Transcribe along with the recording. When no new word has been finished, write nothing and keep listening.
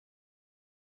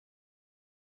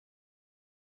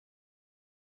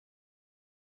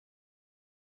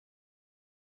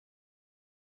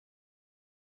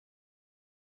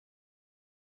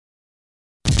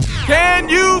Can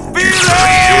you feel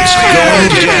it? It's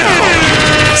going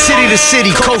down. City to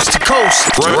city, coast to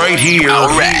coast. Right here.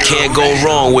 Can't go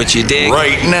wrong with you, dig?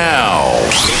 Right now.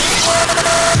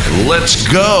 Let's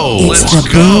go. It's Let's the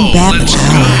go. Boom Bap Let's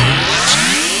Hour. go.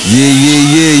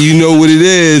 Yeah. You know what it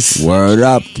is. Word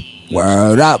up.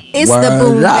 It's word the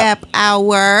Boom up. Bap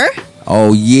Hour.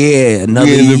 Oh yeah, another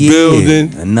We in the year.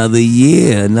 building. Another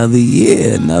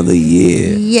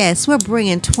year. Yes, we're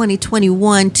bringing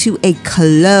 2021 to a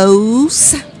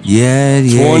close. Yeah.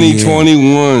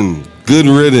 2021. Good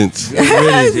riddance.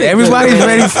 Everybody's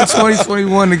ready for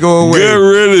 2021 to go away. Good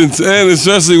riddance. And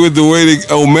especially with the way that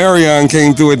Omarion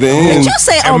came through at the Did end. you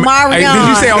say Omarion? Hey, did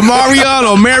you say Omarion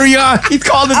or Marion? He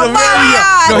called it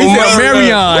Omarion. No, he said Omarion.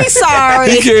 Marion. We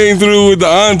sorry. He came through with the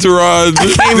entourage.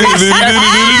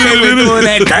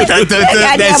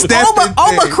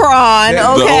 Omicron,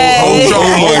 okay.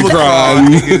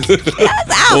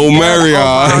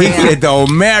 Omarion. He said the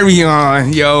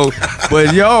Omarion, yo.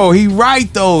 But yo, he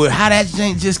right though. How that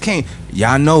thing just came.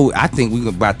 Y'all know, I think we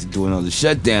about to do another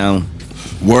shutdown.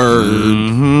 Word.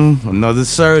 Another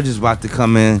surge is about to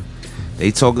come in.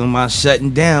 They talking about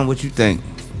shutting down. What you think?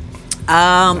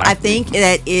 I think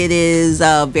that it is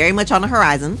very much on the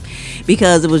horizon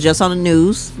because it was just on the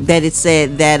news that it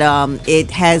said that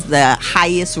it has the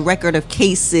highest record of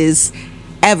cases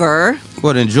ever.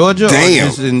 What, in Georgia? Damn. Or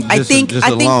just in, I just think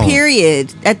alone?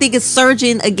 period. I think it's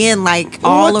surging again like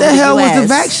all over What the the hell US. was the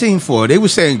vaccine for? They were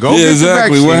saying go Yeah, get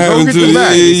exactly. the vaccine. What happened go to get the the-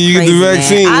 vaccine. you get the Crazy, man.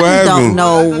 vaccine, what I just happened? don't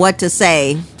know what to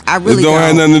say. I It really don't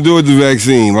have nothing to do with the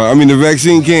vaccine. I mean, the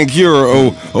vaccine can't cure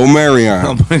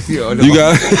Omarion. Yo, no. You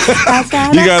got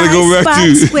you got to go back to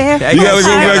you got to go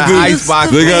back to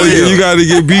Icebox they got to for real. you got to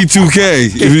get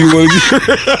B2K if you want to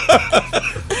get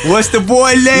What's the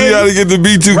boy name? you got to get the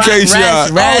B2K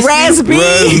shot. Raspy. We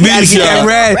gotta get that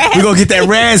shot. we gonna get that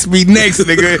raspy next,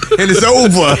 nigga, and it's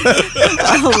over.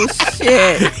 Oh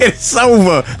shit. It's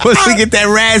over. Once we get that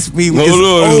raspy, Hold it's on,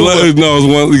 over. no, it's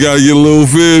one. We got to get a little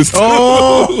fist.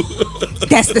 Oh,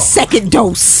 That's the second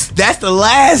dose. that's the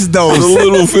last dose. A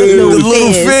little fist. The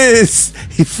little Fizz.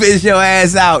 fizz. He fizz your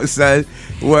ass out, son.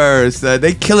 Word, son.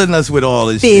 They killing us with all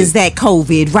this Fizz shit. that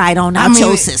COVID right on out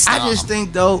your system. I just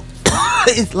think though,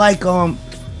 it's like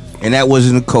and that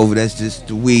wasn't the COVID. That's just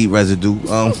the weed residue.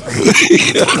 like,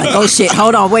 oh shit,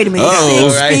 hold on, wait a minute. Uh-oh.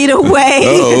 6 feet away.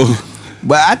 Oh,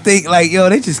 But I think like yo,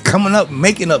 they just coming up,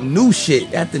 making up new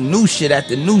shit after new shit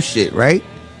after new shit, right?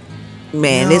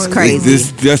 Man, No, it's crazy.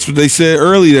 that's what they said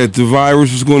earlier, that the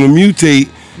virus was going to mutate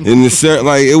and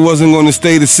like it wasn't going to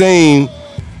stay the same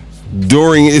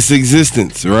during its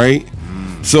existence, right?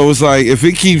 So it's like if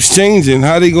it keeps changing,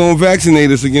 how they going to vaccinate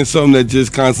us against something that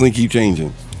just constantly keep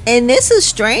changing? And this is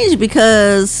strange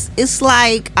because it's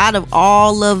like out of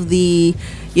all of the,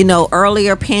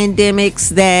 earlier pandemics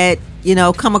that,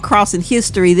 come across in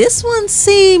history, this one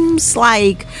seems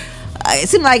like it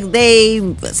seemed like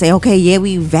they say, okay, yeah,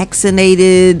 we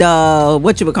vaccinated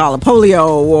polio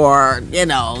or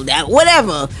that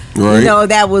whatever. Right.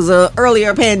 That was a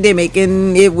earlier pandemic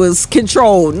and it was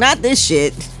controlled, not this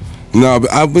shit. No,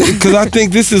 because I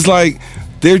think this is like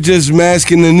they're just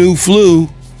masking the new flu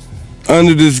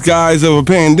under the disguise of a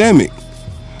pandemic,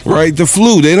 right? The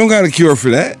flu, they don't got a cure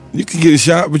for that. You can get a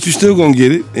shot, but you're still gonna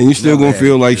get it, and you're still gonna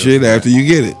feel like shit after you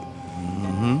get it.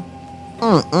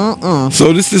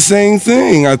 So this the same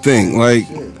thing, I think. Like,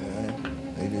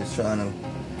 They just trying to.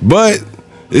 but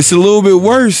it's a little bit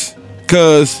worse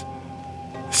because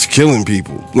it's killing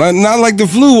people. Like, not like the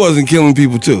flu wasn't killing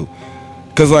people too.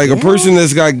 Because like a person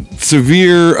that's got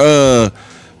severe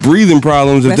breathing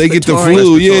problems, if they get the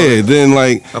flu, then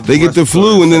like they get the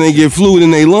flu and then they get fluid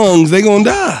in their lungs, they gonna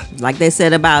die. Like they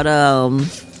said about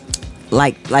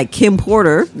like Kim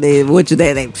Porter, they probably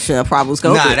was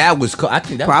COVID. Nah, that was. I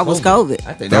think that Probably was COVID.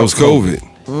 I think That was COVID.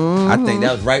 I think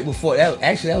that was right before. That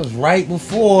was right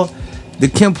before the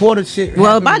Kim Porter shit. Well,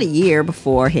 happened. about a year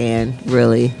beforehand,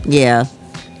 really. Yeah.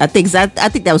 I think that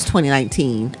was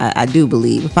 2019. I do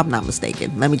believe, if I'm not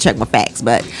mistaken. Let me check my facts,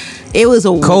 but it was a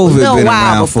COVID little been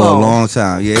while around before. for a long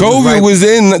time. Yeah, COVID was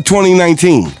in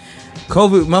 2019.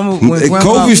 COVID. Remember when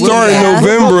COVID started in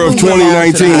November of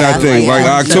 2019, I think, like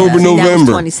October,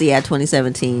 November.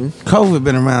 2017. COVID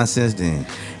been around since then.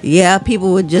 Yeah,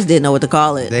 people just didn't know what to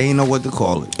call it. They ain't know what to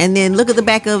call it. And then look at the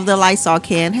back of the Lysol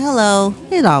can. Hello,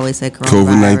 it always said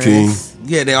COVID-19. coronavirus.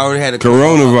 Yeah, they already had a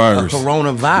Coronavirus.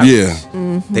 coronavirus.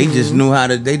 Yeah. They just knew how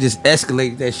to. They just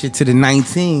escalated that shit to the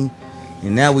 19,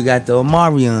 and now we got the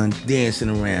Omarion dancing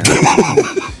around.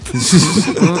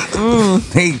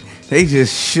 They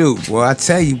just shoot, boy. I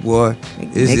tell you, boy.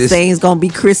 Next thing's gonna be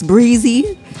Chris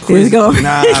Breezy. Chris, It's gonna-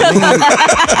 nah,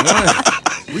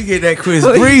 We get that Chris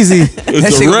Breezy.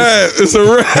 It's a wrap. It's a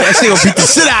wrap. That shit gonna beat the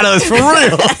shit out of us for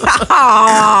real.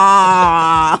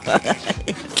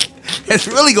 That's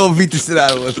really gonna beat the shit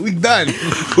out of us. We done.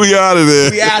 We out of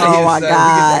there. We out of Oh here, my son.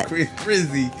 God. We get that Chris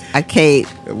Breezy. I can't.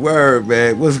 Word,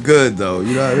 man. What's good though?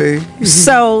 You know what I mean?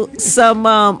 So some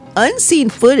unseen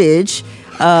footage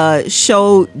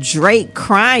showed Drake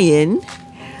crying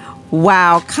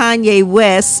while Kanye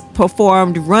West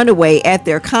performed "Runaway" at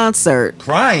their concert.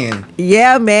 Crying.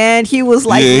 Yeah, man, he was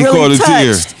like Yeah, he caught really a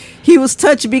tear. touched. He was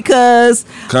touched because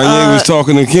Kanye was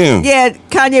talking to Kim. yeah,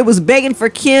 Kanye was begging for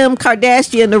Kim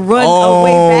Kardashian to run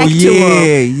away back to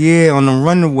him. yeah, on the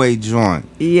Runaway joint.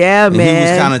 Yeah, And man.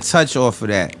 he was kind of touched off of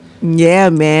that. Yeah,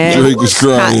 man. Drake was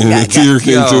crying. And a tear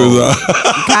came to his eye.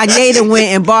 Kanye done went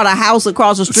and bought a house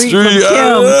across the street, from I Kim.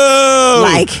 know.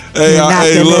 Like, Hey, you're not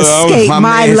hey, gonna look, escape my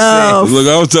my man said- love. Look,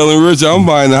 I was telling Rich, I'm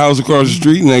buying the house across the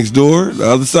street next door, the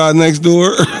other side next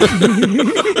door,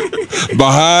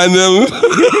 behind them.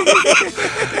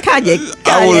 Kanye,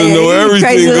 I wanna know he's everything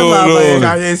crazy little going motherfucker. on.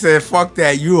 Kanye said, "Fuck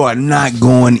that! You are not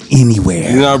going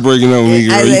anywhere." You're not breaking up with me,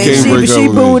 girl. And You then can't break she up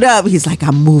with booed me. up. He's like,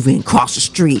 I'm moving across the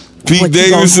street. Pete What you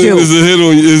gonna Davidson do? is a hit on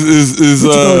What you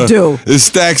gonna do? is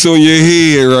stacks on your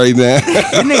head right now.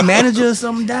 Didn't they manager or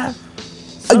something die?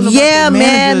 Yeah,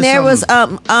 man. There was yeah,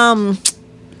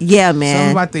 Something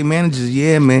man. about their managers,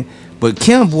 yeah, man. But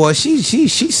Kim, boy,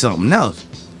 she's something else.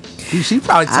 She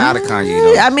probably tired of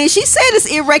Kanye though. I mean, she said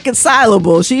it's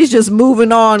irreconcilable. She's just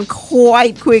moving on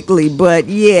quite quickly. But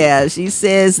yeah, she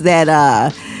says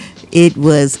that it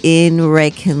was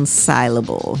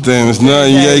irreconcilable. Damn, it's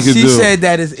nothing Ye could She do. said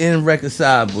that is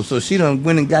irreconcilable. So she done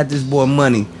went and got this boy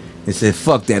money and said,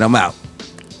 "Fuck that, I'm out."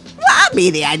 Well, I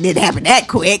mean, it didn't happen that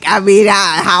quick. I mean,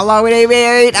 how long were they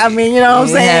married? I mean, you know what I'm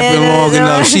It saying? happened long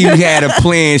enough. She had a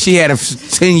plan. She had a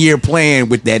 10-year plan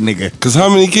with that nigga. Cause how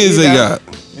many kids they got?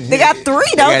 They got three,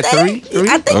 don't got they? three?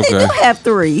 I think they Okay. do have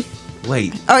three.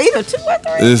 Wait, Or either 2 or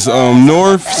 3. It's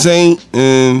North, Saint,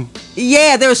 and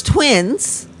Yeah, there's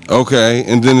twins. okay,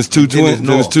 and then it's two then twins. it's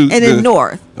Then it's two. And then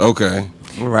North. Okay.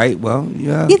 all right. Well,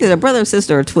 yeah, Either the brother or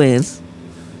sister or twins.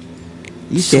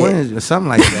 you shit. twins or something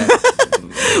like that.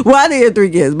 Well, I think 3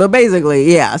 kids, but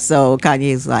basically, yeah. So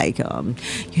Kanye's like,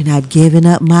 you're not giving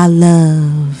up my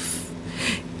love.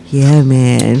 Yeah,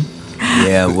 man.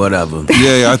 Yeah, whatever.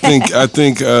 Yeah, I think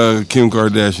Kim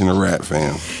Kardashian a rat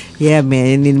fan. Yeah, man.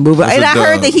 And then move on. That's And a I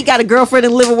heard dub. that he got a girlfriend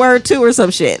in Liverword too, or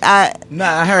some shit. Nah,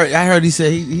 I heard he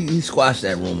said he squashed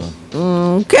that rumor.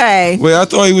 Okay. Wait, I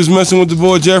thought he was messing with the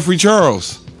boy Jeffrey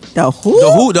Charles. The who?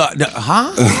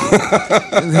 Huh?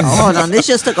 Hold on, this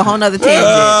just took a whole nother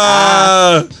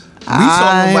tangent. We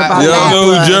talking about Y'all that know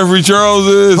who one. Jeffrey Charles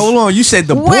is? Hold on, you said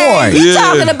the boy. Wait, you Yeah.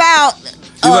 talking about?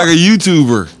 He's like a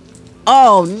YouTuber,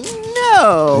 Oh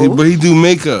no! but he do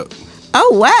makeup. Oh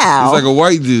wow! He's like a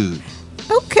white dude,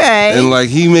 Okay. and like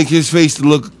he make his face to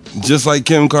look just like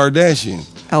Kim Kardashian.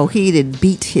 Oh, he did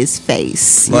beat his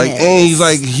face. Like, Yes. and he's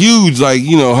like huge, like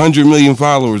 100 million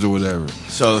followers or whatever.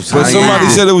 So But Kanye- somebody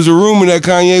said it was a rumor that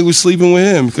Kanye was sleeping with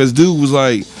him because dude was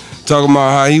like talking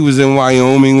about how he was in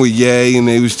Wyoming with Ye and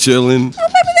they was chilling. Oh,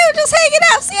 maybe they were just hanging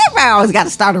out. See, everybody always got to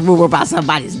start a rumor about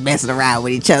somebody's messing around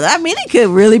with each other. I mean, it could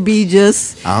really be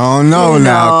just. I don't know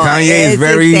now. Kanye is it's a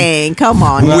very. thing. Come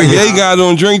on. Like, now. Ye got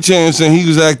on Drink Champs and he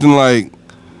was acting like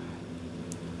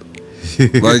he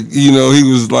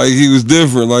was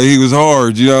different, like he was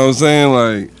hard. You know what I'm saying?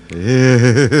 Like,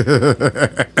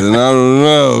 and I don't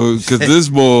know because this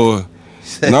boy.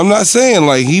 And I'm not saying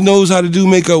like he knows how to do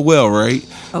makeup well, right?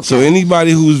 Okay. So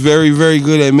anybody who's very, very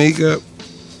good at makeup,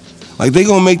 like they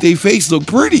gonna make their face look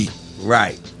pretty.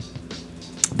 Right.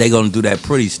 They gonna do that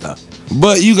pretty stuff.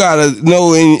 But you gotta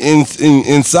know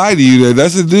inside of you that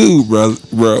that's a dude, bro.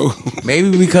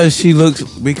 Maybe because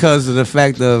because of the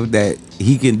fact of that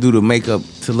he can do the makeup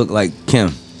to look like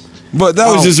Kim. But that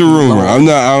was Oh, just a rumor. Lord.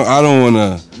 I don't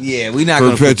wanna Yeah, we not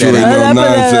gonna put perpetuate that out. no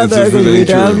nonsense if it We ain't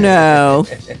don't true. know.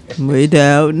 We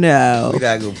don't know. We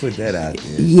not gonna put that out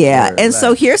there. Yeah, Word, and so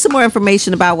like- here's some more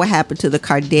information about what happened to the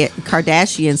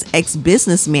Kardashians'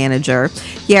 ex-business manager.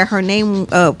 Yeah, her name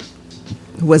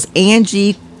was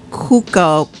Angie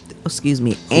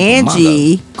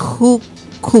Angie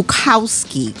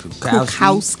Kukowski.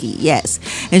 Kukowski, yes.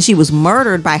 And she was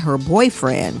murdered by her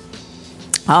boyfriend.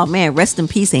 Oh man, rest in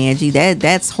peace, Angie.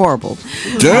 That's horrible.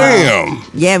 Damn.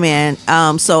 Yeah, man.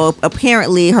 So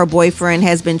apparently her boyfriend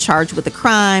has been charged with a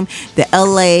crime. The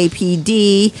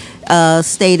LAPD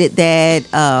stated that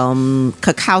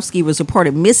Kukowski was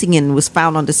reported missing and was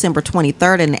found on December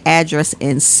 23rd in an address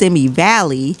in Simi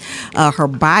Valley. Her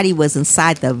body was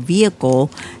inside the vehicle,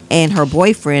 and her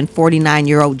boyfriend,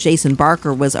 49-year-old Jason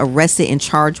Barker, was arrested and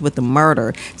charged with the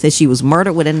murder. Says she was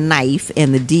murdered with a knife,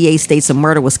 and the DA states the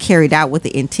murder was carried out with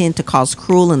the intent to cause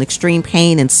cruel and extreme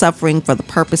pain and suffering for the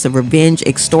purpose of revenge,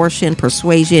 extortion,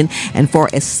 persuasion, and for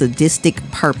a sadistic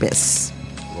purpose.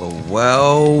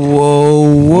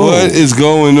 Whoa. What is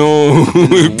going on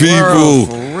with people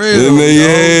for real, in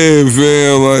their head,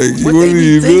 fam? Like, what they are be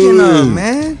you thinking doing, of,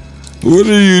 man? What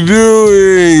are you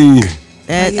doing?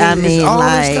 That, Is I mean, all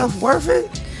like, this stuff worth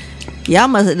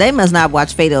it? they must not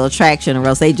watch Fatal Attraction, or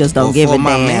else they just don't Or give for a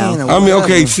my damn. man or I mean,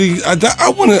 okay, whatever. see, I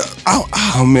want to,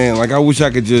 oh man, like I wish I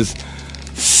could just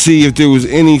see if there was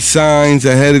any signs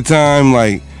ahead of time,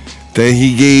 like that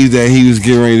he gave that he was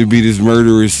getting ready to be this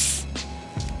murderous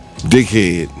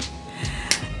dickhead.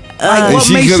 Like, And what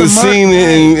she makes could have a seen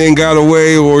it and got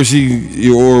away, or was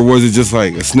it just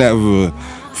like a snap of a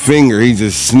finger? He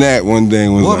just snapped one day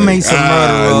and was What like, makes a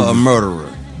murderer a murderer?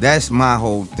 That's my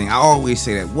whole thing. I always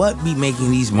say that. What be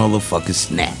making these motherfuckers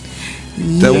snap?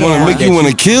 that want to make you want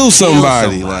to kill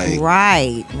somebody. somebody.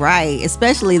 Like, Right.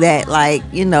 Especially that, like,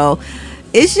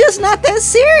 it's just not that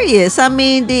serious. I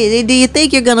mean, do you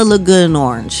think you're gonna look good in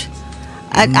orange?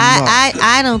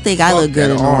 I don't think I Fuck look good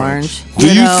that in orange. orange. do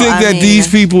you know, think I that mean, these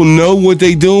people know what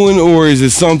they doing, or is it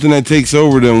something that takes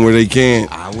over them where they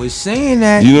can't? I was saying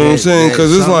that. You know what I'm saying?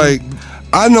 Because it's like,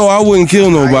 I know I wouldn't kill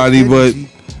nobody, but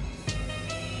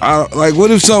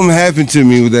what if something happened to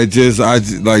me that just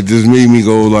made me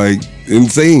go like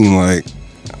insane? Like,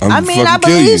 I mean, I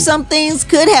believe some things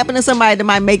could happen to somebody that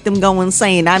might make them go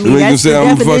insane. I mean, Make them that's say, the "I'ma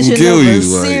fucking definition kill of you,"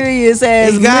 a like- serious ass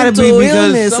It's gotta mental be because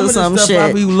illness some or of some the stuff I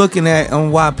shit. be looking at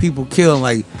on why people kill.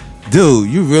 Like, dude,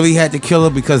 you really had to kill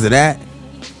her because of that?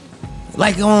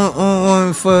 Like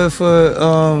on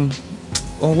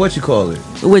what you call it?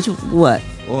 What?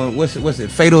 On what's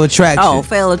it? Fatal Attraction. Oh,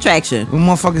 Fatal Attraction. When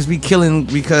motherfuckers be killing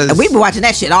because We be watching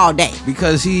that shit all day.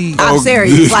 because he I'm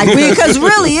serious. Like, because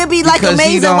really, it'd be like Because he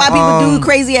amazing why don't, people do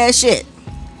crazy ass shit.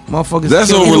 motherfuckers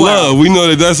That's killing over love. We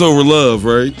know that's over love,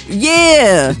 right?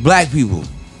 Yeah. black people.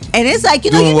 And it's like,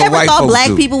 you Doing never what white thought folks black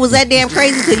do. people was that damn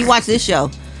crazy until you watch this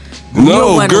show.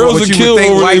 No, wonder girls what are you would killed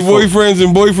think over their white folk- boyfriends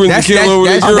and boyfriends are killed over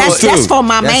their that's- Oh, girls that's too. for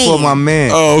my That's man. for my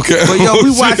man. Oh, okay. But yo, we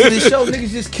Oh, watching shit. this show. Niggas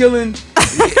just killing.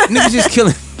 Niggas just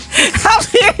killing. I'm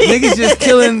serious. Niggas just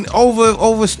killing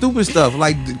over stupid stuff,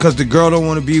 like because the girl don't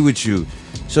want to be with you,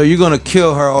 so you're gonna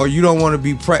kill her, or you don't want to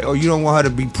be or you don't want her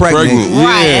to be pregnant. Pregnant.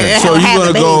 Right. Yeah. So Have you're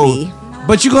a gonna go, baby.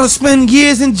 but you're gonna spend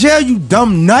years in jail, you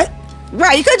dumb nut.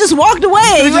 Right, you could just walked away.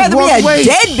 You You'd just rather walk be away. a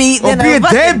deadbeat Or than be a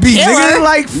fucking deadbeat, killer. nigga.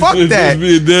 Like fuck Just that.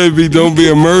 be a deadbeat. Don't be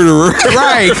a murderer.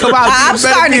 Right, come out. I'm you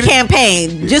better starting a be the-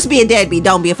 campaign. Just be a deadbeat.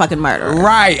 Don't be a fucking murderer.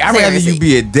 Right, I'd rather Seriously. you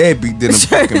be a deadbeat than a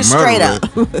fucking Straight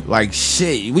murderer. up. Like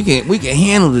shit, we can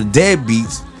handle the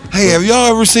deadbeats. Hey, have y'all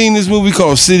ever seen this movie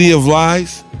called City of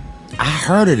Lies? I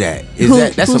heard of that.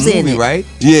 That's a Who's in movie, it? right?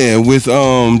 Yeah, with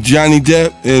Johnny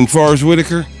Depp and Forrest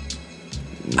Whitaker.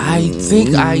 I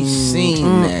think I seen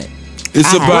that.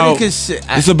 It's about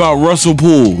I it's about Russell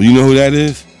Poole. You know who that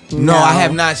is? No, I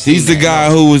have not seen. He's the that, guy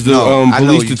no. who was the No, I know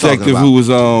police what you're talking detective about. who was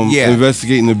Yeah.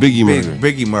 investigating the Biggie murder.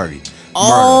 Biggie murder.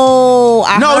 Oh,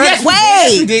 I No, heard.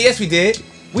 yes, we did. Yes, we did.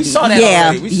 We saw that Yeah,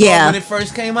 already. We saw yeah. it when it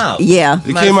first came out. Yeah. It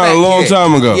Matter came of out a fact, long yeah.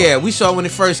 time ago. Yeah, we saw it when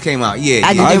it first came out. Yeah,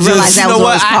 I yeah. didn't realize that You was know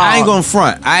what it was I ain't called. gonna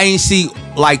front. I ain't see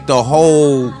like the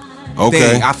whole Okay.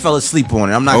 thing. I fell asleep on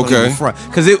it. I'm not Okay. gonna front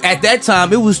because at that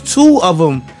time it was two of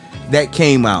them that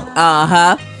came out.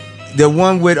 Uh-huh. The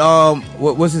one with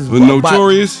what was his With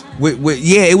Notorious? With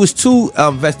yeah, it was two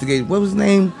investigators. What was his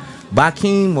name?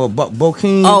 Bakeem or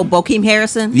Bokeem? Oh, Bokeem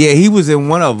Harrison? yeah, he was in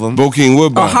one of them. Bokeem Or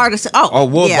Woodbine. Hardest. Oh, Oh,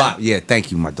 Woodbine. yeah. Yeah,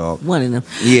 thank you, my dog. One of them.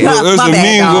 Yeah. No, There's my a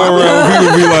bad, meme dog. going around.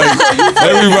 People be like,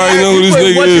 everybody know who this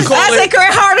Wait, nigga what you is. call I it? said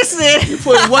Kurt Hardison.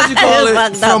 Put what you call it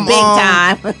Fucked up from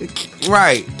big time.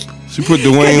 Right. She put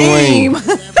Dwayne Wayne.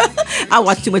 Kadeem. I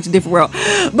watch too much Different World,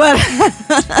 but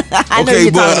I know Okay,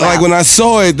 you're but talking like about. when I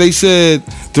saw it, they said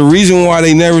the reason why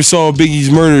they never saw Biggie's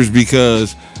murder is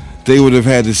because they would have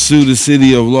had to sue the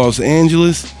city of Los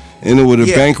Angeles, and it would have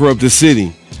Yeah. bankrupted the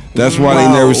city. That's why they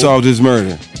Whoa. never solved his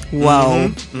murder.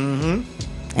 Whoa,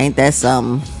 ain't that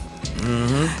something?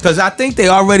 Because I think they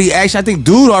already I think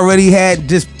dude already had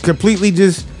just completely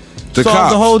just The solved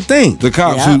cops. the whole thing. The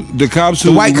cops Yeah. who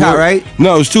The white cop, work- right?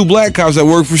 No, it's two black cops that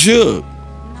work for Suge.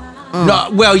 No,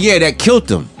 well, yeah, that killed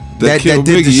him. That killed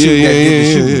did the Biggie. shoot. Yeah, That did the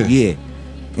yeah, shooting. yeah. Yeah.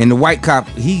 And the white cop,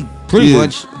 he pretty Yeah.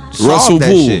 much solved Russell that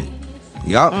Poole. shit.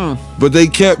 Yup. But they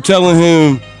kept telling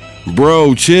him,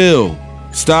 bro, chill.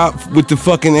 Stop with the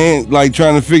fucking like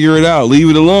trying to figure it out. Leave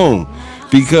it alone,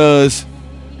 because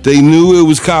they knew it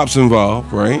was cops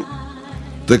involved, right?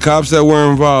 The cops that were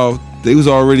involved, they was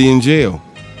already in jail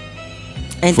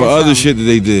Ain't for that other something? shit that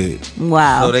they did.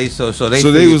 Wow. So they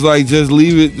So they was like, just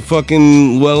leave it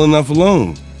fucking well enough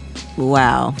alone.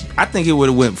 Wow. I think it would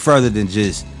have went further than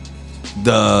just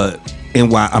the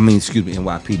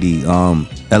NYPD,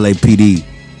 LAPD.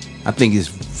 I think it's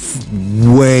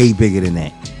way bigger than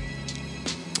that.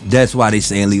 That's why they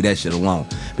saying leave that shit alone.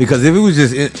 Because if it was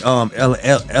just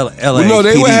LAPD, No,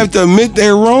 they would have to admit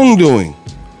their wrongdoing.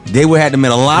 They would have to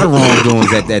admit a lot of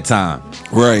wrongdoings at that time,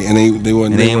 Right, and they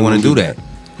wouldn't. and they didn't want to do that.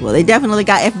 Well, they definitely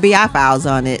got FBI files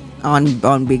on it on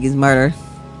Biggie's murder.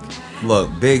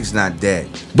 Look, Big's not dead.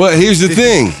 But here's the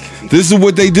thing. This is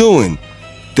what they doing.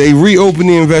 They reopen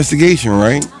the investigation,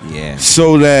 right? Yeah.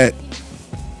 So that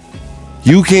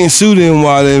you can't sue them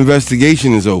while the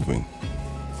investigation is open.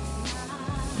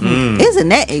 Isn't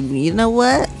that, you know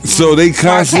what? So they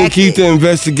constantly keep the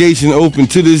investigation open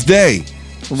to this day.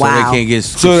 So Wow. they can't get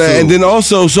So that, and then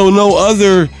also, so no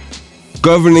other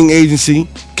governing agency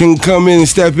can come in and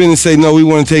step in and say, no, we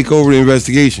want to take over the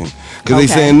investigation. Because they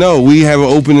Okay. saying, no, we have an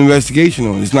open investigation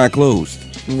on it. It's not closed.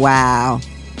 Wow.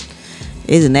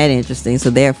 Isn't that interesting?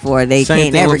 So therefore, they Same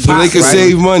can't thing ever with So get. they could Right.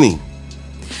 save money.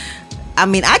 I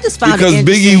mean, I just found Because it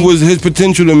Biggie interesting. was, his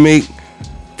potential to make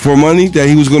for money that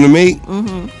he was going to make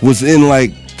was in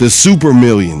like the super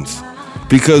millions.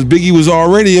 Because Biggie was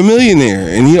already a millionaire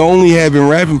and he only had been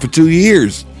rapping for 2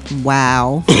 years.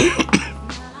 Wow.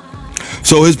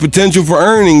 So his potential for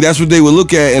earning, that's what they would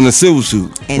look at in a civil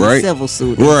suit, And right? a civil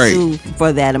suit. Right. Sue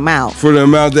for that amount. For the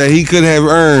amount that he could have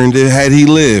earned had he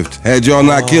lived, had y'all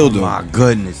not killed him. Oh my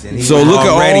goodness! And he So was look at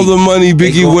already- all the money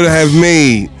they Biggie go- would have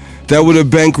made that would have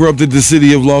bankrupted the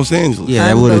city of Los Angeles. Yeah,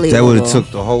 that would have Unbelievable.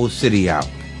 took the whole city out.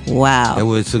 That Wow.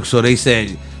 would have took. So they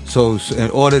said. So in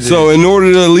order to So in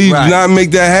order to leave, Right. not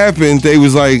make that happen, they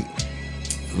was like,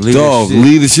 leave dog, this shit-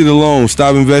 leave the shit alone.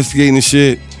 Stop investigating the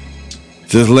shit.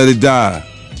 Just let it die.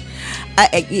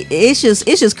 It's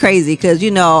just crazy because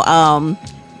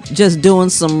just doing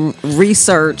some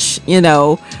research,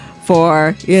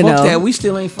 for Fuck that. We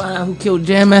still ain't find out who killed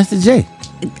Jam Master Jay.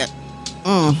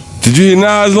 Did you hear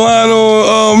Nas' line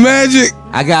on Magic?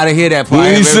 I gotta hear that part.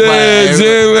 When he Everybody- said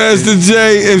Jam Master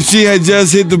Jay, if she had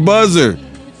just hit the buzzer.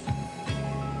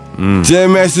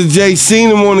 Jam Master Jay seen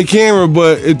him on the camera,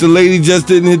 but if the lady just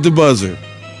didn't hit the buzzer.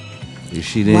 If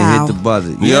she didn't Wow. hit the buzzer.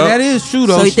 Yup. Yeah, that is true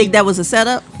though. So you She- think that was a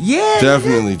setup? Yeah,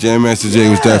 Definitely. Jam Master Jay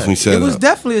was definitely set It was up.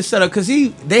 definitely a setup because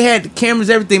they had the cameras,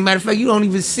 everything. Matter of fact, you don't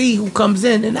even see who comes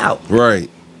in and out. Right.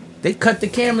 They cut the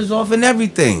cameras off and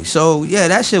everything. So yeah,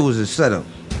 that shit was a setup.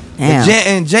 Damn.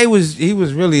 And Jay was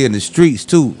really in the streets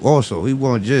too. Also, he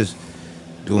wasn't just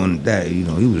doing that. He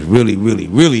was really, really,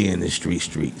 really in the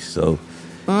streets. So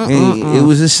and it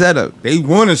was a setup. They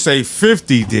want to say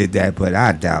 50 did that, but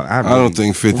I doubt. I don't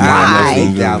think 50 had I nothing really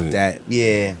to do doubt with it. that.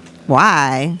 Yeah.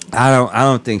 Why? I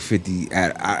don't think 50.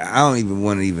 I don't even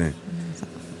want to even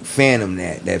fathom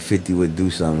that 50 would do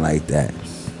something like that.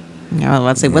 I was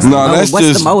about to say, what's, No, that's what's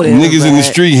just the motive? niggas in the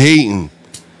But- street hating.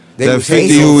 They That was 50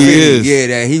 hating who on he 50. is. Yeah,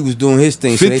 that he was doing his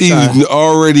thing. So they 50 trying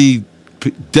already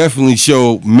definitely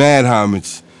showed mad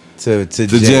homage to to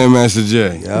Jay. Jam Master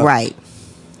Jay. Yup. Right.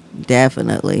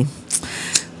 Definitely.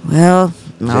 Well,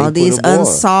 all put these a board.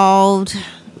 Unsolved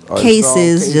cases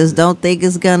cases. just don't think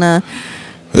it's gonna.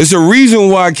 There's a reason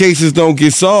why cases don't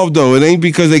get solved, though. It ain't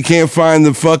because they can't find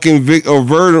the fucking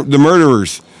the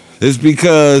murderers. It's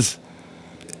because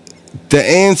the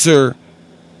answer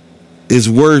is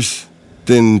worse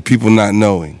than people not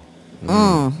knowing.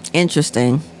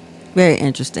 Interesting. Very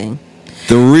interesting.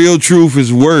 The real truth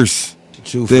is worse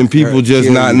Truth than will people hurt, just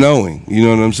kill not you. knowing. You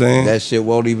know what I'm saying? That shit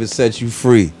won't even set you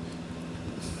free.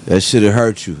 That shit'll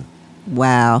hurt you.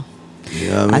 Wow. You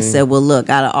know what I I mean? said, well, look,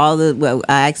 out of all the, well,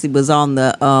 I actually was on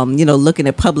the, looking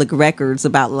at public records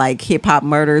about like hip hop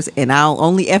murders, and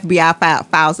only FBI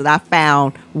files that I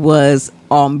found was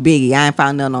on Biggie. I ain't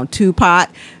found none on Tupac,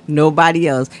 nobody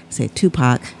else. I said,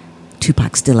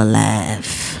 Tupac's still alive.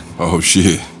 Oh,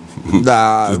 shit.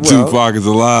 Nah, The well, Tupac is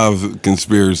alive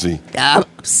conspiracy. I'm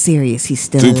serious, he's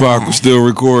still Tupac alive. was still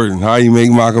recording. How you make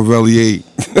Machiavelli 8?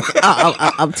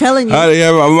 I'm telling you. How they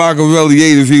have a Machiavelli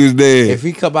 8 if he was dead? if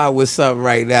he come out with something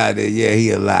right now, then yeah,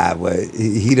 he alive. But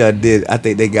he done did. I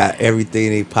think they got everything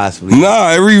they possibly. Nah,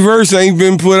 every verse ain't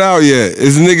been put out yet.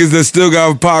 It's niggas that still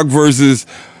got Pac verses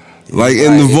like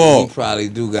in the Right, vault. He probably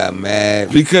do got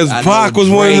mad Because I know Pac was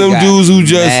one of Dre them got dudes who mad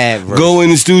just verses. go in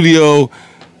the studio,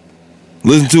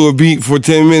 listen to a beat for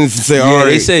 10 minutes and say, Yeah, all right,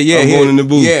 they said yeah, I'm he, going in the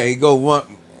booth. Yeah, he go one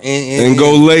And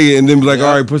go lay it and then be like,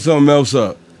 all right, put something else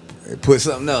up. Put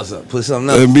something else up. Put something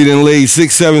else. And be then laid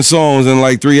 6-7 songs in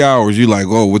like 3 hours. You like,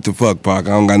 oh, what the fuck, Pac? I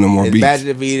don't got no more beats. Imagine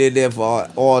if he did that for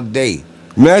all day.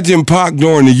 Imagine Pac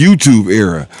during the YouTube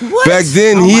era. What? Back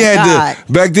then Oh he my had God.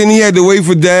 to. Back then he had to wait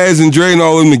for Daz and Dre and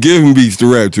all of them to give him beats to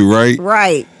rap to, right?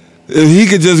 Right. If he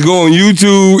could just go on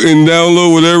YouTube and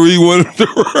download whatever he wanted to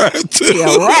rap to.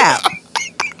 Yeah, rap.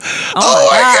 Oh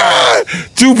my God!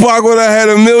 Tupac would have had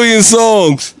 1 million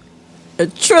songs. A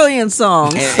trillion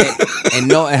songs. And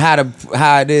knowing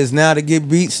how it is now to get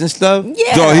beats and stuff.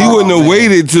 Yeah. So he wouldn't have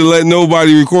waited to let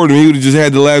nobody record him. He would have just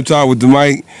had the laptop with the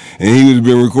mic, and he would have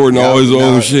been recording all his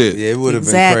own shit. Yeah, it would have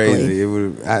Exactly. been crazy. It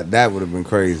would that would have been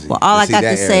crazy. Well, all I see got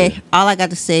that to era.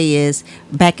 say is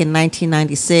back in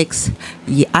 1996,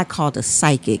 yeah, I called a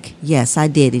psychic. Yes, I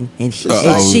did, and she Uh-oh.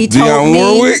 told Dionne me,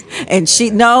 Warwick? and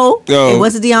it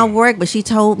wasn't Dionne Warwick, but she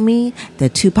told me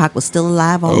that Tupac was still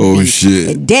alive on Oh, the beat. shit.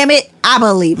 And damn it, I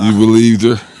believe her. You believed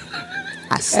her?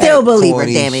 I still believe her.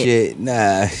 Corny Damn it. Shit.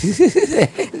 Nah.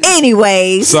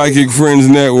 Anyways, Psychic Friends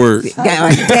Network.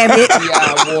 damn it.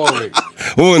 Dionne Warwick.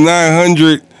 Oh,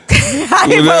 900.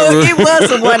 It was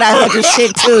some 1-900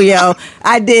 shit too, yo.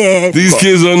 I did. These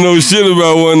kids don't know shit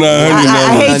about 1-900 I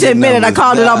numbers. hate to admit it, I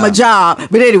called it on my job.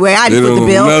 But anyway, I They didn't put don't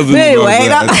the bill. know But nothing anyway,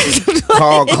 about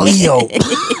Call Cleo.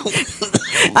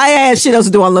 I had shit else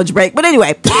to do on lunch break. But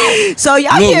anyway, so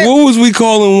y'all Look, hear. what was we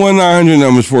calling 1-900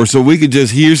 numbers for? So we could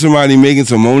just hear somebody making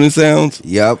some moaning sounds?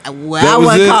 Yep. Well, that I was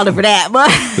wasn't it? calling for that, but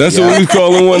That's what we was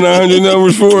calling 1-900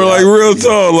 numbers for? Like, real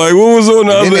talk. Like, what was on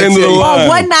the Then other they end of the tell you, line?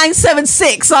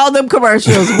 1976, all them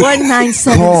commercials.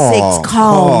 1976,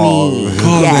 call me.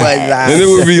 Yes. And it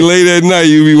would be late at night.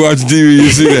 You'd be watching TV. You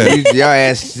see that. Your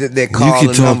ass sit there You calling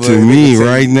can talk number to and me nigga say,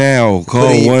 right now. Call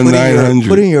Put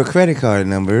in your 1-900. credit card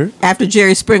number. After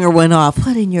Jerry Springer went off,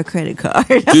 put in your credit card.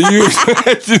 Can you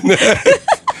imagine that?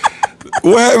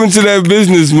 What happened to that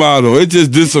business model? It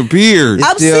just disappeared.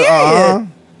 I'm Still, serious.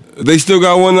 They still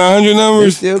got 1-900 They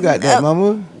numbers? still got that,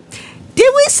 mama.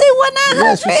 Did we see 1900?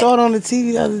 Yes, we saw it on the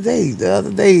TV the other day. The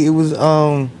other day it was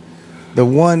the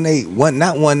 1-8,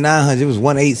 not 1-900. It was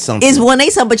 1-8 something. It's 1-8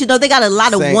 something, but you know they got a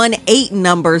lot of Same. 1-8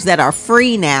 numbers that are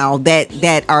free now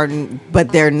that are,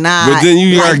 but they're not. But then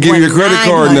you gotta like give your credit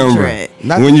card number. 1-900.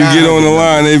 Not When you the get on the 900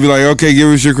 line, they be like, okay, give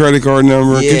us your credit card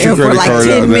number. Get Yeah, your For credit like card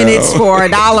 10 out minutes now. for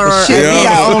 $1. Shit, we Yeah.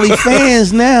 got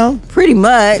OnlyFans now. Pretty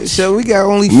much. So we got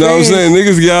OnlyFans. You know what I'm saying?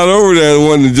 Niggas got over that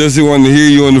one that just wanted to hear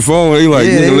you on the phone. They like,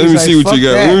 Yeah, nigga, they let was me like, see what fuck you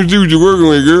got. that. Let me see what you're working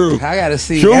with, girl. I gotta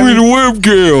see. Show me the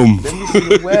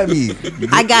webcam. webby.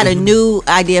 I got a new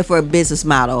idea for a business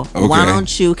model. Why Okay.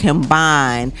 don't you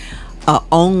combine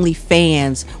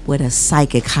OnlyFans with a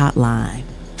psychic hotline?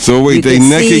 So wait, You they can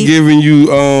naked see- giving you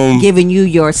Giving you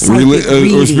your psychic or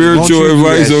reading. spiritual Don't you do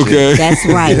advice, that okay? That's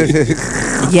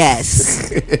right. Yes.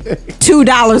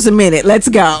 $2 a minute. Let's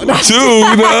go. Dude,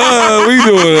 nah, we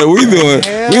doing it.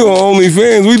 We on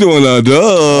OnlyFans. We doing a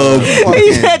dub.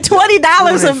 You said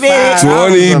 $20 a minute. $20 a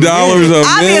minute.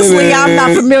 Obviously, I'm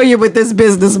not familiar with this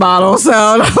business model, so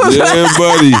Yeah,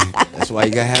 buddy. That's why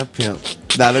you gotta have pimp.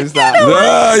 Nah, let me stop. Nah,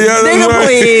 yeah, that's Nigga, right.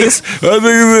 please. I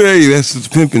think hey, that's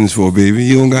what pimping is for, baby.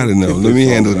 You don't gotta know. Let me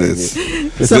handle this.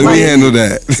 Let me handle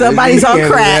that. Somebody's on You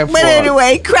can't crack. do But that for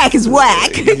anyway, crack is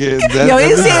whack. that- Yo,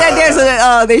 you see that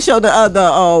there's they showed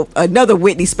another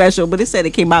Whitney special, but it said it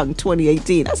came out in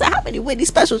 2018. I said, how many Whitney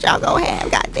specials y'all gonna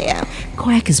have? Goddamn,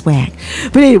 crack is whack.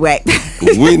 But anyway,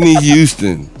 Whitney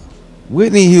Houston.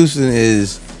 Whitney Houston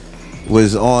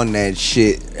was on that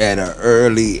shit at an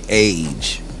early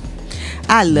age.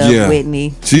 I love Yeah.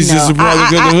 Whitney. She's You just a know,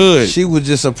 product of the hood. She was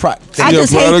just a I Yeah,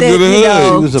 just hate product that of the hood.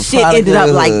 She was a shit product ended of up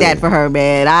the like hood. that for her,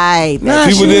 man. Nah,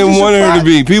 People she was didn't just a want her to product.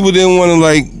 be. People didn't want to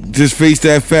like just face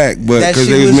that fact, but That because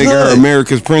she they was was making her hood.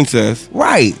 America's princess.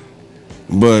 Right.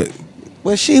 But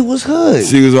But she was hood.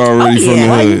 she was already Oh, from yeah. the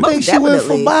Why you hood. think she went for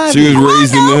Definitely. Bobby? She was Oh, I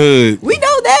raised in the know. hood. We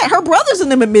know that her brothers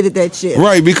and them admitted that shit.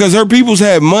 Right, because her peoples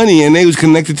had money and they was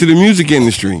connected to the music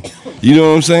industry. You know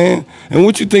what I'm saying? And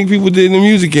what you think people did in the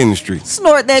music industry?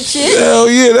 Snort that shit. Hell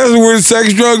yeah, that's where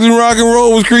sex, drugs, and rock and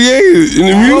roll was created in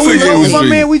the music My industry.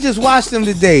 man, we just watched him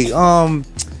today.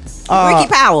 Ricky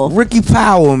Powell, Ricky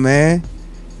Powell, man.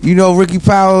 You know Ricky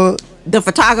Powell, the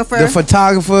photographer. the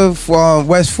photographer from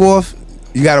West Fourth.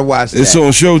 You gotta watch that. It's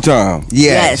on Showtime.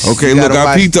 Yes. Yes. Okay, You look, gotta I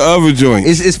watch- peeped the other joint.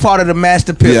 It's part of the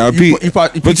master pimp. Yeah, I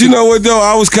peeped. But you know what though?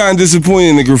 I was kind of disappointed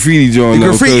in the graffiti joint. the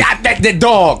though, graffiti. 'cause- That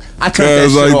dog. I turned that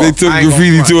Cause shit like off. they took I ain't gonna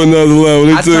graffiti front. to another level.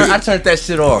 They I took. turned that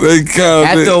shit off. They kind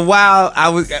After a of. while, I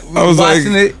was I was like,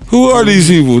 watching it. who are these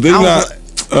people? They I was not.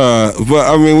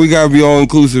 But I mean, we gotta be all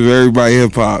inclusive. Everybody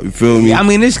hip hop. You feel me? Yeah, I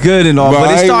mean, it's good and all, but I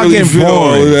it ain't started really getting feel all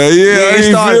boring. that. Yeah, I it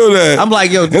didn't started- feel that. I'm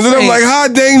like, yo, and then I'm ain't- like, how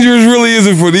dangerous really is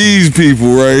it for these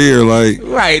people right here? Like,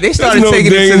 right? They started no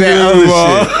taking it to that danger other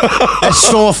involved. shit, that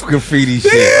soft graffiti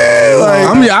shit. Yeah,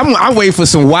 like- I'm waiting for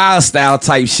some wild style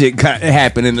type shit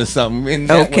happening or something. And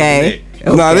that wasn't Okay. it.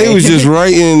 Nah, they was just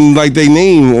writing like they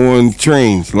name on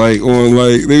trains, like on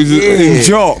like they was just in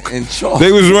chalk. In chalk.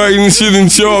 They was writing shit in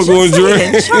chalk on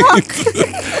trains.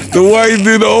 The white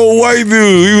dude, the old white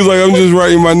dude, he was like, "I'm just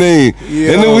writing my name,"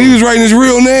 and then he was writing his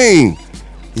real name.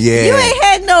 Yeah. You ain't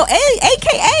had no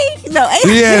AKA, no AKA.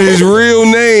 He had his real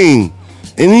name,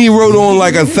 and he wrote on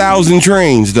like 1,000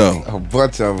 trains though, A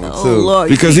bunch of them Oh too. Lord,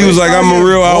 because he was like, "I'm a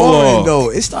real outlaw." Though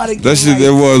it started. That shit,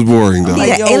 that was boring though. Need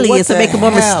Like, an yo, alias what to make it the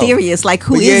more hell? mysterious. Like,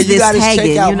 who But is yeah, you this gotta Hagen?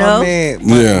 check out You know? my man,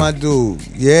 Yeah. my dude.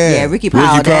 Yeah, Yeah, Ricky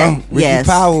Powell. Ricky Powell? that- Ricky yes.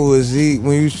 Powell was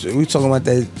when we talking about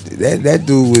that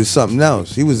dude was something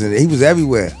else. He was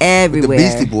everywhere. Everywhere. With the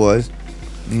Beastie Boys.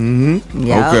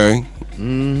 Yep. Okay,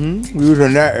 We was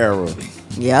in that era.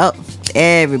 Yep.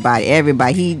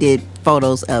 Everybody. He did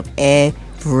photos of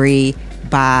everybody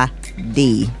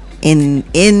in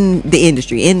the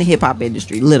industry, in the hip hop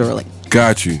industry, literally.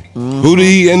 got you. Who did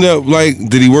he end up like?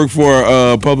 Did he work for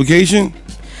a publication?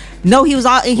 No, he was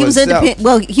independent.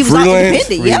 Well, he was all Freelance?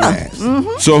 independent. Freelance.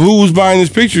 Yeah. So who was buying his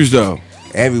pictures though?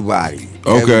 Everybody.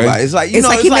 Okay. Everybody. It's like It's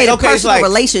like he made a okay, it's personal like-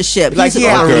 relationship. Like He's he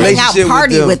had a hang out, relationship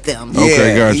party with with them. them. Yeah,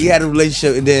 Okay, gotcha. he had a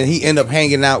relationship, and then he ended up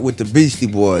hanging out with the Beastie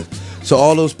Boys. So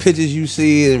all those pictures you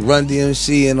see and Run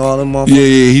DMC and all them motherfuckers.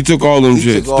 Yeah, he took all them He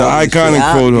shits. took all The them iconic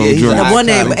shit. photo. Yeah, he's joint. an The one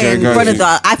in, Okay, in got front you. of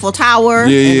the Eiffel Tower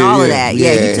Yeah, and yeah, all of yeah. that.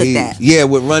 Yeah, he took that. Yeah,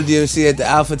 with Run DMC at the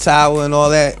Alpha Tower and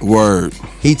all that. Word.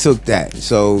 He took that.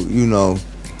 So,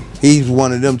 he's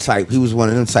one of them type. He was one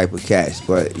of them type of cats.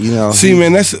 But, See,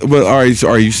 man, but all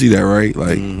right, you see that, right?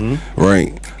 Like,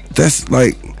 right. That's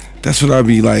what I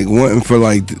be like wanting for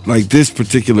like this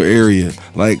particular area.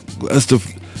 Like us to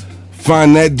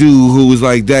find that dude who was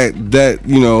like that,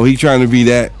 he trying to be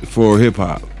that for hip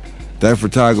hop. That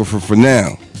photographer for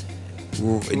now.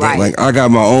 Right. Like I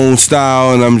got my own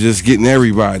style and I'm just getting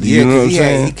everybody. Yeah, you know what I'm he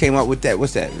saying? came up with that.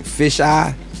 What's that? Fish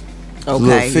eye? Okay.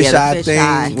 Little fish yeah, eye the fish thing.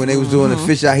 eye. When they was doing the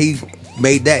fish eye, he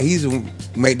made that. He's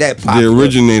made that popular. The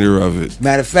originator of it.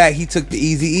 Matter of fact, he took the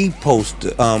Easy E post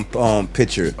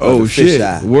picture. Of Oh, the fish shit.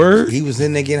 eye. Word? He was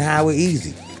in there getting high with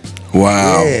Easy.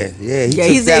 Wow. Yeah. Yeah, took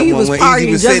he said that he one was when partying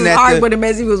Easy was just sitting as at hard the, with him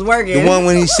as he was working. the one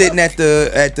when he's sitting at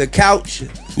the couch.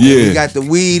 Yeah. He got the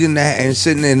weed and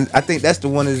sitting in. I think that's the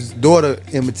one his daughter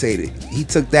imitated. He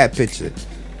took that picture,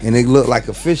 and it looked like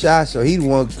a fish eye. So he the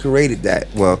one who created that.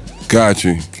 Well, Got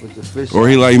you. with the fish Or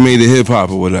eye. he like made it hip hop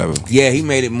or whatever. Yeah, he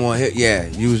made it more hip. Yeah,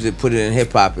 used it, put it in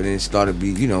hip hop, and then it started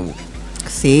be,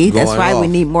 See, that's going why we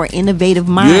off. need more innovative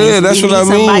minds. Yeah, that's We what I need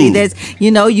somebody mean. that's,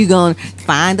 you're going to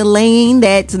find a lane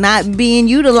that's not being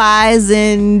utilized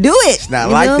and do it. It's not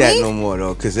You like know what I that mean? no more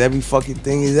though, because every fucking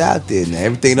thing is out there now.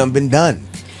 Everything done been done.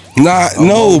 No,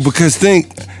 Almost. because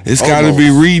it's got to be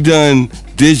redone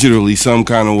digitally some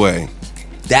kind of way.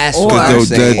 That's Or, what I'm Because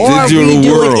saying. that or digital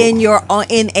redo world.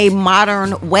 it in a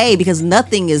modern way because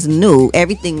nothing is new.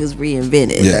 Everything is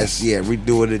reinvented. Yeah. That's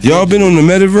redo it. Y'all been on the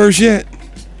metaverse yet?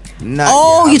 Not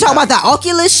Oh, yet. you talking about the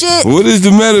Oculus shit? What is the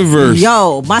metaverse?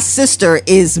 Yo, my sister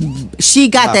she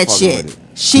got Not that fucking shit. with it.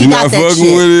 She You got not that fucking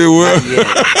shit. with it?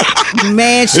 Well,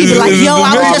 Man, she Is be it- like, is it yo, the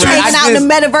I was just Matrix? hanging out in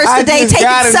the metaverse today just taking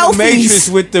got in the Matrix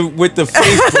selfies. with the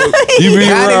Facebook. you be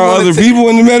Now they around wanna other take- people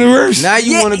in the metaverse? Now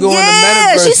you Yeah, want to go yeah,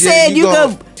 in the metaverse? she said you go.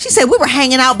 go. She said we were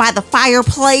hanging out by the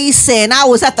fireplace and I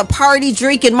was at the party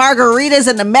drinking margaritas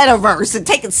in the metaverse and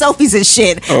taking selfies and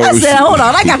shit. Oh, I said, shit. hold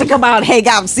on, I got to come out and hang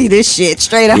out and see this shit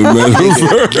straight The up.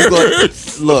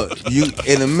 metaverse. Look, you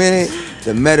in a minute,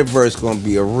 the metaverse gonna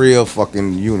be a real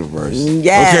fucking universe.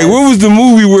 Yes. Okay, what was the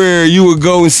movie where you would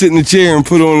go and sit in a chair and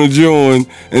put on a joint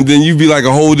and then you'd be like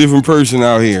a whole different person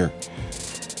out here?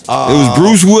 It was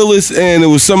Bruce Willis and it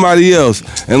was somebody else.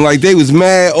 And like they was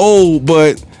mad old,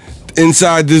 but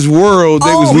inside this world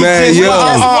they was Oh, we mad just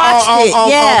young. watched it,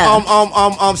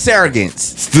 yeah.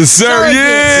 Surrogates. The Yeah,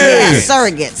 yeah.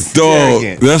 surrogates. Dog,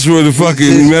 Surrogates. that's where the fucking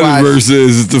just metaverse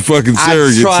is. It's the fucking I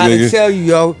surrogates, try to nigga. tell you,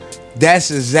 yo,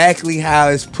 that's exactly how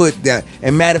it's put down.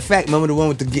 And matter of fact, remember the one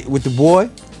with the boy?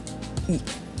 You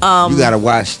gotta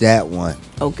watch that one.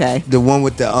 Okay. The one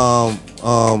with the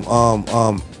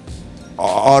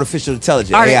artificial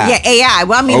intelligence. AI. Yeah, AI.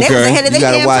 Well, I mean, they was Okay. ahead of You their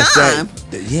gotta damn watch time.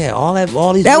 that. Yeah,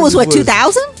 all these. That was movies what,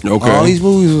 2000? Okay. All these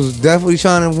movies was definitely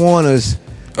trying to warn us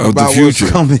Of the about future.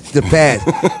 what's coming to pass.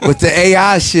 But the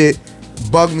AI shit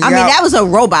bugged me I out. mean, that was a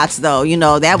robots though.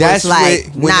 That That's was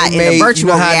like when not they in a made,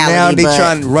 virtual you know how reality. now they but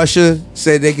trying. Russia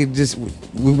said they could just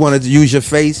we wanted to use your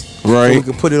face, Right. So we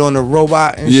could put it on the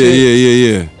robot and Yeah, shit.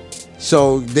 yeah.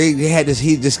 So they had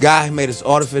this guy who made this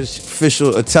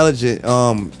artificial intelligence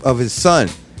of his son,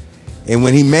 and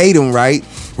when he made him, right,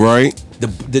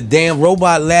 the damn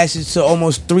robot lasted to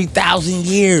almost 3,000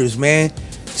 years, man,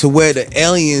 to where the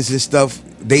aliens and stuff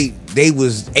they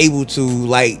was able to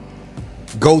like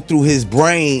go through his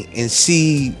brain and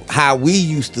see how we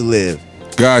used to live.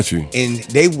 Got you. And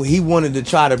he wanted to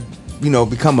try to,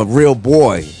 become a real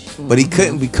boy, but he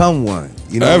couldn't become one.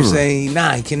 You know what I'm saying?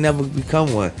 Nah, he can never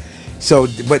become one. So,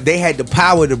 but they had the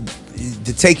power to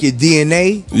take your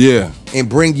DNA, and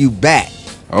bring you back.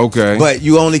 Okay. But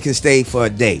you only can stay for a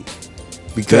day,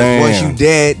 because once you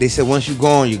dead, they said once you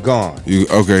gone, you're gone.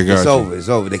 It's over. It's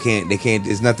over. They can't.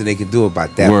 There's nothing they can do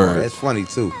about that. Word. Part. That's funny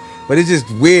too. But it's just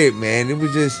weird, man. It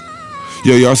was just.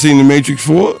 Yo, y'all seen The Matrix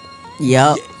 4?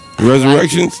 Yep.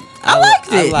 Resurrections? I liked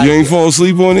it. You ain't fall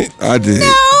asleep on it? I did. No.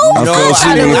 I fell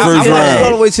asleep on the first I round.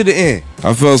 all the way to the end.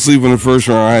 I fell asleep on the first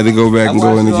round. I had to go back and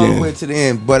go in all the way again. to the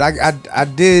end. But I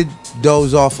did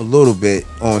doze off a little bit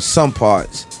on some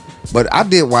parts. But I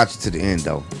did watch it to the end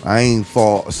though. I ain't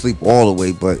fall asleep all the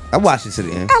way, but I watched it to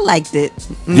the end. I liked it.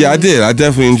 Yeah, I did. I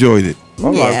definitely enjoyed it.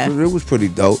 It was pretty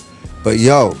dope. But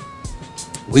yo,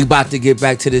 we about to get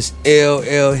back to this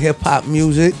LL hip hop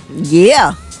music.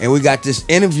 Yeah. And we got this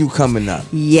interview coming up.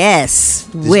 Yes.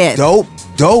 This with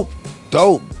dope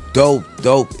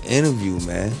interview,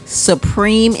 man.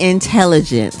 Supreme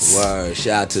Intelligence. Word.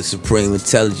 Shout out to Supreme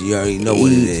Intelligence. You already know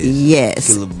what it is.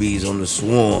 Yes. Killer Bees on the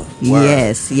Swarm.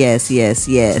 Word. Yes.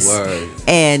 Word.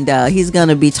 And he's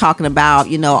gonna be talking about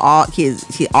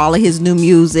all of his new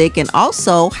music, and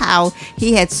also how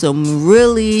he had some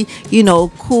really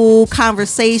cool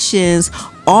conversations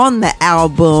on the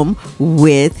album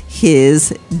with his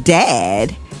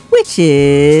dad, which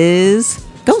is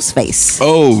Ghostface.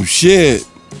 Oh shit.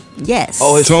 Yes.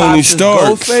 Oh, his Tony pops is Stark.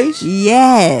 Ghostface?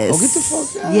 Yes. Oh, get the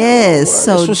fuck out. Yes. Word.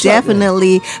 So What's up,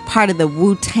 definitely part of the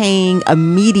Wu-Tang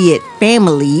immediate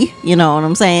family. You know what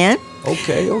I'm saying?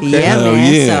 Okay. Yeah, Hell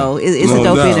man. yeah. So it's No a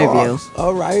dope doubt. interview.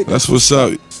 All right. That's what's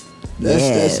up.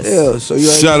 That's ill. So you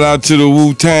Shout out to the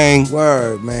Wu-Tang.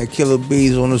 Word, man. Killer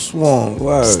Bees on the Swarm.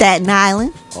 Word. Staten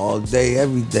Island. All day,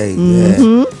 every day.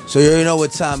 Yeah. So you already know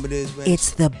what time it is, man.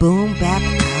 It's the Boom Bap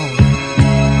Hour.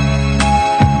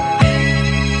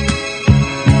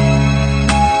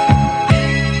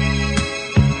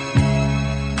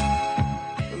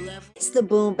 It's the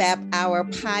Boom Bap Hour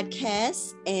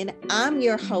podcast, and I'm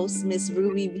your host, Miss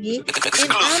Ruby B,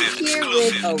 and I'm here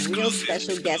with a real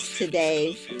special guest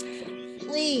today.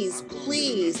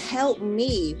 Please help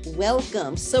me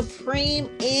welcome Supreme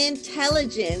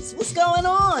Intelligence. What's going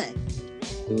on?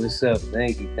 What's up?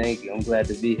 Thank you. I'm glad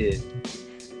to be here.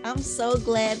 I'm so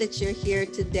glad that you're here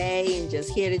today and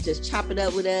just here to just chop it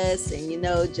up with us and,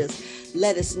 just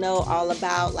let us know all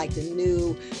about like the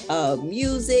new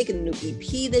music and the new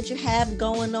EP that you have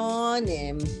going on,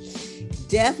 and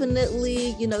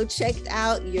definitely, checked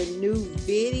out your new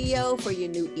video for your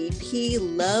new EP,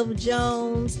 Love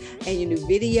Jones, and your new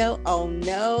video, Oh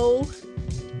No.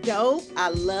 Dope. I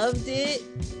loved it.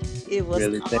 It was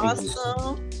really,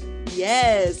 awesome.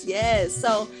 Yes.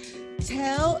 So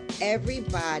tell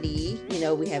everybody,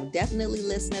 we have definitely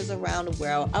listeners around the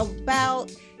world,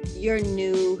 about your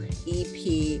new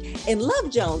EP. And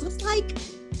Love Jones, it's like,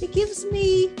 it gives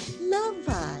me love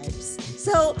vibes.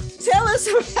 So tell us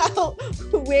about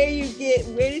where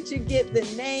did you get the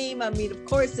name? I mean, of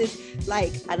course, it's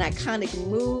like an iconic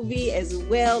movie as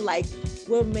well. Like,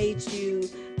 what made you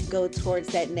go towards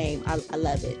that name? I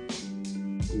love it.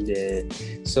 Yeah.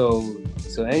 So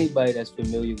anybody that's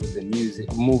familiar with the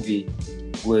movie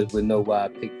would know why I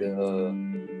picked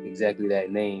exactly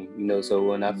that name. So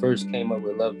when I first came up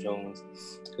with Love Jones,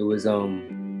 it was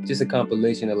just a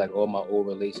compilation of like all my old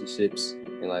relationships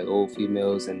and like old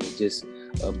females, and just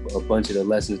a bunch of the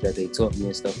lessons that they taught me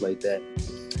and stuff like that.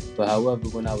 But however,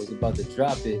 when I was about to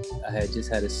drop it, I had just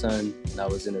had a son and I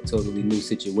was in a totally new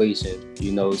situation,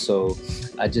 so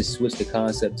I just switched the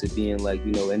concept to being like,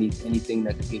 anything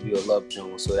that could give you a love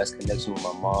journal. So that's connection with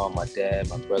my mom, my dad,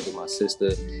 my brother, my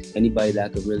sister, anybody that I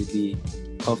could really be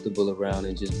comfortable around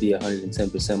and just be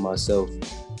 110% myself.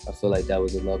 I feel like that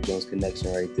was a Love Jones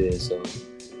connection right there. So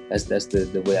that's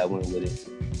the way I went with it.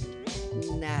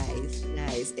 Nice.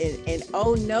 And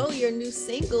Oh No, your new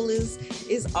single is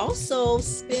also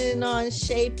spinning on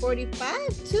Shade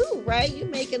 45 too, right? You're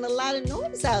making a lot of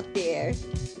noise out there.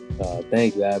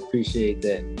 Thank you. I appreciate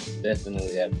that.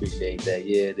 Definitely, I appreciate that.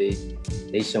 Yeah,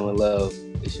 they showing love.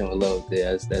 They showing love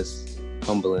there. That's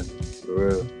humbling, for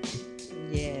real.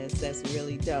 Yes, that's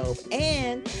really dope.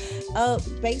 And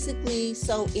basically,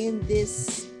 so in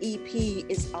this EP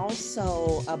is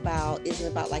also isn't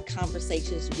about like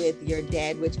conversations with your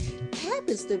dad, which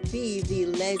happens to be the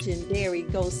legendary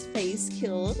Ghostface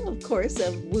Killah, of course,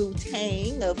 of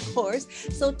Wu-Tang, of course.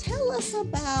 So tell us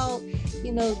about,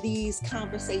 these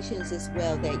conversations as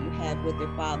well that you had with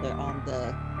your father on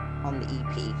the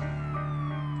EP.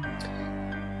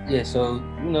 Yeah, so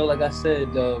like I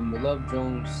said, the Love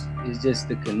Jones is just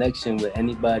the connection with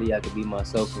anybody I could be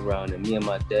myself around. And me and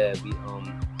my dad,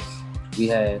 we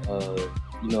had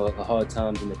hard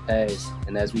times in the past,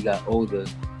 and as we got older,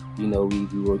 we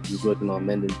was working on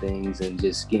mending things and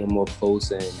just getting more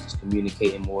close and just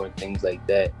communicating more and things like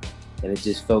that. And it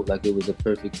just felt like it was a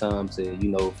perfect time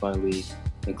to finally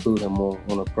include him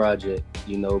on a project,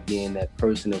 being that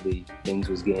personally things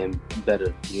was getting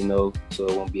better, so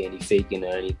it won't be any faking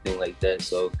or anything like that.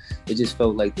 So it just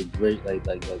felt like the great, like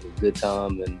a good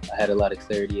time, and I had a lot of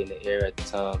clarity in the air at the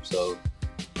time, so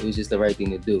it was just the right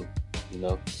thing to do,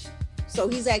 So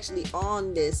he's actually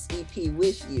on this EP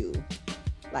with you,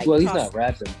 like. Well, he's not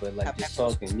rapping, but like just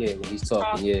talking. Yeah, when he's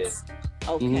talking, yeah.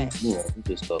 Okay. Mm-hmm. Yeah,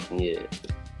 he's just talking. Yeah.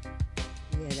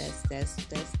 Yeah, that's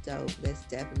dope. That's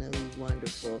definitely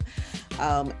wonderful.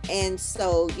 And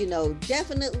so,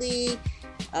 definitely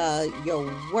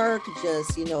your work,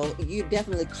 just, you're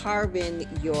definitely carving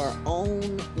your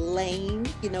own lane,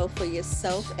 for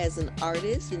yourself as an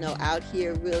artist, out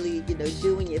here really,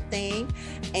 doing your thing.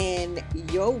 And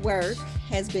your work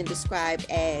has been described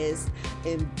as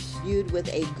imbued with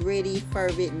a gritty,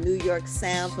 fervent New York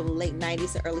sound from the late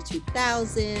 90s to early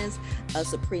 2000s.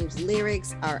 Supreme's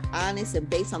lyrics are honest and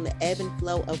based on the ebb and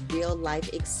flow of real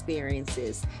life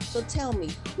experiences. So tell me,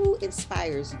 who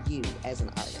inspires you as an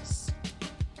artist?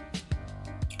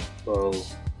 Well,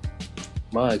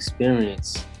 my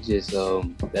experience just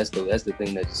that's the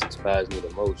thing that just inspires me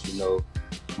the most.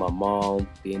 My mom,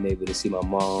 being able to see my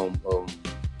mom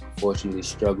unfortunately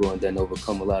struggle and then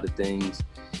overcome a lot of things,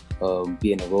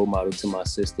 being a role model to my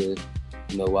sister,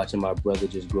 watching my brother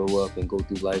just grow up and go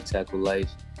through life, tackle life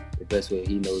the best way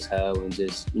he knows how, and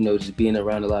just just being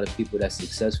around a lot of people that's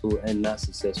successful and not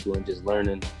successful, and just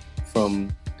learning from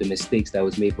the mistakes that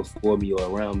was made before me or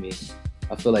around me.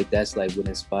 I feel like that's like what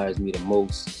inspires me the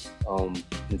most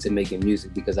into making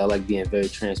music, because I like being very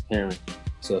transparent.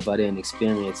 So if I didn't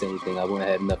experience anything, I wouldn't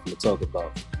have nothing to talk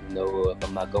about. Or if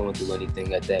I'm not going through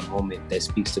anything at that moment that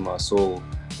speaks to my soul,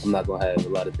 I'm not gonna have a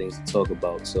lot of things to talk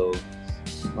about. So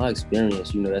my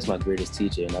experience, that's my greatest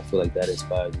teacher, and I feel like that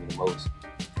inspires me the most.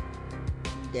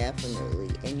 Definitely.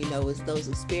 And it's those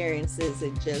experiences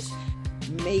that just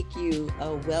make you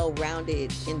a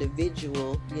well-rounded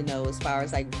individual, as far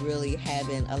as like really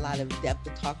having a lot of depth to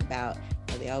talk about.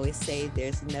 They always say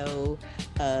there's no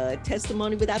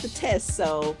testimony without the test.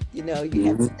 So, you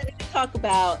have something to talk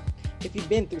about if you've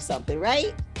been through something,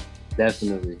 right?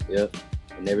 Definitely, yep.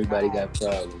 And everybody got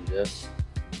problems, yep.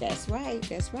 That's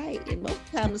right. And most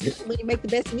times it's when you make the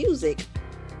best music.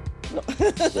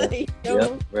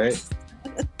 Yep, right.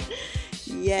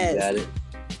 Yes. You got it.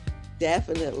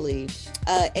 Definitely.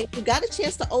 And you got a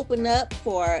chance to open up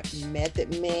for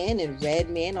Method Man and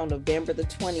Redman on November the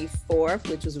 24th,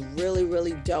 which was really,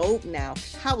 really dope. Now,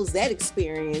 how was that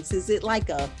experience? Is it like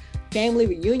a family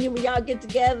reunion when y'all get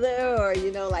together, or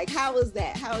like how was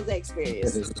that? How was that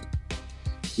experience?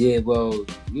 Yeah, well,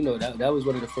 that was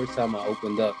one of the first time I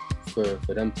opened up for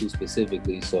them two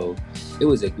specifically. So it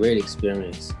was a great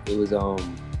experience. It was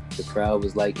the crowd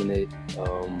was liking it.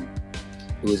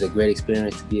 It was a great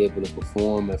experience to be able to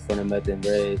perform in front of Meth and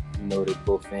Red. They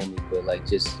both family, but like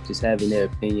just having their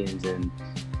opinions and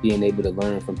being able to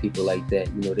learn from people like that.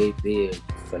 They're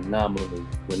phenomenal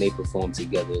when they perform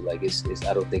together. Like it's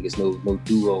I don't think it's no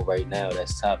duo right now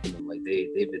that's topping them. Like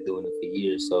they've been doing it for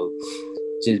years. So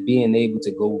just being able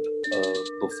to go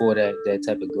before that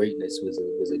type of greatness was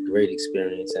a great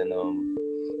experience. And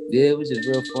yeah, it was just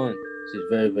real fun. Just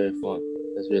very, very fun.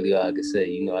 That's really all I could say.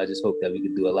 I just hope that we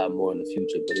could do a lot more in the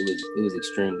future, but it was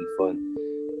extremely fun.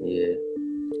 Yeah.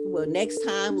 Well, next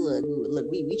time,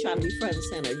 look, we trying to be front and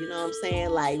center. You know what I'm saying?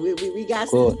 Like we got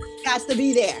to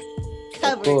be there,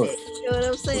 covering it. You know what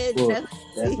I'm saying?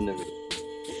 Definitely.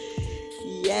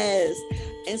 Yes.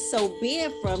 And so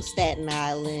being from Staten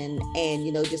Island and,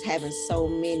 just having so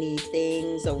many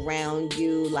things around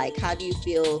you, like how do you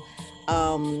feel?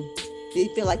 Do you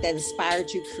feel like that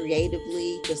inspired you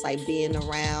creatively, just like being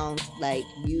around like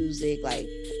music, like,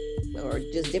 or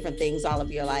just different things all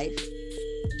of your life?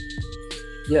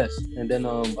 Yes, and then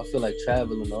I feel like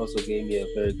traveling also gave me a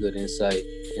very good insight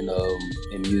in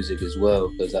music as well,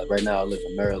 because right now I live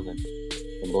in Maryland,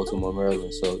 in Baltimore,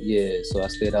 Maryland. So yeah, so I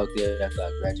stayed out there after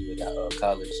I graduated out of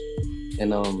college,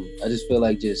 and I just feel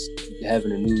like just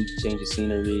having a new change of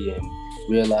scenery and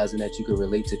realizing that you could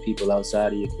relate to people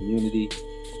outside of your community,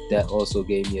 that also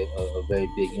gave me a very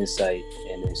big insight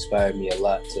and inspired me a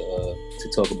lot to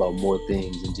talk about more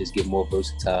things and just get more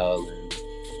versatile and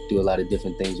do a lot of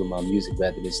different things with my music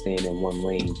rather than staying in one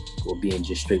lane or being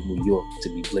just straight New York, to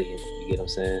be blatant. You get what I'm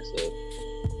saying? So,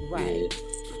 Right. yeah.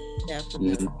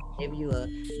 Definitely Mhm. give you a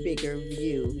bigger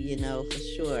view, for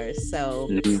sure. So,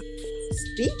 Mhm.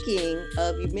 speaking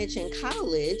of, you mentioned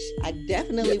college, I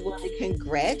definitely want to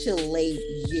congratulate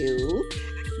you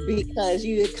because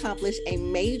you accomplished a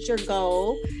major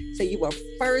goal. So, you were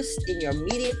first in your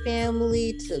immediate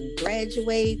family to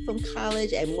graduate from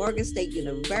college at Morgan State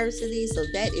University. So,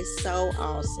 that is so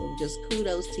awesome. Just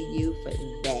kudos to you for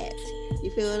that.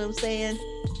 You feel what I'm saying?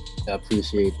 I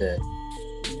appreciate that.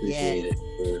 Yes. Appreciate it.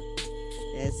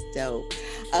 That's dope.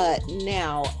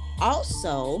 Now,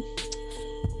 also,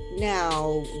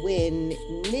 when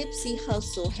Nipsey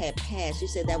Hussle had passed, you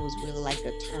said that was really like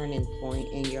a turning point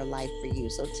in your life for you.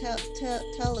 So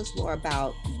tell us more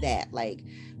about that. Like,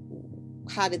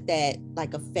 how did that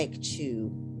like affect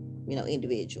you,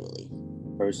 individually?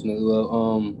 Personally,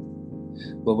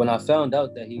 but when I found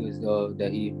out that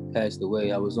he passed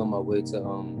away, I was on my way to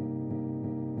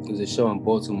it was a show in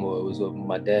Baltimore. It was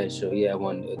my dad's show. He had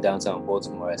one downtown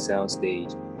Baltimore at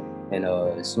Soundstage. And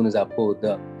as soon as I pulled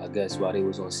up, I guess while they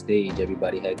was on stage,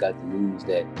 everybody had got the news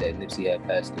that Nipsey had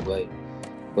passed away.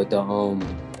 But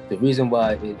the reason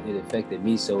why it affected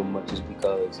me so much is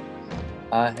because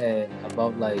I had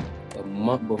about like a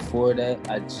month before that,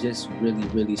 I just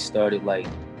really started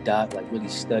really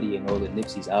studying all of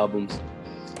Nipsey's albums.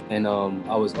 And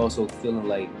I was also feeling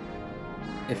like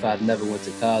if I'd never went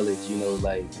to college,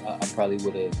 I probably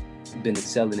would have been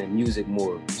excelling in music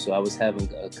more. So I was having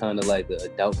a kind of like a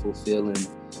doubtful feeling,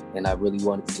 and I really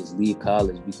wanted to just leave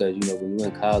college because, when you're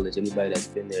in college, anybody that's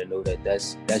been there know that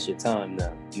that's your time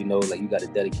now. Like you got to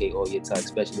dedicate all your time,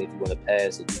 especially if you want to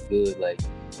pass or do good. Like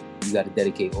you got to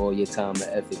dedicate all your time and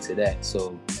effort to that.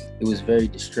 So it was very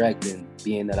distracting,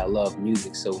 being that I love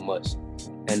music so much.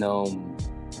 And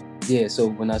yeah, so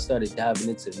when I started diving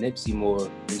into Nipsey more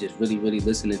and just really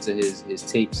listening to his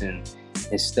tapes and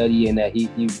studying that, he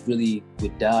really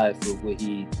would die for what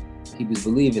he was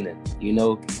believing in,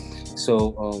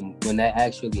 So when that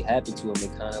actually happened to him,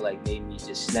 it kind of like made me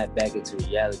just snap back into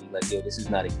reality, like, yo, this is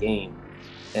not a game.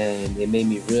 And it made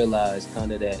me realize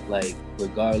kind of that, like,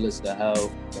 regardless of how,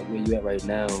 like, where you at right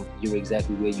now, you're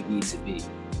exactly where you need to be.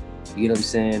 You know what I'm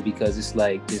saying? Because it's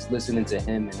like just listening to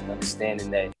him and understanding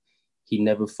that he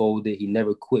never folded, he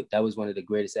never quit. That was one of the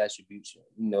greatest attributes,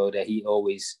 that he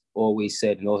always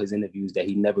said in all his interviews, that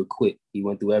he never quit. He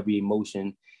went through every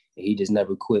emotion and he just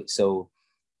never quit. So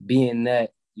being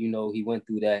that, he went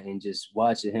through that, and just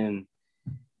watching him,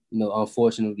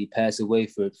 unfortunately pass away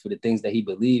for the things that he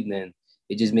believed in,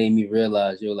 it just made me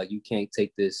realize, like, you can't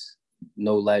take this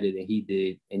no lighter than he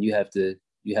did. And you have to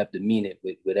mean it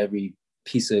with every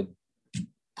piece of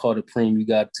part of cream you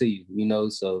got to you,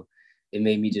 so it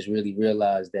made me just really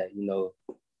realize that,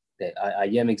 that I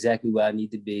am exactly where I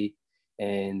need to be.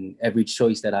 And every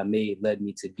choice that I made led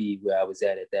me to be where I was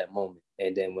at that moment.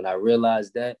 And then when I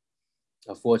realized that,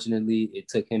 unfortunately, it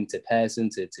took him to passing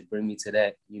to bring me to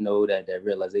that, that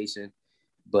realization.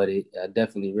 But I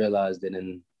definitely realized it,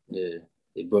 and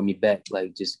it brought me back,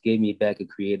 like just gave me back a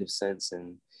creative sense,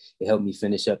 and it helped me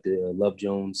finish up the Love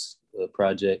Jones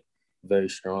project very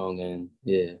strong. And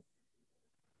yeah.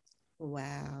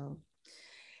 Wow.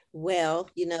 Well,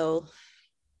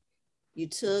 you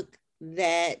took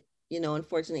that,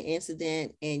 unfortunate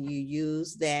incident, and you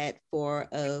used that for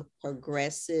a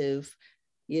progressive,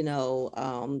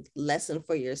 lesson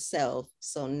for yourself.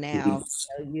 So now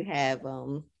you have,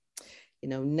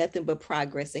 nothing but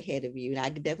progress ahead of you. And I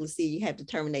can definitely see you have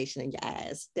determination in your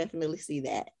eyes. Definitely see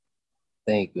that.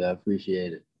 Thank you. I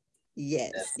appreciate it.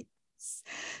 Yes. Yeah.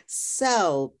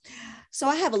 So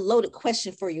I have a loaded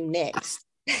question for you next.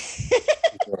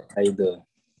 How you doing?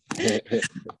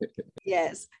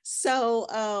 Yes. So,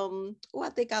 I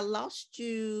think I lost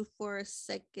you for a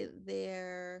second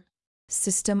there.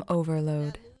 System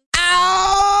overload.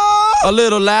 Ow! A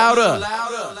little louder.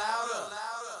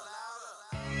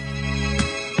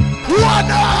 What?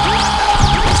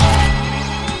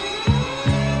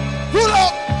 Pull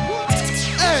up.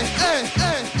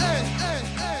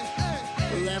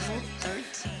 Level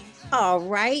 13. All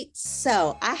right.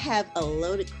 So I have a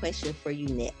loaded question for you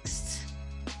next.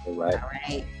 All right. All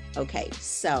right. Okay.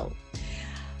 So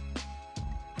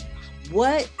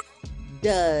why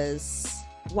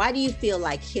do you feel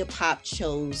like hip hop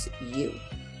chose you?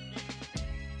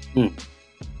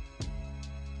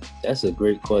 That's a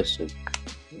great question.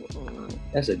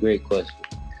 That's a great question.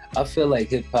 I feel like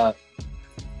hip hop,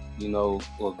 you know,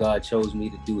 or God chose me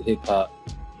to do hip hop,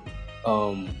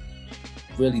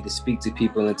 really to speak to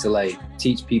people and to like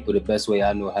teach people the best way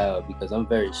I know how, because I'm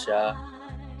very shy,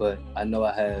 but I know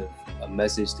I have a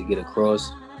message to get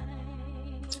across.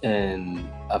 And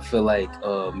I feel like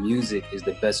music is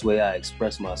the best way I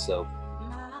express myself,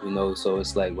 you know. So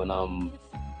it's like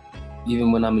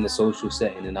even when I'm in a social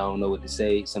setting and I don't know what to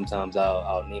say, sometimes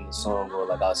I'll name a song, or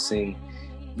like I'll sing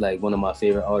like one of my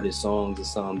favorite artist songs or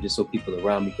something, just so people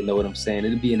around me can know what I'm saying.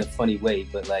 It'll be in a funny way,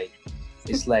 but like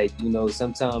it's like, you know,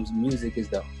 sometimes music is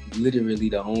literally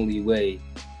the only way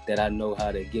that I know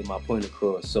how to get my point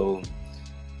across. So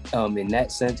in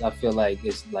that sense, I feel like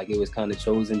it was kind of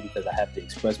chosen because I have to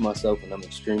express myself and I'm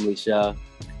extremely shy.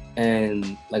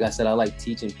 And like I said, I like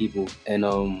teaching people, and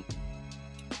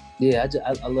yeah,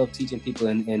 I love teaching people,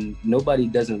 and nobody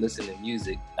doesn't listen to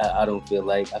music. I don't feel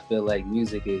like. I feel like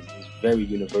music is very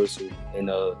universal in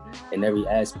every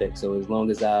aspect. So as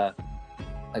long as I,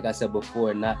 like I said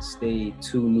before, not stay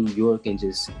to New York and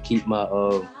just keep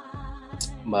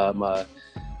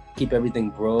keep everything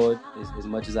broad as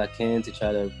much as I can to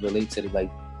try to relate to the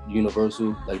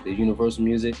universal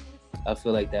music. I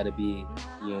feel like that'd be, you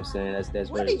know what I'm saying? That's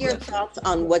what very are your blessed. thoughts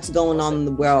on what's going on in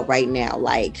the world right now?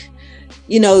 Like,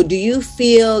 you know, do you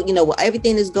feel, you know,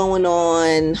 everything is going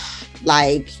on,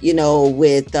 like, you know,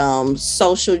 with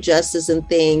social justice and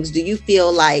things? Do you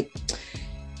feel like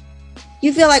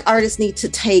artists need to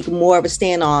take more of a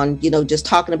stand on, you know, just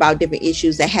talking about different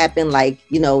issues that happen? Like,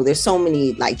 you know, there's so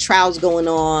many like trials going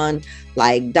on,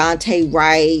 like Dante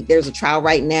Wright. There's a trial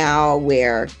right now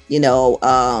where, you know,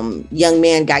 young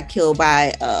man got killed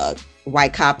by a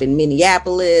white cop in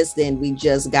Minneapolis. Then we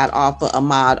just got off of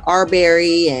Ahmaud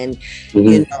Arbery and,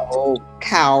 you know,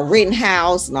 Kyle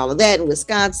Rittenhouse and all of that in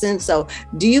Wisconsin. So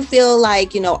do you feel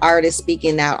like, you know, artists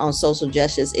speaking out on social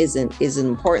justice is an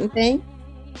important thing?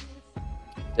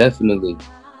 Definitely.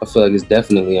 I feel like it's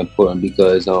definitely important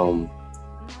because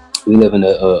we live in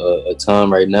a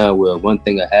time right now where one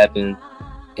thing will happen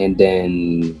and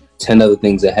then 10 other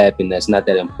things that happen that's not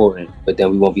that important, but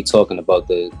then we won't be talking about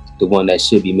the one that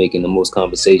should be making the most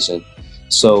conversation.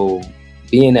 So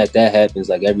being that happens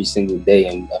like every single day,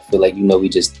 and I feel like, you know, we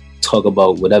just talk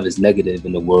about whatever's negative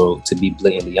in the world, to be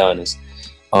blatantly honest.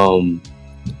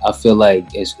 I feel like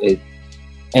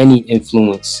any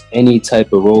influence, any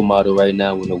type of role model right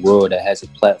now in the world that has a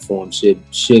platform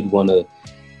should want to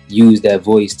use that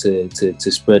voice to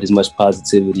spread as much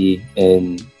positivity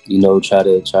and, you know, try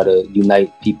to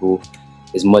unite people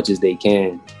as much as they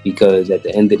can, because at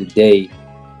the end of the day,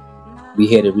 we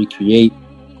here to recreate,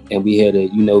 and we here to,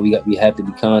 you know, we have to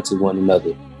be kind to one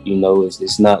another. You know,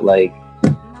 it's not like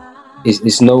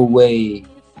it's no way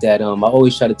that I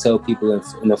always try to tell people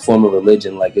in the form of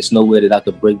religion, like it's no way that I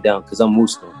could break down, because I'm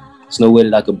Muslim, it's no way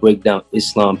that I could break down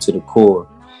Islam to the core,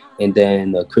 and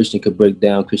then a Christian could break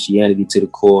down Christianity to the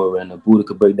core, and a Buddha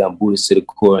could break down Buddhist to the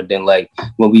core, and then like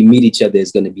when we meet each other,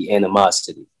 it's going to be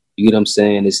animosity. You get what I'm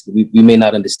saying? We may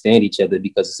not understand each other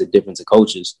because it's a difference of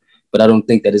cultures, but I don't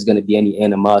think that there's going to be any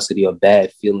animosity or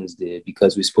bad feelings there,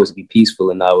 because we're supposed to be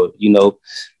peaceful in our, you know,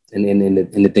 in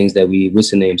the things that we what's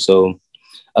the name. So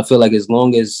I feel like as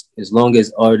long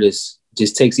as artists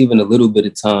just takes even a little bit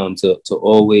of time to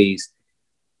always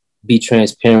be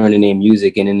transparent in their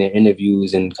music and in their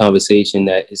interviews and conversation,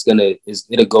 that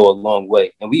it'll go a long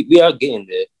way. And we are getting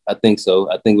there. I think so.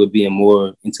 I think we're being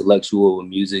more intellectual with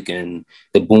music, and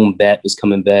the boom bap is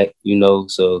coming back, you know.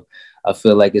 So I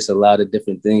feel like it's a lot of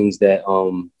different things that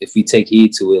if we take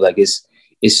heed to it, like it's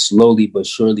slowly but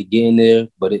surely getting there.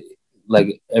 But it,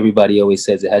 like everybody always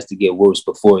says, it has to get worse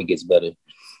before it gets better.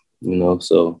 You know,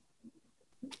 so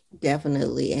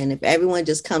definitely. And if everyone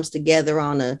just comes together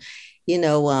on a, you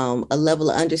know, a level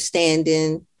of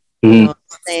understanding, you know what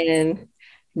I'm saying?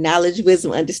 Knowledge,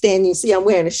 wisdom, understanding. You see, I'm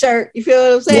wearing a shirt. You feel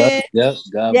what I'm saying? Yep.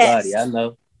 God body. I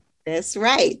know. That's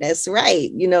right.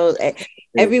 You know,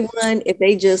 everyone, if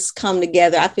they just come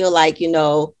together, I feel like, you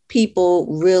know, people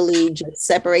really just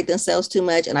separate themselves too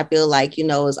much. And I feel like, you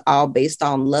know, it's all based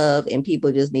on love, and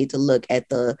people just need to look at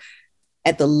the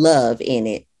love in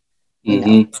it. You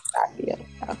know, I feel.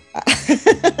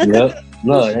 Yep.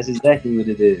 No, that's exactly what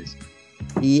it is.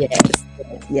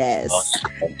 Yes.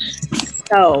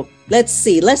 So let's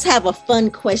see. Let's have a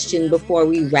fun question before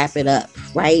we wrap it up,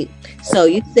 right? So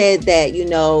you said that, you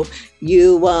know,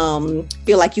 you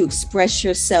feel like you express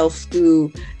yourself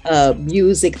through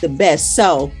music the best.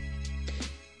 So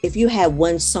if you had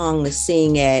one song to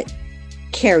sing at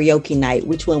karaoke night,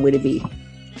 which one would it be?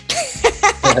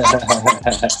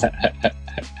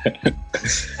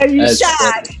 Are you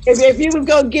shy? If you would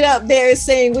go get up there and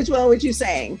sing, which one would you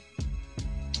sing?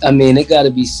 I mean, it got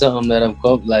to be something that I'm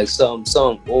like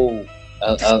something old.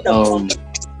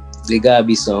 They gotta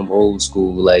be some old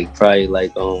school, like probably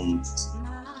like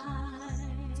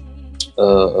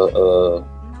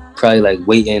probably like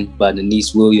Waiting by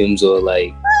Denise Williams, or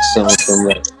like something from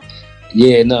like,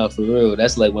 yeah, no, for real,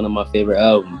 that's like one of my favorite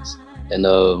albums. And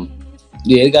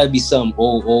yeah, it gotta be something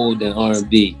old and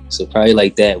R&B, so probably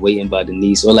like that, Waiting by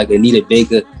Denise, or like Anita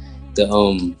Baker,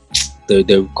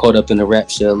 the Caught Up in the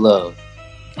Rapture of Love.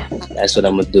 That's what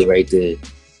I'm gonna do right there.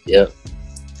 Yep.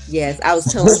 Yes, I was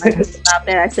telling my kids about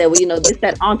that. I said, well, you know, this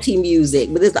that auntie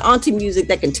music, but it's the auntie music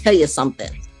that can tell you something.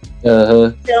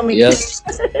 Tell me. Yep.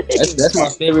 That's my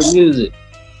favorite music.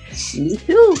 Me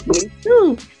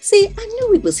too. See, I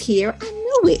knew we was here. I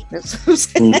knew it. That's what I'm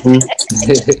saying.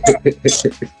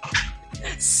 Mm-hmm.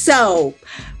 So,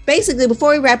 basically,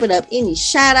 before we wrap it up, any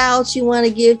shout outs you want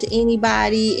to give to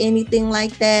anybody, anything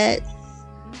like that?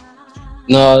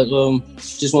 No,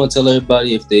 just want to tell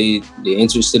everybody, if they're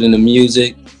interested in the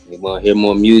music, they want to hear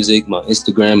more music, my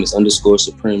Instagram is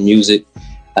 _Supreme Music.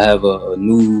 I have a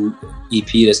new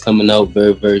EP that's coming out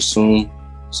very, very soon.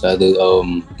 So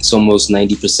it's almost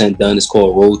 90% done. It's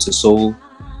called Road to Soul.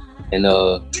 And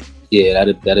yeah,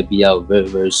 that'll be out very,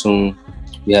 very soon.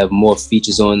 We have more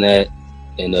features on that.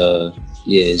 And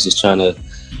yeah, it's just trying to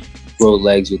grow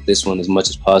legs with this one as much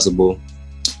as possible.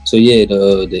 So yeah,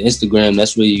 the Instagram,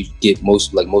 that's where you get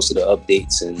most of the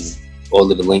updates, and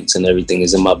all of the links and everything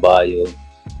is in my bio.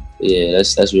 Yeah,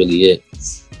 that's really it.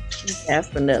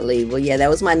 Definitely. Well, yeah, that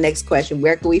was my next question.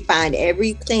 Where can we find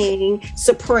everything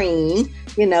Supreme?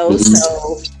 You know,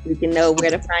 so we can know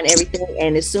where to find everything.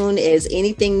 And as soon as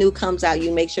anything new comes out,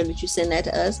 you make sure that you send that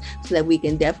to us so that we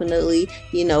can definitely,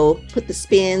 you know, put the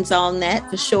spins on that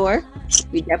for sure.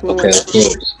 We definitely want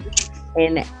to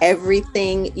in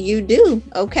everything you do.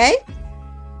 Okay.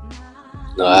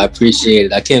 No, I appreciate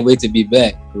it. I can't wait to be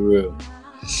back, for real.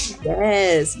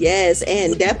 Yes,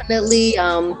 and definitely,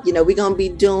 you know, we're gonna be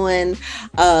doing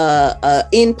a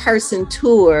in-person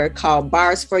tour called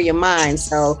Bars for Your Mind.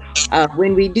 So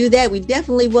when we do that, we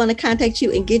definitely want to contact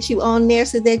you and get you on there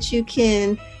so that you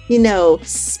can, you know,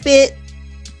 spit.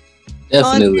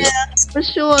 Definitely. On there for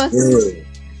sure. Yeah.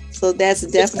 So that's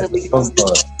definitely something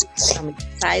I'm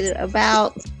excited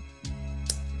about,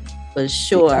 for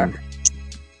sure.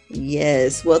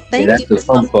 Yes. Well, thank you. That's the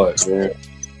fun part, man.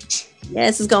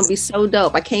 Yes, it's gonna be so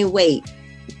dope. I can't wait.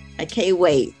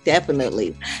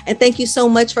 Definitely. And thank you so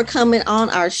much for coming on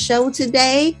our show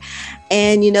today.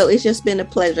 And you know, it's just been a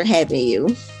pleasure having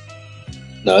you.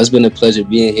 No, it's been a pleasure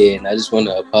being here, and I just want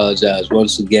to apologize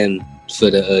once again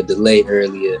for the delay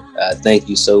earlier. Thank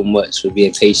you so much for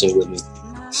being patient with me.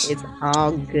 It's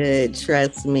all good,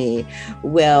 trust me.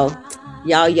 Well,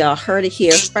 y'all heard it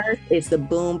here first. It's the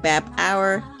Boom Bap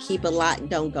Hour. Keep it locked,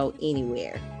 don't go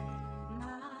anywhere.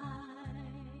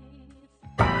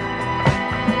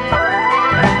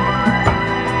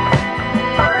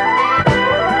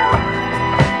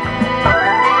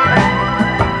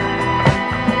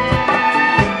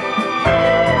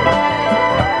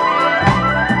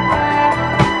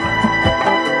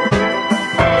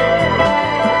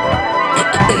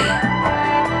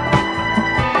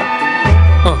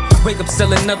 Wake up,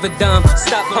 sell another dime.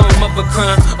 Stop home of a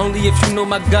crime. Only if you know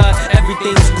my God,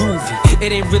 everything's groovy.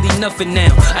 It ain't really nothing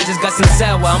now. I just got some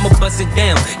sour, I'ma bust it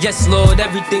down. Yes, Lord,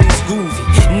 everything's groovy.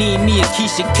 Need me a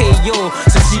Keisha K.O.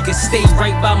 so she can stay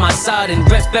right by my side and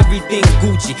rep everything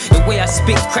Gucci. The way I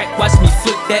spit crack, watch me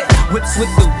flip that. Whips with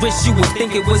the wrist, you would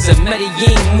think it was a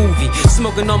Medellin movie.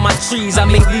 Smoking on my trees, I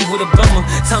make leave with a bummer.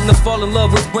 Time to fall in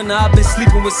love with winter, I've been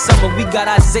sleeping with summer. We got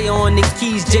Isaiah on the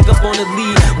keys, Jacob on the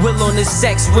lead, Will on the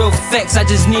sax, real facts. I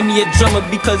just need me a drummer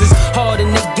because it's hard in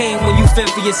the game when you fend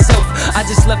for yourself. I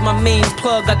just left my main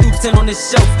plug, I threw 10 on the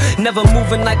shelf. Never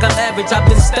moving like I'm average, I've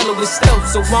been stellar with stealth.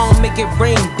 So I don't make it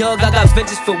rain, Doug, I got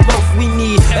ventures for wealth. We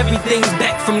need everything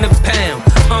back from the pound.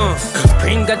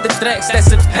 Bring out the tracks,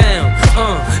 that's a pound.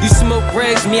 You smoke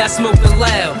rags, me I smoke the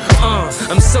loud.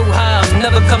 I'm so high, I'm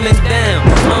never coming down.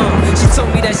 She told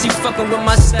me that she fucking with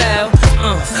my style.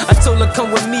 I told her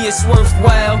come with me, it's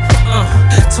worthwhile.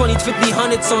 20, 50,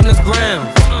 hundreds on the ground.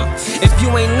 If you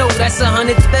ain't know, that's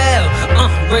 100,000.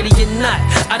 Ready or not,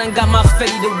 I done got my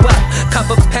fatty to wop. Cop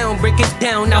a pound, break it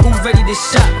down, now who ready to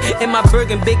shop? In my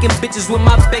Bergen, baking bitches with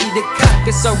my baby to cock.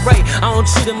 It's alright, I don't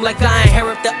treat them like I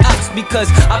inherit the ops,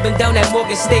 because I've been down at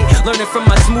Morgan State, learning from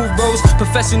my smooth bros,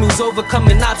 professionals over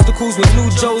overcoming obstacles with new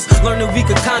Joes. Learning we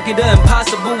could conquer the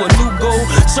impossible, a new goal.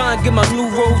 Try and get my new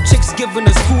road, chicks giving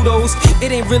us kudos. It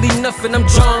ain't really nothing, I'm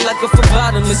drawing like a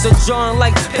phlebotomist. So drawing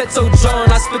like Petro drawing,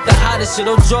 I spit the hottest shit.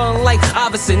 Oh, drawing like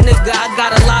Iverson, nigga, I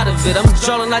got a lot of it. I'm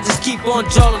drawing, I just keep on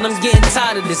drawing, I'm getting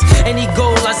tired of this. Any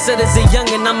goal I set as a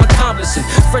youngin', I'm accomplishing.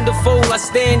 Friend or foe, I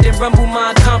stand and rumble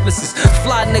my accomplices.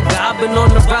 Fly nigga, I've been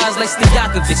on the rise like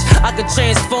Stojakovic. I could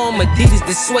transform Adidas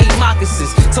to suede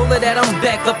moccasins. Told her that I'm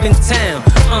back up in town.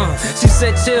 She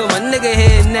said chill, my nigga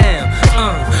here now.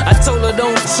 I told her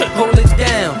don't trip, hold it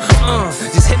down.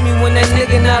 Just hit me when that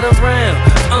nigga not around.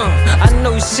 I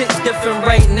know shit different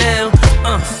right now.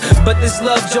 But this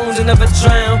Love Jones will never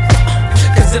drown.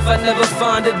 Cause if I never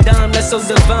find a dime that's so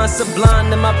divine,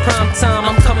 sublime in my prime time,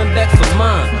 I'm coming back for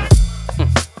mine.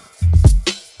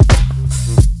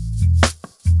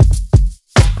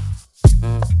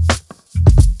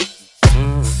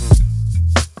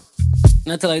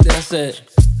 And I tell like that, I said,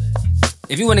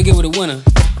 if you wanna get with a winner,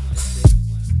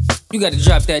 you gotta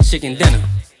drop that chicken dinner.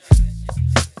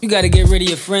 You gotta get rid of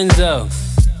your friends though.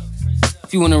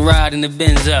 If you wanna ride in the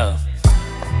Benzo.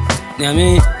 You know what I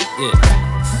mean? Yeah.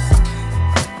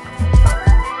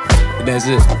 But that's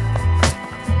it.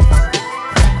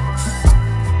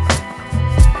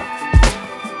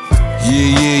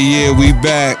 Yeah, we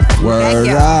back. Word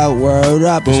up, word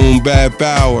up. Boom, bad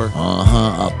power.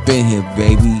 Up in here,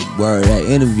 baby. Word, that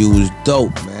interview was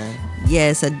dope, man.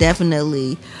 Yes, I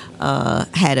definitely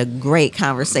had a great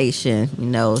conversation. You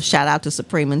know, shout out to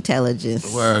Supreme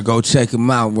Intelligence. Word, go check him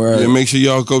out. Word. Yeah, make sure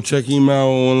y'all go check him out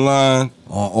online.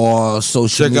 On all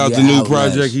social media Check out the new outlets.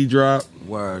 project he dropped.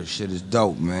 Word, shit is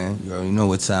dope, man. You already know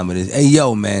what time it is. Hey,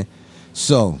 yo, man.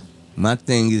 So, my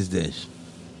thing is this.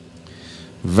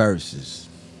 Versus.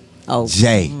 Oh,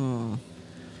 Jay.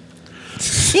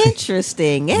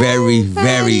 Interesting. Very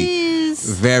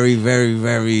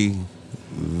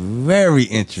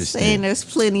interesting. Saying there's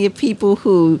plenty of people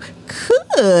who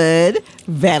could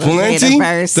battle Plenty?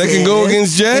 Versus. That can go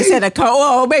against Jay? He said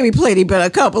maybe plenty, but a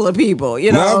couple of people.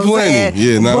 You know, Not what I'm plenty. saying?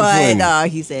 Yeah, not but, plenty.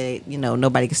 He said,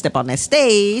 nobody can step on that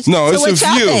stage. No, so it's what a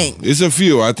y'all few. think? It's a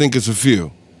few. I think it's a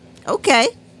few. Okay.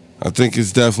 I think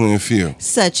it's definitely a few.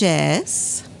 Such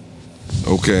as?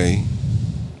 Okay.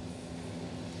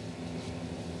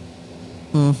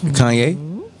 Kanye?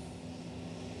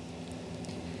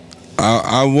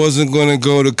 I wasn't going to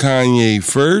go to Kanye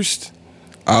first.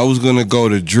 I was going to go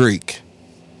to Drake.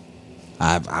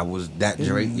 I was that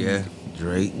Drake, yeah.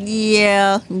 Drake.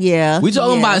 Yeah. We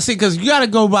talking about, because you got to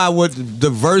go by what the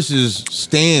verses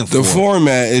stand for. The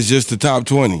format is just the top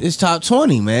 20. It's top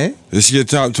 20, man. It's your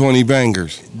top 20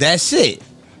 bangers. That's it.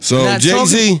 So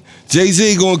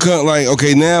Jay-Z gonna come like,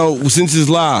 okay, now since it's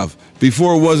live,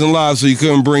 before it wasn't live, so you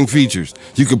couldn't bring features.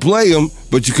 You could play them,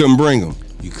 but you couldn't bring them.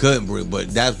 You couldn't bring,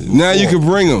 but that's now you can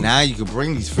bring them. Now you can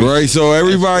bring these features. Right, so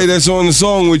everybody that's on the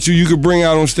song with you, you could bring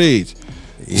out on stage.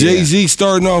 Yeah. Jay-Z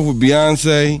starting off with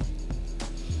Beyonce,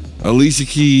 Alicia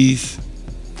Keys,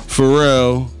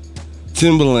 Pharrell,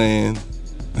 Timbaland,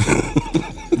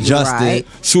 Justin, right.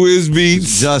 Swizz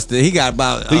Beatz. Justin, he got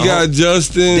about got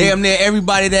Justin. Damn near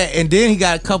everybody that, and then he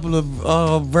got a couple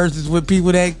of verses with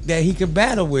people that he could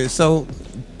battle with. So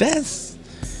that's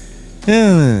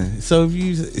so if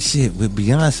you with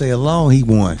Beyonce alone, he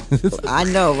won. I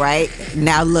know, right?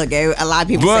 Now look, a lot of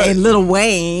people say Lil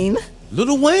Wayne.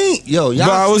 Lil Wayne, yo, y'all.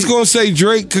 But I was gonna say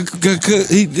Drake.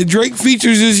 Drake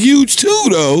features is huge too,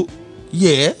 though.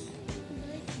 Yeah.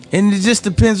 And it just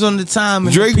depends on the time.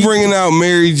 And Drake bringing out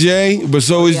Mary J, but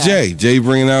so is Jay. Jay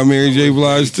bringing out Mary J.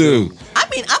 Blige too. I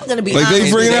mean, I'm gonna be like honest.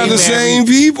 they bringing out the same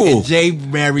people. Jay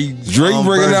married Drake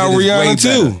bringing out Rihanna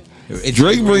too.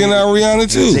 Drake bringing out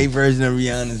Rihanna too. Jay version of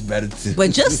Rihanna is better too.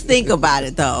 But just think about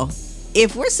it though.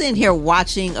 If we're sitting here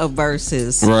watching a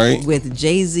versus with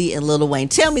Jay-Z and Lil Wayne,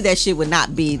 tell me that shit would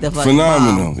not be the fucking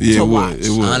phenomenal. bomb Yeah, to it watch. would. It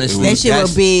would. Honestly, that shit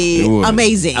would be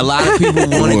amazing. A lot of people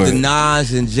wanted the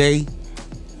Nas and Jay.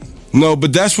 No,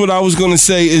 but that's what I was going to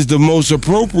say is the most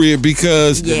appropriate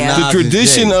because the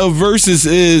tradition of versus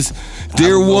is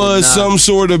there was some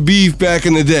sort of beef back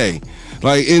in the day.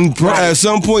 Like at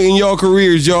some point in y'all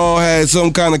careers, y'all had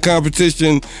some kind of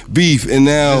competition beef, and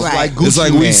now it's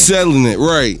like we settling it,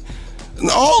 right?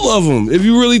 All of them, if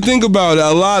you really think about it,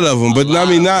 a lot of them. But I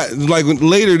mean, not like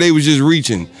later they was just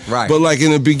reaching, right? But like in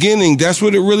the beginning, that's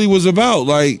what it really was about.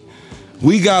 Like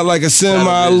we got like a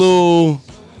semi little.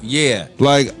 Yeah,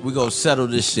 like we gonna settle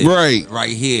this shit right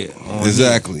here,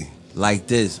 exactly here, like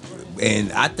this,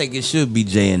 and I think it should be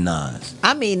Jay and Nas.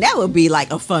 I mean, that would be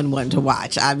like a fun one to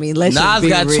watch. I mean, let's Nas just be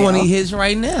got real. 20 hits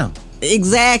right now.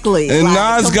 Exactly, and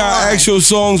Nas got actual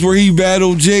songs where he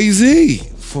battled Jay-Z.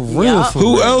 For real. For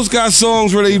Who real. else got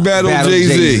songs where they battle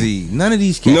Jay-Z? None of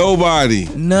these cats. Nobody.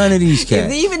 None of these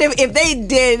cats. Even if they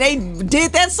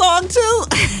did that song too.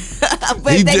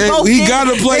 But He they did- both he did-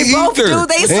 gotta play they both Ether. do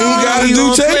they And he song. gotta You do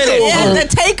gonna play Takeover. Yeah, the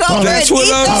takeover. That's and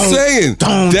what I'm Ether. saying.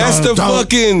 That's the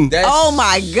fucking. Oh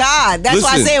my God. That's why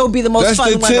I Listen, say it would be the most that's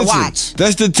fun the one to tension. watch.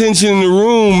 That's the tension in the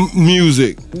room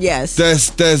music. Yes.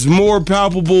 That's more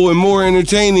palpable and more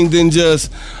entertaining than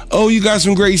just, oh, you got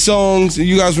some great songs.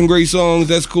 You got some great songs.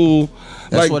 That's cool.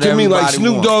 That's like what to me, like everybody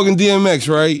Snoop want. Dogg and DMX,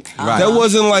 right? Right. That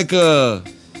wasn't like a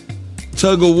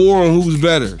tug of war on who's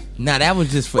better. Nah, that was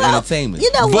just for Well, entertainment.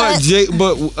 You know But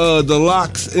what? the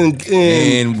Locks and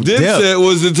And Dipset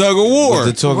was the tug of war. Was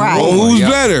the tug of Right. on war, who's yeah.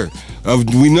 better.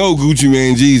 We know Gucci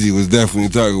Mane Jeezy was definitely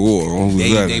tug of war on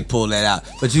who's better. They pulled that out.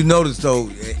 But you notice though,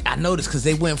 I noticed because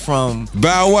they went from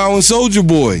Bow Wow and Soulja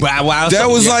Boy. Bow Wow and that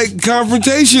Soulja- was yeah. like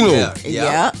confrontational.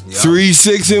 Yeah.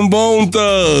 3-6 and Bone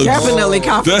Thugs. Definitely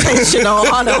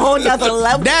confrontational on a whole nother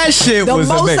level. that shit The was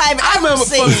most amazing. I've I ever remember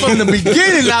seen. from the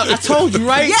beginning. I told you,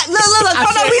 right? Yeah, look. I Hold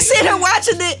on, said- we sit here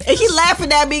watching it, and he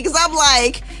laughing at me because I'm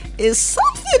like, is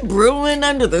something brewing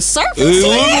under the surface? It looked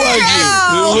here? like it.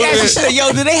 Oh, It Yeah, looked she said,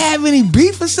 yo, do they have any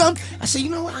beef or something? I said, you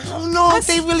know what? I don't know if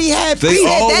they really had They beef.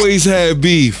 always had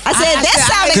beef. I said I that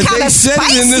said, sounded Cause kind they of said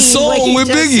spicy. it in the what song he with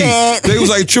just Biggie. said. They was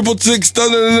like 666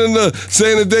 Thunder,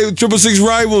 saying that they 666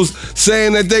 rivals,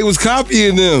 saying that they was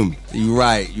copying them, You're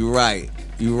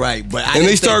right. But I and they didn't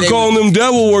think started calling them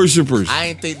devil worshippers. I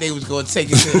didn't think they was gonna take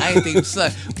it. I didn't think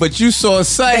Son. But you saw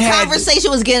Son The had. conversation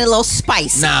was getting a little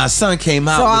spicy. Nah, Son came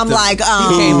out. So with I'm the- like,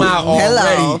 he came out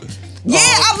hello. already. Yeah,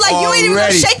 I'm like, you ain't even gonna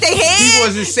Already. shake their hand. He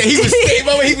wasn't saying. He was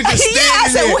standing. He was just standing Yeah, I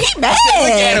said, there. well, he mad. I said,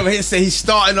 look at him. He said he's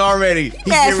starting already. He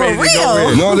mad getting for ready to real. go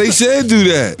in. No, they said do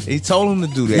that. He told him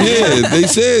to do that. Yeah, they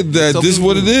said that. So This is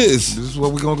what it is. This is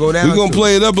what we're gonna go down. We're gonna to.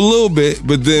 play it up a little bit,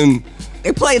 but then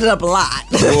They played it up a lot.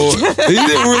 well, he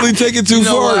didn't really take it too You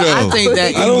know far what? though. I think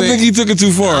that I don't even- think he took it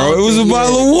too far. It was a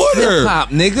bottle of water. Hip hop,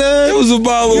 nigga. It was a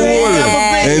bottle of water,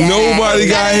 Yeah, and yeah, nobody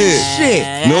got hit.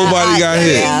 Shit. Nobody got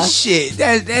hit. Yeah. Shit.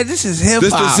 This is hip This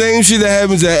the hop. same shit that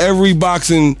happens at every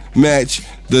boxing match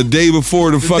the day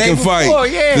before the fucking day fight. before,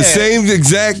 yeah. The same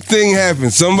exact thing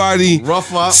happens. Somebody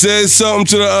Rough up. says something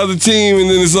to the other team, and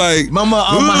then it's like, Mama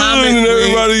Muhammad, and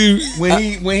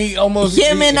everybody. when he almost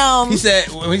Him and, he said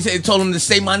when he said told him to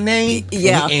say my name,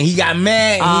 Yeah. and he got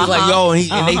mad, and he was like, yo,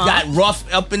 and they got rough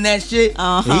up in that shit.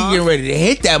 And he getting ready to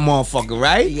hit that motherfucker,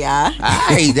 right? Yeah.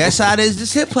 Hey, that's how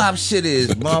this hip hop shit is,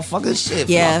 motherfucker. Shit.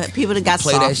 Yeah, fuck. people that got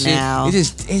Play soft that shit. now.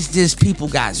 It's just people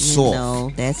got soft.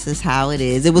 No, that's just how it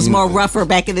is. It was more rougher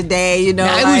back in the day, you know.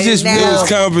 Nah, it was like just now. It was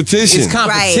competition. It's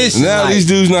competition. Now like, these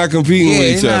dudes not competing yeah, with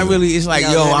it's each not other. really. It's like,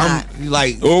 No, yo, they're I'm not.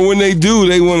 like Or when they do,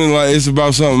 they want to like it's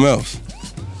about something else,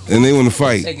 and they want to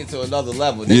fight. take it to another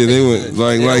level. Yeah, they take went it-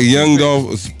 like they like don't Young keep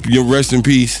Dolph, you rest in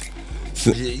peace,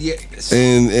 it. Yeah,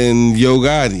 and Yo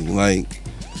Gotti. Like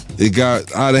it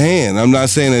got out of hand. I'm not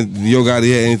saying that Yo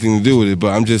Gotti had anything to do with it, but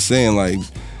I'm just saying like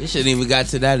it shouldn't even got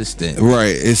to that extent.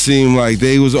 right. It seemed like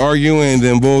they was arguing, and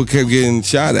then Bull kept getting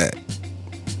shot at.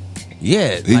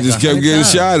 Yeah, He like just 100 kept getting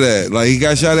times. shot at. Like he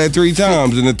got shot at 3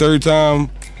 times, and the third time,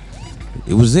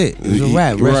 It was it. It was a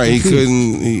wrap. Rest right? in He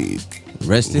peace. couldn't.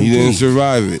 Rest in He didn't peace.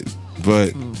 survive it,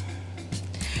 but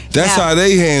that's Now- how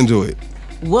they handle it.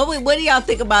 What do y'all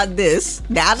think about this?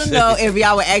 Now I don't know if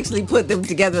y'all would actually put them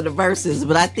together the verses,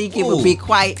 but I think it would be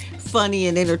quite funny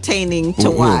and entertaining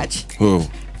to watch. Who?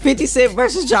 50 Cent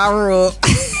versus Ja Rule.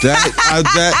 See,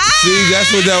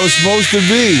 that's what that was supposed to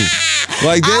be.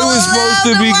 Like they were supposed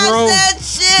to be grown.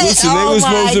 Listen, they were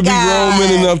supposed to be grown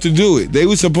men enough to do it. They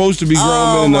were supposed to be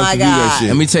grown men enough to do that shit.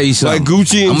 Let me tell you something. Like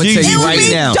Gucci and I'ma tell Gigi. you It would right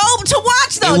be now. dope to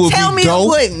watch though. It would Tell be me dope. it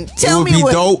wouldn't. Tell it would me be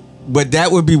it dope, but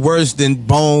that would be worse than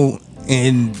Bone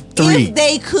in 3. If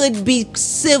they could be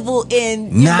civil in,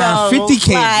 you Nah, know, 50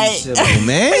 can't like- be civil,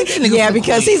 man. That nigga Yeah, from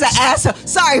because he's an asshole.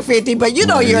 Sorry, 50, but you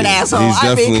know you're an asshole. he's I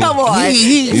mean, definitely- come on.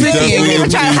 He's He's definitely, you even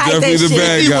try to he's hide definitely that the shit.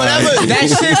 bad 50, guy. whatever.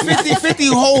 That shit 50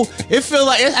 whole. It feel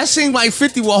like I seem like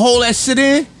 50 will hold that shit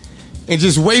in and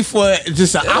just wait for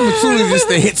just an opportunity just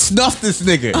to hit snuff this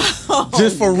nigga.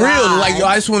 Just for real. God. Like, yo,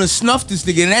 I just want to snuff this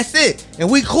nigga and that's it. And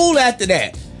we cool after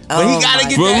that. But he Oh gotta my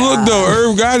get But that. look though,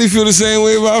 Irv Gotti feel the same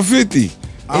way about 50.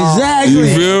 Exactly. You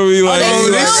feel me? Like, they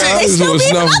like, still- I they just still want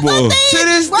beefing snuff up ball. on To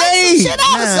this Work some day. shit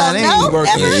out or something, they no? ain't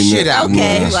working Ever? that shit out. Okay,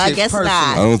 man. well, I Shit guess personal.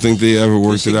 not. I don't think they ever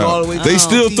worked Shit it go all out. the way They down.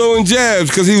 still throwing jabs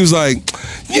because he was like,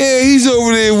 yeah, he's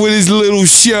over there with his little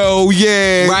show,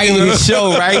 yeah. Right you in know? the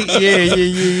show, right? Yeah.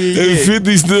 And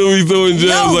 50 still be throwing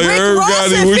jabs Yo, like Rick Irv Ross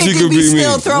Gotti and wish he 50 could be beat me.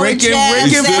 still throwing Rick and jabs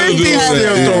Rick and at 50 each doing other.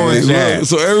 still that. throwing Yeah, jabs.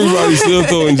 so everybody's still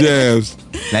throwing jabs.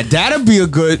 Now that'll be a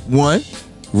good one.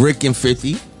 Rick and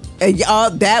 50. Y'all,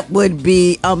 that would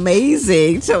be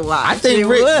amazing to watch. I think It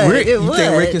Rick. would. Rick It you think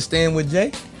would. Rick can stand with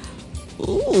Jay?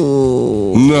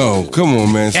 Ooh. No, come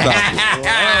on, man, stop it.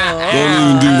 Don't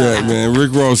even do that, man.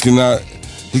 Rick Ross cannot.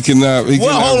 He cannot. He Well,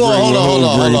 cannot hold bring on, the whole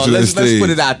hold grain on. to the Let's stage. put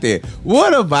it out there.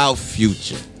 What about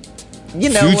Future? You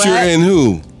know Future what? and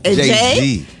who? And Jay?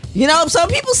 Jay-Z. You know, some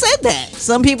people said that.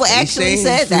 Some people actually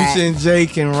said that. Future and Jay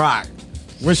can rock.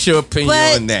 What's your opinion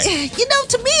But on that? you know,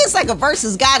 to me, it's like a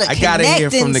versus gotta I gotta hear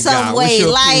connect from in the some guy. What's way. your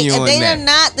Like opinion on they're that?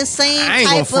 not the same I ain't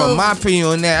gonna type front of. my opinion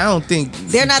on that. I don't think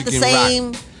They're not the Future can rock.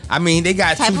 same. I mean, they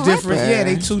got type two of different. rapper. Yeah,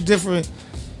 they two different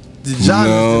genres to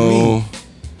No. me.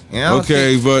 And I don't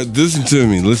Okay, but listen to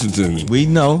me. Listen to me. think- we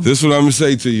know. This is what I'm gonna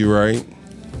say to you, right?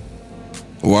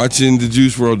 Watching the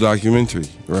Juice WRLD documentary,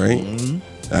 right?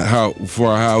 How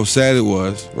sad it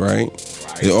was, right?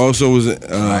 It also was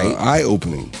eye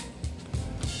opening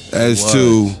as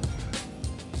to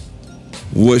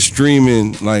what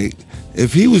streaming like.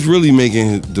 If he was really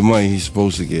making the money he's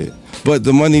supposed to get, but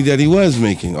the money that he was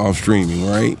making off streaming,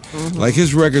 right? Like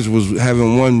his records was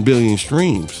having 1 billion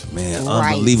streams. Man,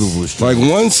 Right. unbelievable. Like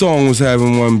one song was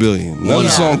having 1 billion. Another Yeah.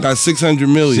 song got 600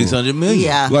 million. 600 million.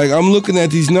 Yeah. Like I'm looking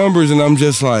at these numbers and I'm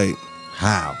just like,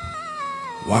 How?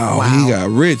 wow, he got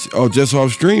rich. Oh, just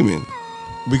off streaming.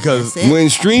 Because That's it. When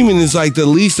streaming is like the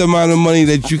least amount of money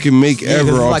that you can make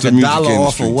ever off like the a music dollar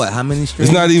industry. off of what? How many streams?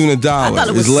 It's not even a I dollar. thought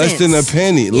it was It's less than a cents.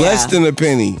 penny. Yeah. Less than a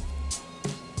penny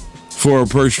for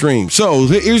per stream. So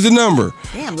here's the number.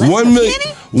 Damn, less One than a million.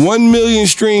 penny? 1 million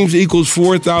streams equals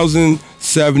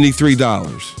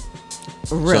 $4,073.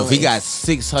 Really? So if he got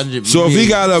 600 So if he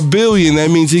got a billion, that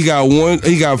means he got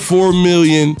 $4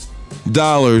 million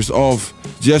off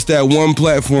just that one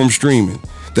platform streaming.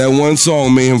 That one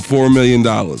song made him $4 million.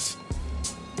 wow.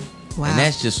 and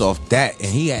that's just off that, and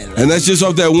he had. And that's just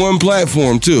off that one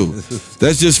platform too.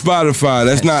 That's just Spotify.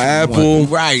 That's not Apple.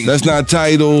 Right. That's not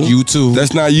Tidal. YouTube.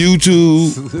 That's not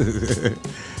YouTube.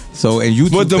 So and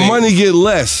YouTube. But the pay- money get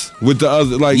less with the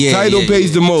other. Like Yeah, Tidal yeah, pays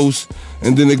yeah. the most,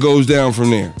 and then it goes down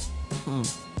from there.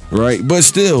 Right. But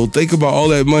still, think about all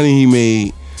that money he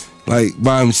made, like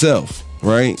by himself.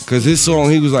 Right. Because his song,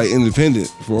 he was like independent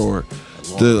for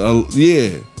the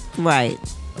yeah. Right.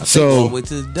 all So the way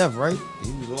to the death, right?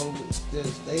 He was all the way to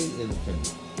stay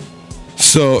independent.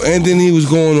 so and then he was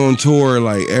going on tour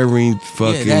like every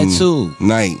fucking that too.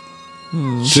 night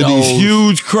to these Shows.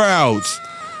 huge crowds.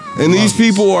 And these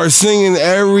people are singing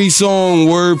every song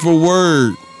word for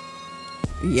word.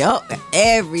 Yup.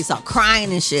 Every song,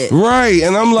 crying and shit. Right.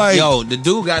 And I'm like, Yo, the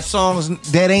dude got songs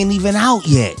that ain't even out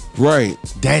yet. right.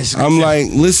 That's I'm like,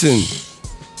 listen,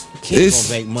 kid it's-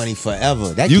 gonna make money forever.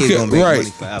 That You kid can- gonna make right. money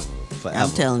forever. Forever.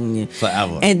 I'm telling you.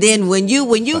 Forever. And then when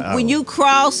you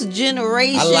cross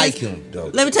generations, I like him though.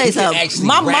 Let me tell you He can something. actually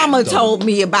My rap, mama though. told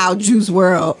me about Juice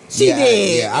WRLD. She Yeah,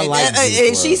 did. yeah, I like Juice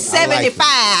And WRLD. she's I like him.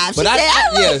 75. But she said,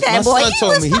 I like that my boy. son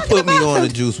told me he was put me talking on to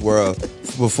about- Juice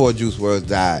WRLD before Juice WRLD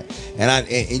died, and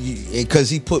because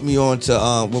he put me on to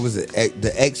what was it,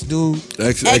 the X dude.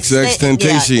 XX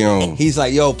Tentacion. He's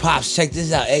like, yo, pops, check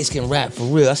this out. X can rap for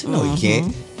real. I said, no, he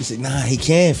can't. He said, nah, he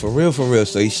can for real, for real.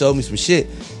 So he showed me some shit.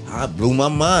 I blew my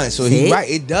mind. So See? he right,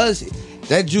 it does.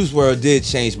 That Juice WRLD did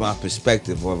change my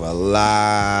perspective of a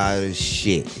lot of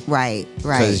shit. Right,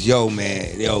 right. Cause yo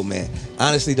man.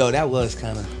 Honestly though, that was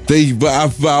kind of.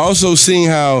 But I also seen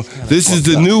how this is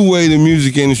the new way the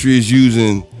music industry is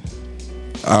using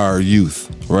our youth,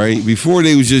 right? Before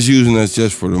they was just using us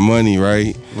just for the money,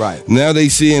 right? Right. Now they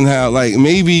seeing how like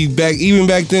maybe even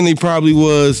back then they probably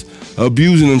was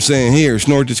abusing them, saying, here,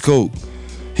 snort this coke.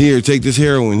 Here, take this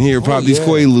heroin. Here, pop these yeah.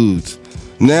 Quaaludes.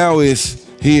 Now it's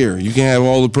here, you can have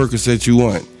all the Percocets you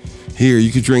want. Here,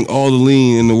 you can drink all the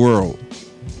lean in the world.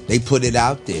 They put it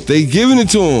out there. They giving it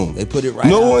to him. They put it right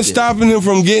No out one's there. stopping him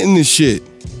from getting this shit.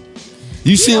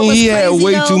 You know seen what's he had crazy,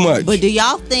 way though? too much. But do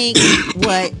y'all think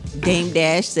what Dame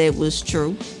Dash said was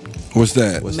true? What's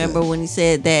that? Remember when he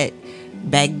said that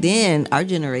back then, our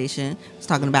generation was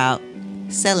talking about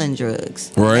selling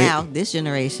drugs. Right. Now, this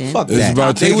generation. Fuck It's that.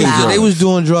 about they taking was, drugs. They was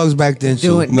doing drugs back then too.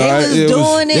 Doing, No, they was it was-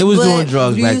 doing it. They was but doing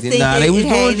drugs do you back then. think Nah, it they was had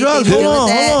doing anything drugs. to do Hold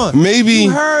with that? on. Maybe.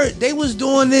 You heard they was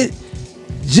doing it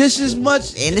just as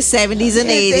much. In the 70s and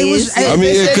They 80s. was- I mean,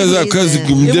 They because said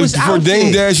it was for out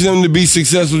Dame there. Dash and them to be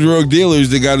successful drug dealers,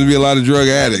 they got to be a lot of drug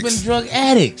Been addicts. drug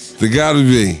addicts. They got to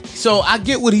be. So I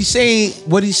get what he's saying.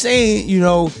 What he's saying, you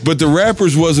know. But the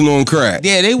rappers wasn't on crack.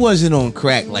 Yeah, they wasn't on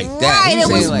crack like that. Right, He's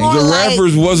it was saying, more The like-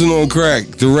 rappers wasn't on crack.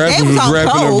 The rappers They was on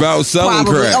rapping coke, about selling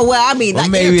probably. crack. Oh, well, I mean, Or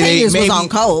like, maybe they entertainers maybe was on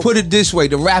coke. put it this way: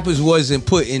 the rappers wasn't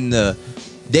putting the.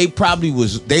 They probably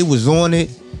was. They was on it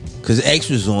because X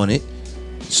was on it.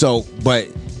 So, but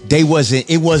they wasn't.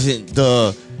 It wasn't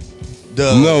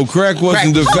No, crack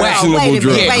wasn't the Crack. fashionable Wait a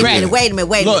drug. minute, wait a crack. minute, wait a minute,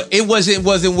 wait a minute. Look, it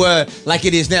wasn't where like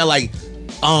it is now, like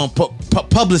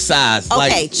publicized. Okay,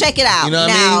 like, check it out. You know what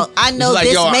Now, I mean? know It's like,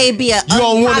 this yo, may be an you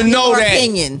don't want to know unpopular that.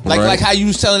 opinion. Like how you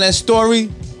was telling that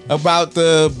story about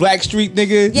the Black Street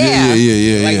nigga. Yeah.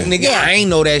 Yeah. Like nigga, Yeah. I ain't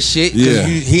know that shit. Yeah.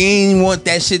 He ain't want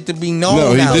that shit to be known.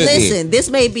 No, he out didn't. there. Listen, this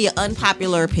may be an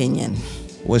unpopular opinion,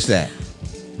 What's that?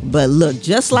 but look,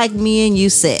 just like me and you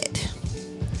said,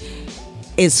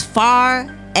 as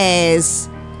far as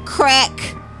crack,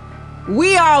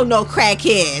 we all know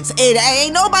crackheads. It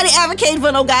ain't nobody advocating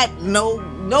for no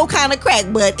kind of crack,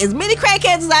 but as many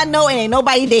crackheads as I know, it ain't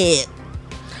nobody dead.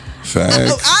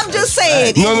 Facts. I'm just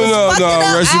saying. No.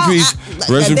 Rest in peace.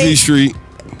 Rest in peace, Street.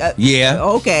 Yeah.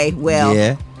 Okay, well,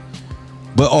 Yeah.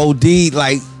 But OD,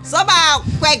 like, somehow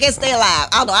crackheads stay alive.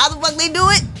 I don't know how the fuck they do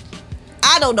it.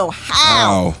 I don't know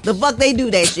how the fuck they do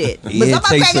that shit. But Yeah, somehow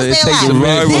crackheads stay alive.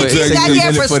 Survival These techniques.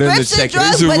 goddamn For them to prescription check it.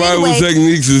 drugs, but Survival anyway,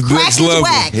 techniques is crack next is level.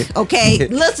 whack. Okay,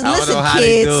 listen, I don't know how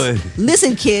they do kids. it.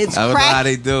 Listen, kids. I don't know Crack, how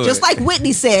they do just it. like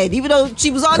Whitney said, even though she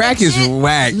was on crack that is shit,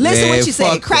 whack. Listen man. what she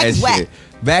said. Fuck Crack that is whack. shit.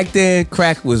 Back then,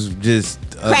 crack was just.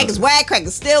 Crack is whack. Crack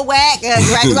is still whack.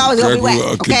 Crack is always gonna be Crack whack.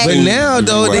 will Okay. But now,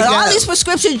 though, they But all got these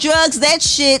prescription drugs, that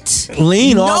shit.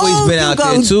 lean No, always been you out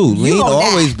gon- there too. you Lean gon'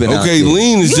 always die. been out Okay, there.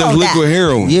 lean is You just know liquid that.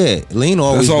 heroin. Yeah, lean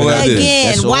always That's all been out that there. is. Again,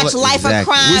 That's all- watch Life of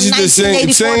exactly. Crime, Which is the same 1984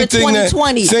 to thing that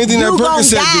 2020. same thing that You gon'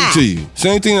 Percocet die. do to you.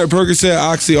 Same thing that Percocet,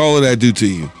 Oxy, all of that do to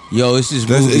you. Yo, it's just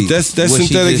That's- movie. that's What she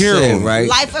synthetic just said, heroin. right?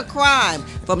 Life of Crime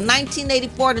from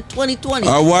 1984 to 2020.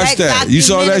 I watched that. You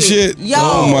saw that shit? Yo,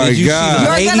 Oh my Did you see God. the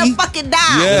you're lady? gonna fucking die.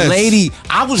 Yes. The lady,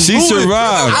 I was She rooting.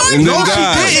 survived and then No, she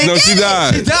died. didn't. No, she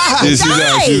died. She died. Yeah, she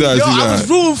died. She died. Yo, She I was died.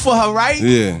 rooting for her, right?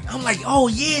 Yeah. I'm like, oh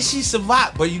yeah, she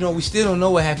survived. But you know, we still don't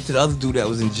know what happened to the other dude that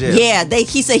was in jail. Yeah,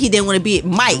 he said he didn't want to be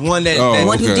Mike. The one that, Oh, that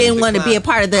one who okay. didn't want to be a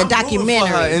part of the I'm rooting for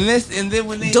her. documentary. And then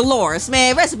when they Dolores,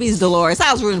 man, recipes Dolores.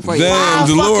 I was rooting for you. Damn,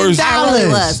 Dolores. I really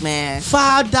 $5. was, man.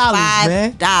 $5,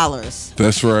 man. $5.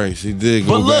 That's right. She did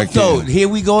go But look back though, in. here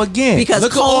we go again. Because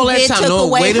look at all that COVID time. took No,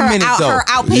 away wait a her minute though. her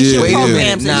outpatient Yeah, Wait a yeah. minute.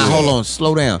 programs. Nah, and hold shit. on,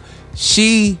 slow down.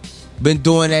 She been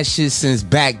doing that shit since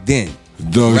back then.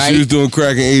 Dog, right? she was doing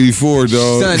crack in '84,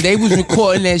 dog. Son, they was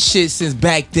recording that shit since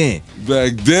back then.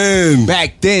 Back then.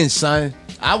 Back then, son.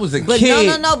 I was a But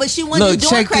kid. no. But she wasn't Look, doing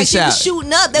check crack. this She was out.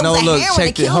 shooting up. That No, was a look, heroin check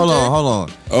that this. killed Hold her. on, hold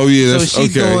on. Oh yeah, So that's she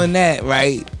okay. doing that,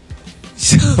 right?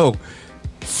 So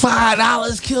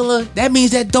 $5 killer. That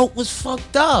means that dope was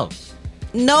fucked up.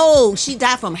 No, she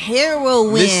died from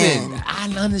heroin. Listen, I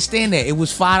understand that. It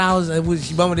was $5. It was.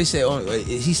 Remember they said?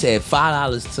 He said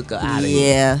 $5 took her out of here.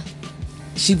 Yeah.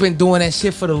 She been doing that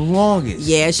shit for the longest.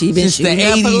 Yeah, she been Since the shooting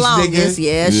up for the 80s, longest. nigga.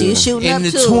 Yeah, she was shooting In up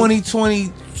the too. 2020,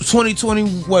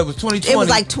 what was 2020? It was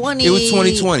like 20. It was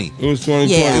 2020. It was 2020.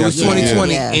 Yeah, It was yeah,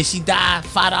 2020, yeah. and she died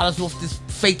 $5 off this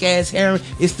fake ass heroin.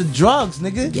 It's the drugs,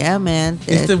 nigga. Yeah, man.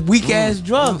 It's the weak ass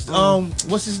drugs.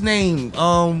 What's his name?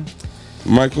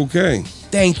 Michael K.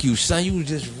 Thank you, son. You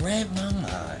just read my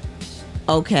mind.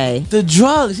 Okay. The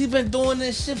drugs. He been doing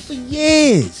this shit for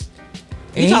years.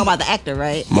 You talking about the actor,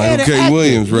 right? Michael the K. actor.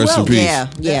 Williams, rest in Well, peace. Yeah,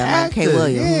 yeah, Michael K. actor,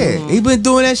 Williams. Yeah, Mhm. he been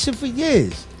doing that shit for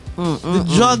years. The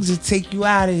drugs will take you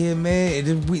out of here, man.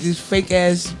 And this fake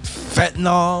ass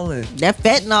fentanyl and. That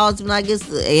fentanyl is when I guess.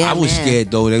 Yeah, I was man.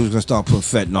 scared though they was gonna start putting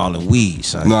fentanyl in weed,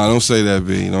 son. Nah, don't say that,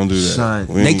 B. Don't do that. Son,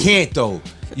 We they ain't- can't though.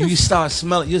 You start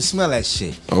smelling. You smell that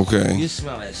shit. Okay. You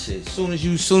smell that shit. Soon as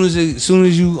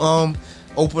you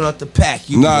open up the pack,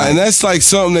 you be Nah, like, and that's like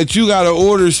something that you gotta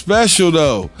order special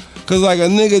though. Cause like a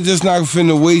nigga just not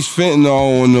finna waste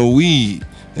fentanyl on the weed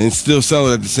and still sell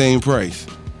it at the same price.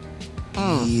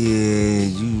 yeah,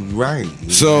 you right. You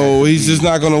So have to he's be- just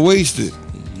not gonna waste it.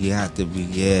 You have to be,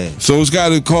 yeah. So it's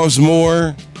gotta cost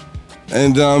more.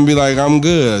 And be like, I'm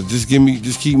good. Just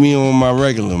keep me on my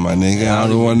regular, my nigga. Yeah, I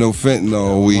don't want no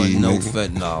fentanyl weed, no nigga.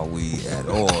 fentanyl weed at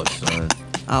all, son.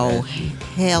 Oh,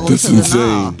 hell That's to the insane.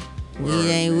 no. Weed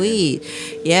ain't weed.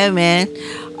 Yeah, man.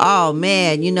 Oh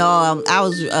man, I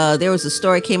was there was a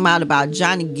story came out about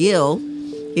Johnny Gill.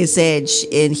 It said,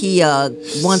 and he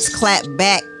once clapped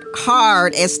back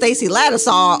hard at Stacey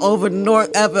Lattisaw over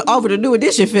the New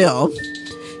Edition film.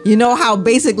 You know how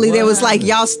basically there was like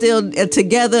y'all still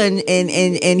together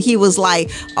and he was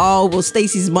like, oh well,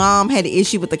 Stacey's mom had an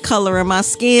issue with the color of my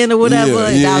skin or whatever,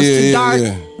 and I was too dark.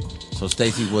 So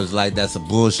Stacey was like, "That's a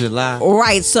bullshit lie."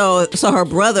 Right, so her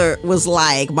brother was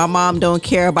like, my mom don't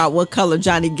care about what color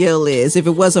Johnny Gill is. If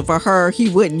it wasn't for her, he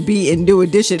wouldn't be in New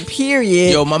Edition,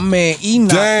 period. Yo, my man Enoch.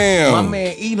 Damn. My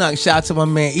man Enoch. Shout out to my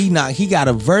man Enoch. He got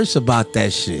a verse about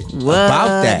that shit. What?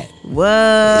 About that. What?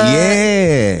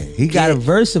 Yeah, he got a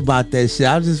verse about that shit.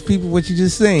 I was just people what you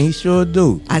just saying. He sure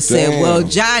do. I said, well,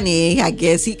 Johnny, I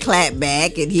guess he clapped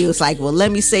back and he was like, well,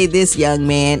 let me say this, young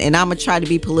man, and I'm gonna try to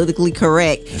be politically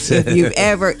correct.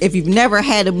 If you've never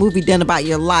had a movie done about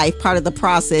your life, part of the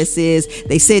process is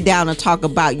they sit down and talk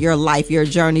about your life, your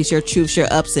journeys, your truths,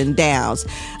 your ups and downs.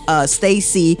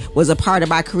 Stacy was a part of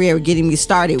my career getting me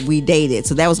started. We dated,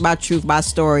 so that was my truth, my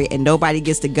story, and nobody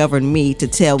gets to govern me to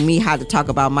tell me how to talk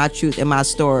about my truth and my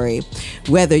story,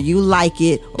 whether you like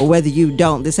it or whether you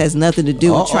don't. This has nothing to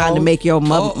do with trying to make your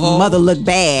mother look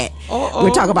bad. We're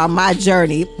talking about my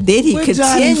journey. Then he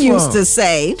continues to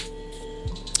say,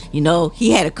 you know,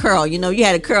 he had a curl. You know, you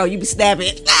had a curl, you be snapping.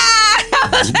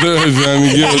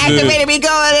 Activated me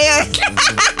going there.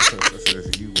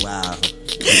 Wow.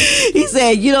 He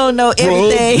said, you don't know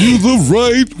everything. You the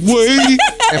right way.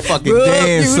 That fucking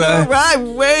dance, you son. the right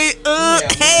way.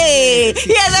 Hey,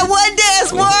 he had that one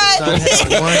dance, boy. He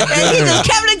just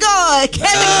kept it going.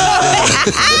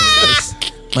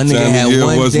 My nigga had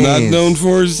one was dance. not known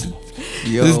for his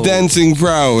dancing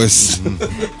prowess.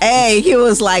 Hey, he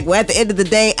was like, well, at the end of the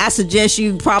day, I suggest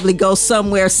you probably go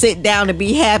somewhere, sit down and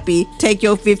be happy. Take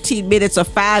your 15 minutes or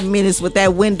 5 minutes with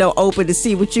that window open to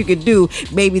see what you can do.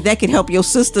 Maybe that can help your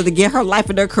sister to get her life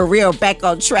and her career back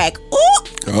on track. Ooh.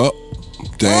 Oh,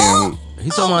 damn. He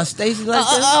talking about Stacy like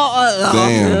that?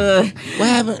 Damn. What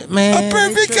happened, man? A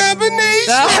perfect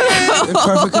combination. The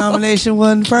perfect combination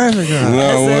wasn't perfect. Huh?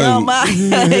 No, He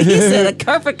said a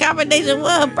perfect combination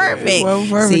wasn't perfect. Wasn't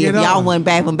perfect See, if at y'all all. wasn't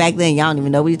back from back then, y'all don't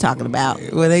even know what you're talking about.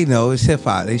 Well, they know. It's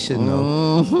hip-hop. They should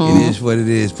know. It is what it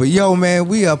is. But, yo, man,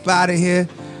 we up out of here.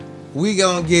 We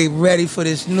gonna get ready for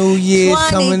this new year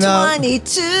coming up.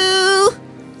 2022.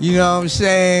 You know what I'm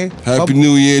saying? Happy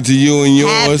New Year to you and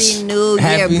yours. Happy New Year.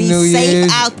 Happy Be New safe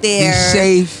Year's. out there. Be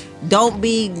safe. Don't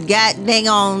be goddamn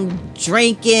on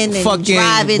drinking and Fucking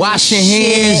driving. wash your and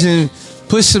shit. hands and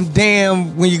put some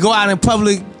damn, when you go out in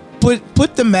public, put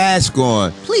the mask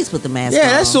on. Please put the mask on. Yeah,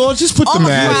 that's all. Just put the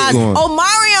mask on.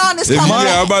 Omarion is If coming.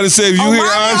 I'm about to say, if you hear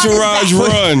Entourage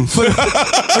run,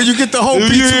 When you get the whole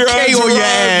if you hear B2K on your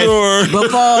ass. Entourage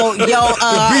Before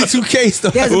B2K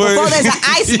stuff. before there's an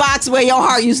ice box where your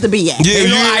heart used to be at. Yeah, Ain't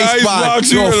you no hear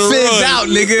Icebox, you You gotta gonna fizz run. out,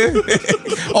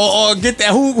 nigga. or get that,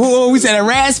 who we said, a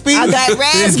raspy? I got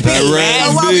raspy. That I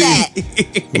don't want raspy.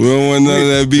 that. We don't want none of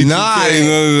that B2K, Nah, none of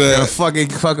yeah, that.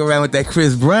 fuck around with that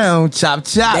Chris Brown, chop,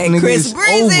 That nigga. Chris It's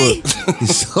Breezy. over.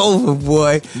 It's over,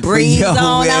 boy. Breeze Yo,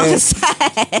 on man,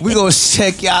 outside. we gonna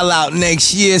check y'all out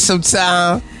next year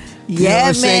sometime. You know what Yeah,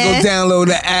 I'm saying? man. Go download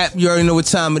the app. You already know what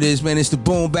time it is, man. It's the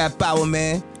Boom Bap Hour,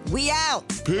 man. We out.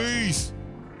 Peace.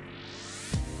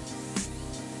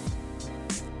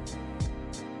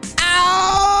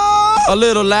 A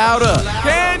little louder.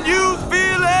 Can you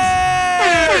feel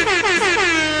it?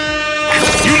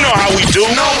 You know how we do.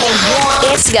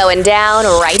 It's going down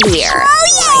right here. Oh,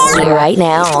 Right here, right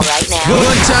now. Right now.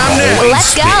 One time now.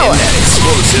 Let's go. That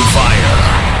explosive fire.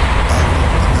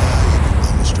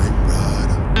 I'm a straight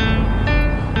rider.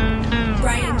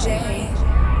 Brian J.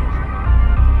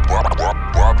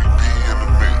 Bobby B in the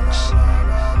mix.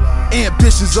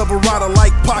 Ambitions of a rider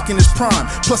like Pac in his prime.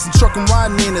 Plus I'm trucking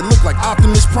riding in it look like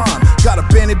Optimus Prime. Got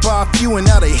abandoned by a few and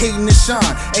now they hating to shine.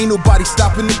 Ain't nobody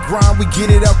stopping the grind, we get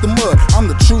it out the mud.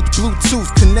 I'm the truth, Bluetooth,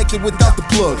 connected without the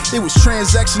plug. It was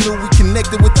transactional, we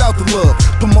connected without the love.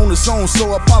 Pomona zone,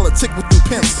 so I politic with them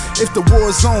pimps. If the war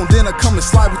is on, then I come and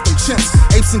slide with them chimps.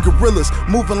 Apes and gorillas,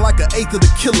 moving like an eighth of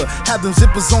the killer. Have them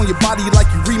zippers on your body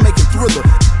like you remaking Thriller.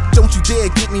 Don't you dare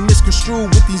get me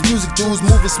misconstrued with these music dudes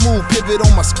moving smooth. Pivot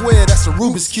on my square, that's a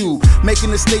Rubik's Cube.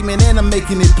 Making a statement and I'm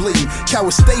making it blatant.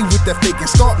 Cowards stay with that fake and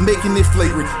start making it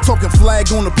flagrant. Talking flag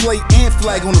on the plate and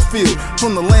flag on the field.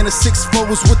 From the land of 6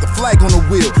 forwards with the flag on the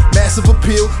wheel. Massive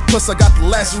appeal, plus I got the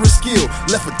Lazarus skill.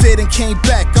 Left for dead and came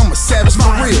back, I'm a savage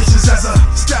for real.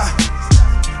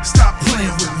 Stop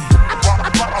playing with me.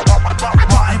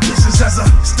 My ambitions as a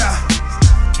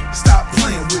stop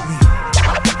playing with me.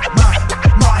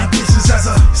 My ambitions as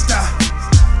a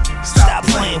stop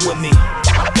playing with me.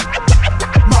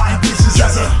 My ambitions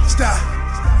as a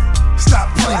stop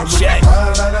playing with me.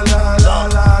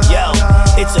 Yo,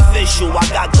 it's official. I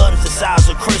got guns the size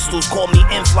of crystals. Call me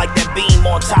inf like that beam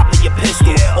on top of your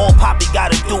pistol. All Poppy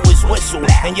gotta do is whistle,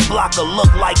 and your blocker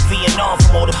look like Vietnam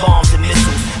from all the bombs and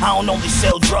missiles. I don't only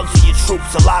sell drugs to your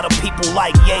troops. A lot of people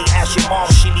like, yay, ask your mom,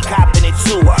 she be copping it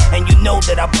too. And you know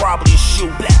that I probably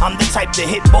shoot. I'm the type to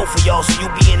hit both of y'all, so you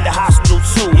be in the hospital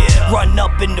too. Run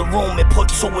up in the room and put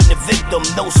 2 in the victim.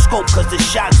 No scope, cause the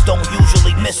shots don't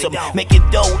usually miss them. Make it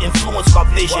dough, influence my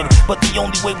vision. But the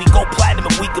only way we go platinum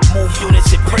if we could move units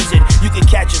in prison. You can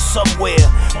catch a somewhere,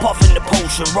 puffing the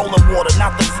potion, rolling water,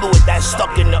 not the fluid that's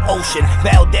stuck in the ocean.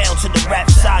 Bow down to the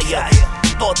rap sire.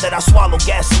 Thought that I swallowed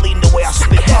gasoline the way I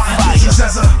spit that fire.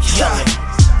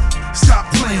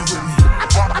 Stop playing with me.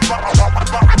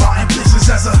 My ambitions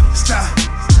as a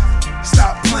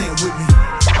stop playing with me.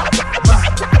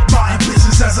 My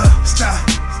ambitions as a stop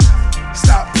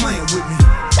playing with me.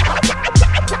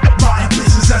 My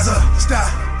ambitions as a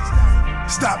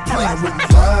stop playing with me.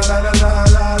 La la la la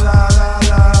la la la.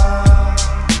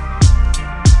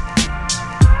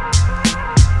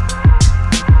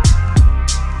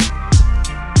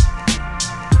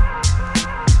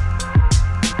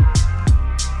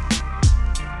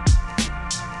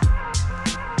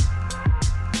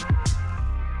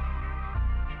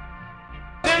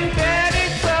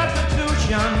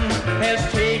 Has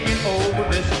taken over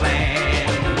this land.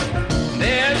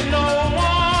 There's no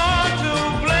one to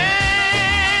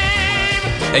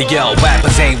blame. Hey yo,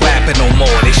 rappers ain't rapping no more,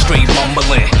 they straight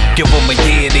mumbling. Give them a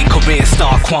year, they career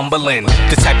start crumbling.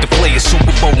 The type to play a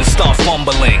Super Bowl and start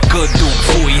fumbling. Good dude,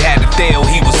 before he had a deal,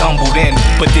 he was humbled in.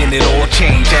 But then it all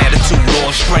changed, attitude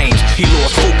all strange. He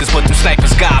lost focus, but them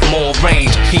snipers got more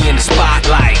range. He in the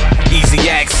spotlight, easy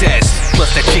access.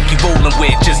 Plus that chick he rolling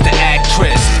with, just the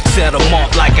actress. Set him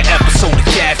up like an episode of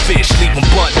Catfish. Leave him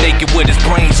butt naked with his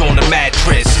brains on the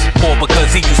mattress. All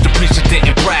because he used to preach and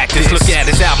didn't practice. Look at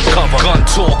his album cover, gun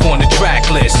talk on the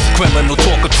track list. Criminal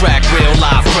talk a track, real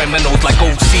live criminals. Like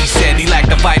OC said, he lacked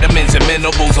the vitamins and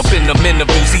minerals. Up in the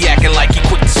interviews, he acting like he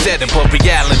quit the setting. But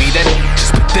reality, that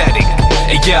just pathetic.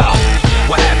 Hey yo,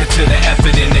 what happened to the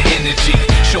effort and the energy?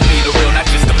 Show me the real, not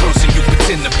just the person you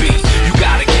pretend to be. You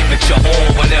gotta give it your all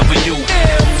whenever you.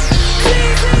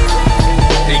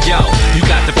 Hey yo, you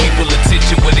got the people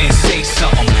attention when they say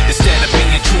something. Instead of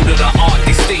being true to the art,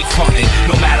 they stay frontin'.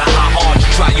 No matter how hard you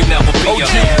try, you never be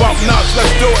OG bump nuts,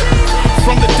 let's do it.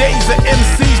 From the days of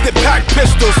MCs that pack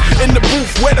pistols in the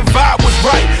booth where the vibe was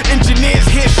right. Engineers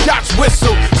hear shots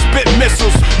whistle, spit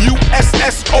missiles,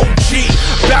 USSOG.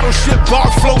 Battleship bars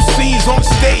flow seas on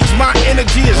stage. My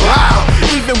energy is loud,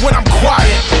 even when I'm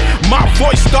quiet. My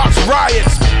voice starts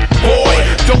riots. Boy,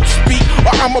 don't speak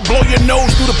or I'ma blow your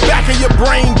nose through the back of your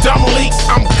brain. Dumb leaks.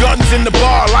 I'm guns in the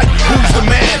bar like who's the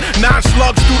man? 9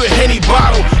 slugs through the Henny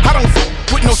bottle. I don't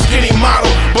with no skinny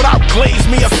model, but I'll glaze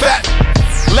me a fat.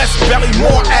 Less belly,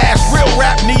 more ass. Real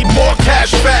rap need more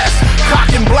cash fast. Cock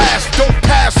and blast, don't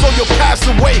pass or you'll pass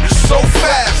away so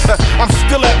fast. I'm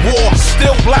still at war,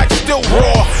 still black, still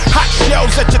raw. Hot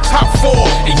shells at your top 4.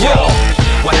 Hey yo,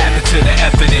 what happened to the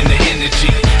effort and the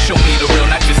energy? Show me the real,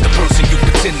 not just the person you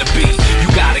pretend to be. You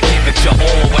gotta give it your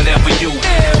all whenever you.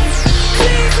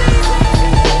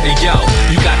 Hey yo,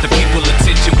 you got the people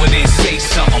attention when they say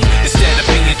something. Instead of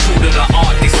being true to the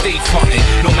art, they stay frontin'.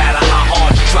 No matter how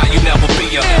hard you try, you never be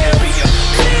a.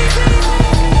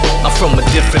 I'm from a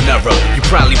different era, you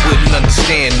probably wouldn't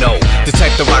understand, no. The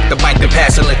type to rock the mic, then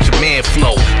pass and let your man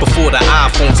flow. Before the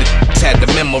iPhones, it had to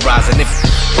memorize. And if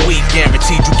we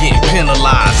guaranteed you getting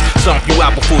penalized, stomp you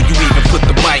out before you even put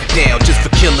the mic down. Just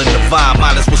for killing the vibe,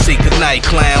 might as well say goodnight,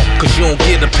 clown. Cause you don't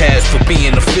get a pass for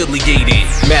being affiliated.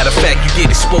 Matter of fact, you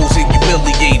get exposed and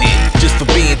humiliated just for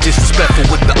being disrespectful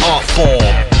with the art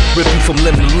form. Rip you from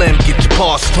limb to limb, get your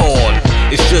parts torn.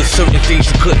 It's just certain things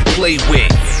you couldn't play with,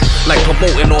 like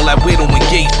promoting all that widow and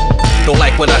gate. Don't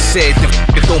like what I said, then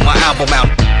throw my album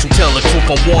out. To tell the truth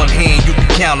on one hand, you can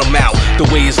count them out. The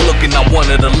way it's looking, I'm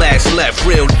one of the last left.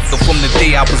 Real from the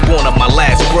day I was born of my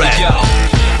last breath. Yo,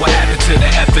 what happened to the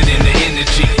effort and the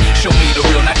energy? Show me the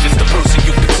real, not just the person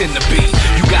you pretend to be.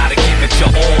 You gotta give it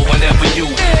your all whenever you.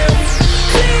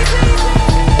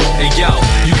 Hey yo,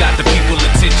 you got the people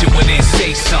attention when they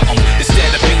say something.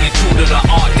 Instead of being true to the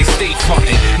art, they stay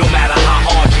frontin'. No matter how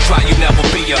hard you try, you never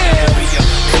be a.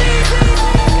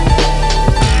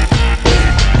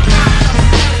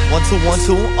 One,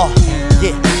 two,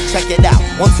 yeah, check it out.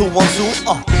 1, 2, 1, 2,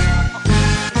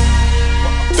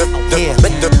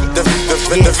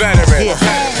 The veteran. Yeah.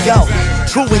 Yo,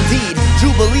 true indeed,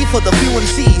 jubilee for the few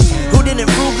MCs who didn't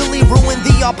frugally ruin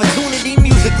the opportunity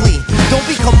musically. Don't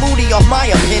become moody off my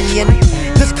opinion.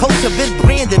 This culture been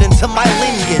branded into my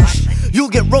lineage. You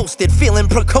get roasted, feeling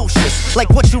precocious, like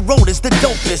what you wrote is the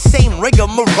dopest. Same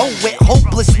rigmarole with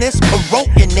hopelessness,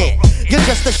 corroding it. You're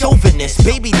just a chauvinist,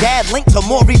 baby dad linked to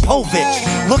Maury Povich.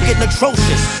 Looking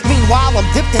atrocious, meanwhile I'm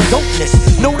dipped in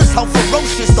dopeness. Notice how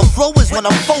ferocious the flow is when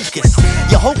I'm focused.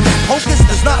 Your hocus pocus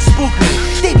does not spook me.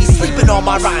 They be sleeping on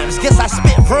my rhymes, guess I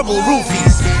spit verbal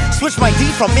roofies. Switch my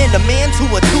D from man to man to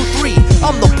a 2-3.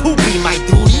 I'm the poopy, my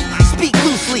dude. Speak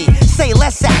loosely, say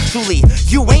less actually.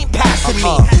 You ain't passing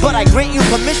me, but I grant you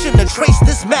permission to trace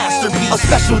this masterpiece. A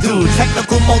special dude,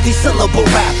 technical multi-syllable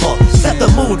rapper. Set the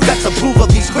mood, let's approve of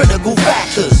these critical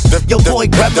factors. Your boy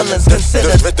Gremlin's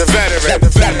considered the veterans.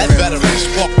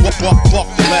 Walk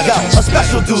the letter. Yo, a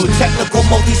special dude, technical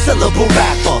multi-syllable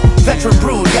rapper. Veteran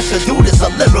brood, yes your dude is a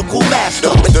lyrical master.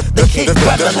 The kid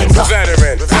Gremlin's a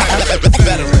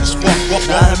Veterans.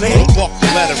 Walk the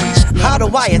veterans. How do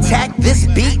I attack this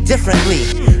beat differently?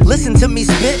 Listen to me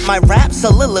spit my rap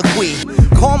soliloquy.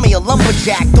 Call me a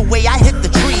lumberjack the way I hit the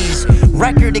trees.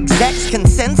 Record execs can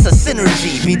sense a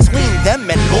synergy between them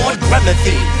and Lord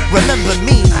Gremothy. Remember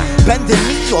me, bend the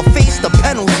knee or face the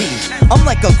penalty. I'm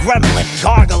like a gremlin,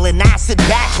 gargling acid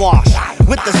backwash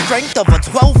with the strength of a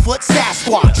 12-foot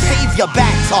Sasquatch. Save your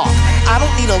back talk. I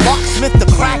don't need a locksmith to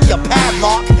crack your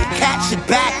padlock. Cat should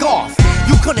back off.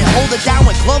 You couldn't hold it down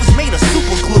with gloves made of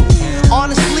super glue.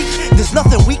 Honestly, there's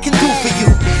nothing we can do for you.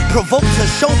 Provoke to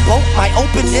showboat my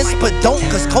openness, but don't,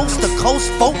 cause coast to coast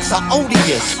folks are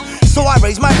odious. So I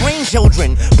raise my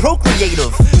grandchildren,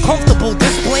 procreative, comfortable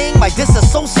displaying my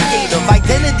disassociative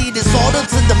identity disorder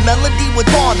to the melody with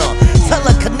honor,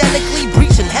 telekinetically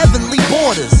breaching heavenly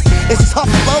borders. It's tough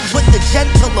love with the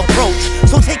gentle approach,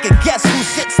 so take a guess who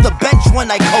sits the bench when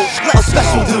I coach. A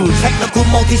special dude, technical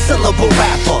multi-syllable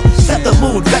rapper. Set the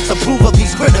mood, let's approve of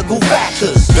these critical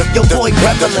factors. Your boy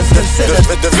Gremlin's considered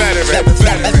the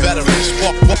veterans.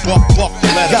 Walk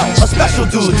the letter. Yo, a special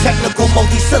dude, technical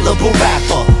multi-syllable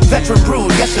rapper. Veteran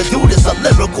brood, yes your dude is a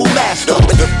lyrical master.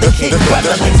 The kid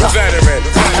Gremlin's a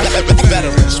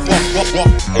veterans.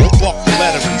 Walk the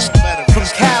veterans. From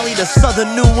Cali to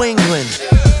southern New England,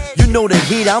 you know the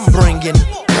heat I'm bringing.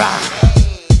 Rah.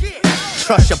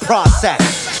 Trust your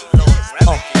process.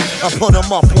 I put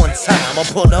them up one time, I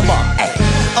put them up, ay.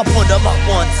 I put them up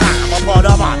one time, I put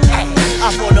them up, ay.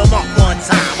 I put them up one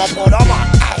time, I put them up,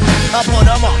 ay. I put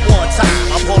them up one time,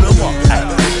 I put them up, ay.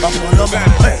 I put them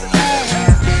up, ay.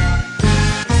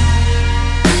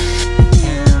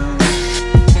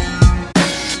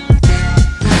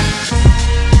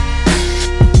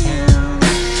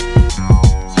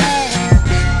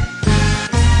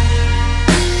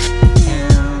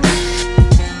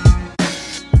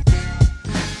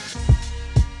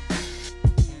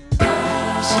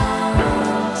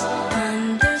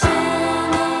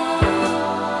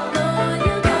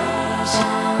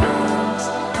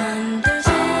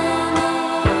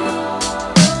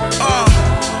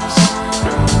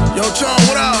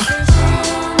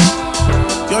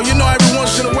 You know every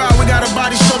once in a while we gotta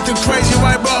body something crazy,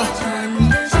 right, bro?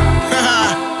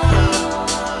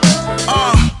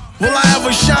 Will I ever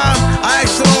shine? I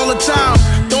ask it all the time.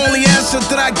 The only answer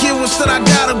that I give was that I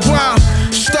gotta grind.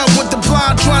 Stuck with the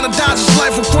blind, trying to dodge this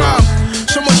life of crime.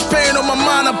 So much pain on my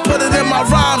mind, I put it in my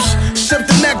rhymes. Sip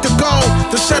the nectar gold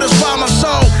to satisfy my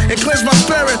soul and cleanse my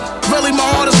spirit. Really, my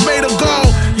heart is made of gold.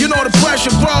 You know the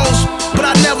pressure grows, but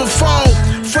I never fold.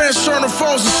 Friends turn to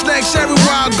foes and snakes everywhere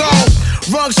I go.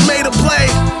 Rungs made of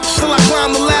blade, still I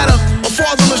climb the ladder. A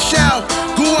father Michelle,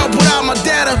 grew up without my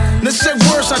data. And the sick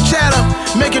words I chatter,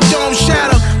 make a dome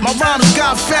shatter. My rhymes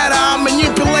got fatter, I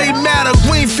manipulate matter.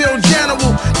 Greenfield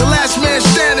General, the last man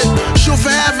standing. Shoot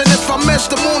for heaven, if I miss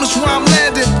the moon is where I'm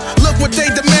landing. Look what they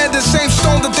demanded, same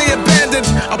stone that they abandoned.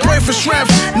 I pray for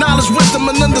strength, knowledge, wisdom,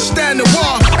 and understanding.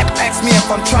 Why? Ask me if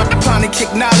I'm trying to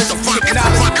kick knowledge.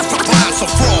 So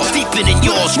far, deeper than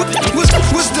yours.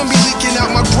 Wisdom be leaking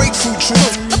out my grapefruit tree.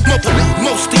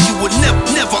 Most of you would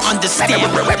never understand.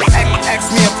 Ask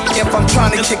me if I'm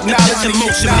trying to kick knowledge.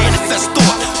 Emotion manifest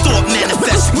thought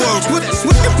manifest words.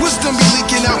 Wisdom be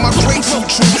leaking out my grapefruit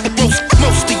tree.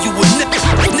 Most of you would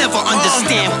never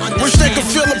understand. Wish they could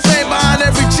feel the pain behind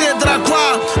every tear that I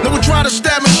cry. They would try to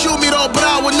stab and shoot me though, but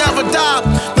I would never die.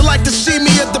 They like to see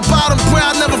me at the bottom, pray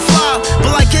I never fly.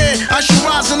 But like air, I should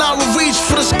rise and I will reach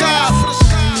for the sky.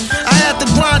 I had to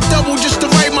grind double just to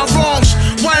right my wrongs.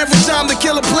 Why every time they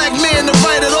kill a black man to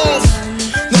write it off?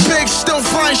 The pigs still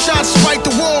flying shots to fight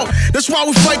the war. That's why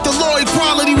we fight the law,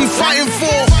 equality we fighting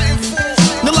for.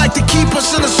 They like to keep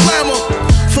us in a slammer,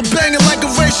 for banging like a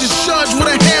racist judge with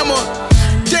a hammer.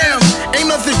 Damn, ain't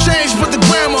nothing changed but the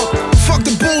grammar. Fuck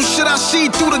the bullshit I see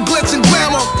through the glitz and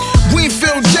glamour.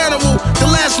 Greenfield General, the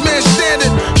last man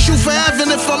standing. Shoot for heaven,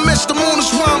 if I miss the moon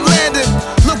is where I'm landing.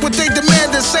 Look what they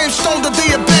demanded, same stone that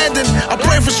they abandoned. I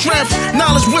pray for strength,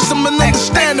 knowledge, wisdom, and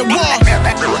understanding. Why?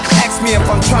 Ask me if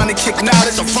I'm trying to kick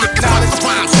knowledge. Knowledge,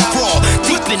 rhymes are raw,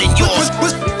 deeper than yours.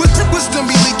 Wisdom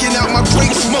be leaking out my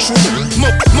grapefruit tree.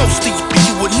 Most of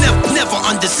you would never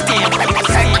understand.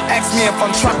 Ask me if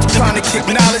I'm trying to kick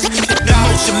knowledge.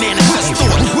 Emotion manifest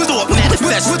thought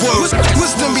manifest words.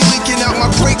 Wisdom be leaking out my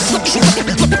grapefruit tree.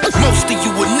 Most of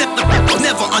you would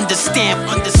never understand.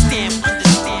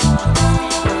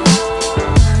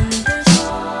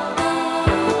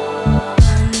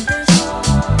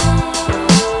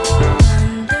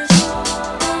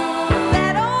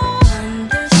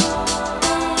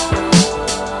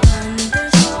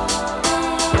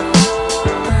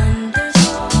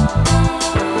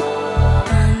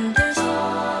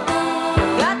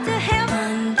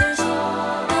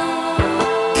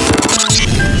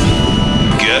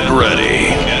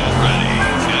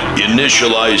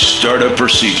 Initialize startup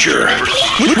procedure.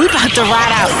 We about to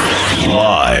ride out.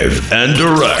 Live and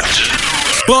direct.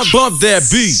 Bump that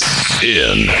beat.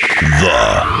 In the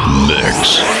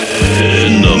mix.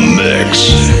 In the mix.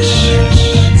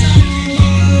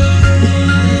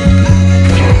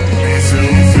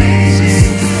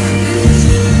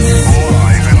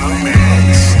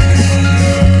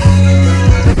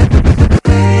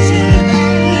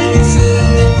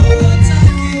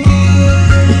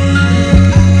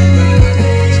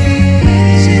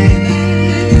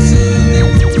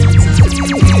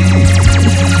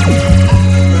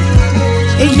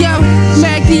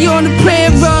 On the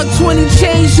plan rug, 20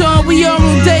 chains on, we on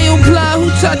Rodeo blood. Who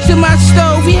touching my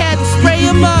stove? He had to spray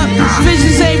him up.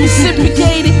 Visions ain't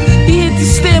reciprocated. He hit the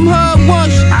stem hard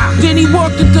once. Then he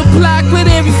walked up the block with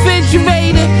a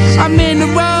refrigerator. I'm in the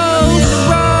rose.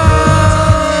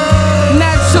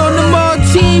 Knots on the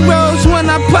Martine Rose when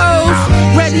I pose.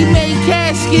 Ready-made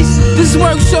caskets. This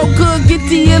works so good, get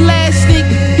the elastic.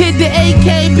 Hit the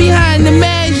AK behind the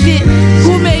magic.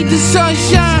 Who made the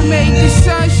sunshine? Made the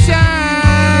sunshine.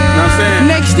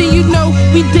 Next thing you know,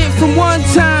 we did from one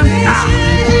time.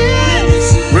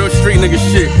 Real street nigga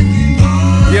shit.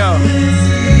 Yo.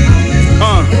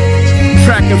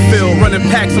 Track and field, running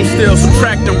packs, I'm still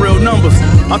subtracting real numbers.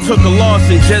 I took a loss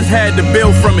and just had to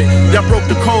build from it. Y'all broke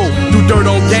the code, threw dirt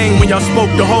on game when y'all spoke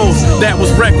the hoes. That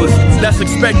was reckless, that's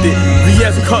expected.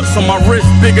 VS cuts on my wrist,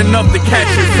 big enough to catch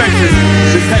infections.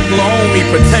 This heckler on me,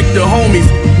 protect the homies.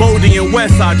 Bodie and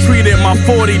West, I treated my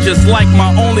 40 just like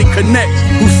my only connect.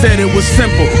 Who said it was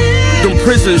simple? Them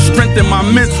prisons strengthened my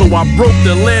mental. I broke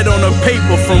the lid on the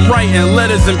paper from writing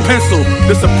letters in pencil.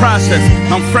 This a process,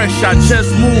 I'm fresh, I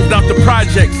just moved out the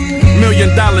projects. $1 million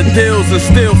deals and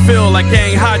still feel like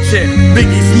I ain't hot yet.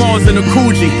 Biggie Smalls in a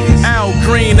Coogee, Al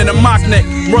Green in a mock neck.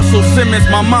 Russell Simmons,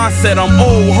 my mindset, I'm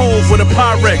old Hove with a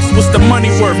Pyrex. What's the money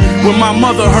worth when my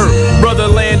mother hurt? Brother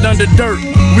land under dirt.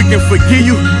 We can forgive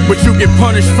you, but you get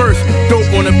punished first.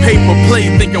 Dope on a paper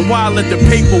plate, thinking why let the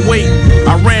paper wait?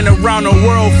 I ran around the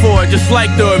world for it, just like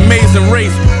the Amazing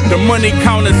Race. The money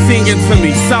counter singing to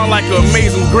me, sound like an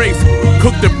Amazing Grace.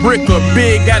 Cooked a brick a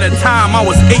big at a time, I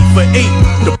was 8 for 8.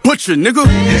 The butcher, nigga.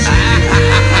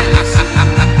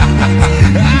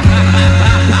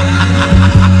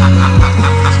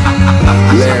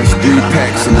 Last 3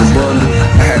 packs in the bundle,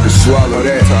 I had to swallow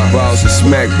that. Balls of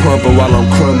smack pumping while I'm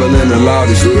crumbling the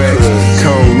loudest racks.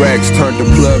 Cone racks turned the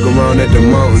plug around at the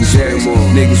mountain jacks.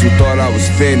 Niggas who thought I was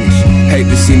finished, hate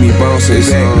to see me bouncing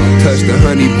back. Touch the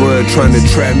honey bun, trying to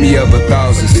trap me up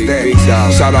 1,000 stacks.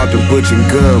 Shout out to Butch and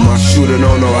Gun, my shooter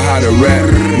don't know how to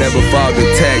rap. Never fought the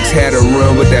tax, had to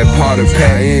run with that part of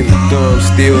pack. Dumb,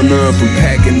 still none from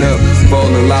packing up,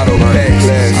 bowling lotto packs.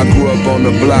 I grew up on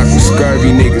the block with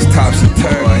scurvy niggas, topsy-turvy.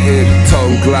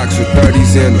 Toting Glocks with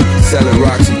 30s in them, selling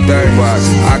Roxy 30 box,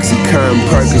 Oxycontin,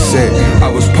 Percocet. I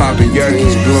was popping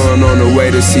yerkes, blowing on the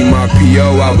way to see my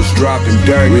P.O. I was dropping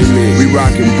dirt. We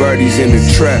rocking birdies in the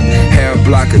trap, half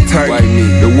block of turkey.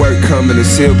 The work coming a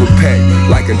silver pack,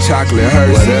 like a chocolate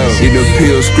hearse. Get the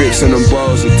pill scripts and them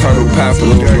balls of turtle pepper.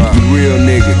 You real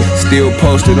nigga, still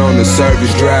posted on the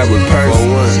service drive with purse.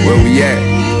 Where we at?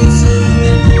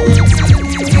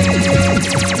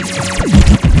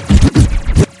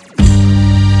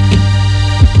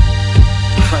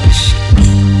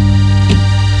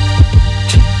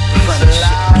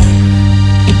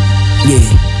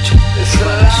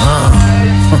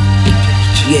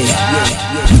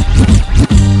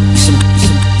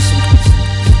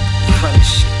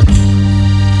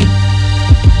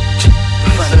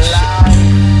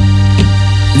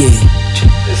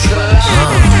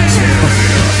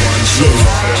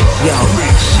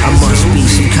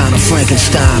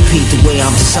 Frankenstein, peep the way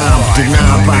I'm designed,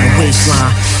 denied by the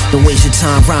waistline. Don't waste your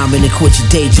time rhyming and quit your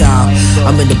day job.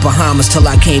 I'm in the Bahamas till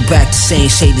I came back to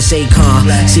St. Shade as Akon.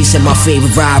 C said my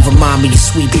favorite ride remind me of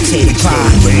sweet potato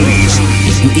pie.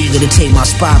 You eager to take my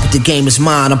spot, but the game is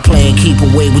mine. I'm playing keep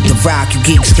away with the rock. You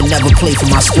geeks can never play for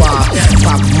my squad.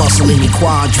 Pop a muscle in your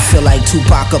quad, you feel like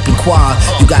Tupac up in quad.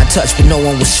 You got touched but no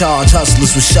one was charged.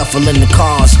 Hustlers was shuffling the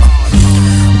cars.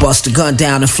 Bust the gun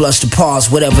down and flush the pause.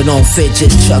 Whatever don't fit,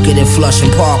 just chuck it in Flushing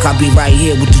Park. I'll be right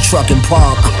here with the truck and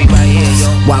park.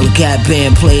 While the Gap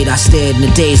band played, I stared in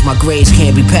the days. My grades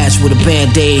can't be patched with a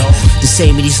band-aid. The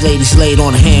same of these ladies laid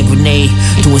on a hand grenade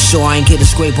to ensure I ain't get a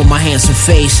scrape on my handsome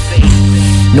face.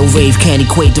 No rave can't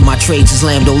equate to my traits as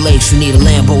Lambdo Lakes. You need a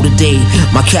Lambo today.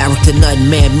 My character nothing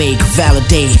man-made could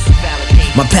validate.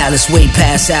 My palace way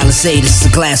past Alizé, this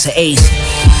is a glass of Ace.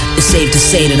 It's safe to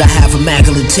say that I have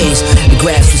immaculate taste. The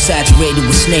grass was saturated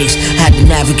with snakes, had to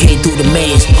navigate through the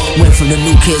maze. Went from the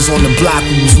new kids on the block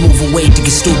who was moving weight to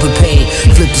get stupid paid.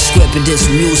 Flipped the script and did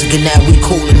some music and now we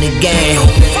cool in the game.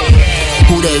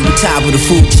 Who they? We top of the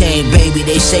food chain, baby.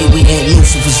 They say we ain't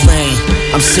Lucifer's reign.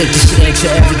 I'm sick, this shit ain't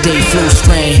your everyday flu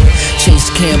strain. Chase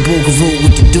the can boogaroo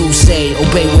with the do say.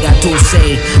 Obey what I do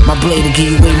say. My blade will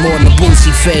give you way more than the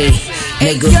boosie fade,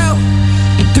 nigga. Hey, yo,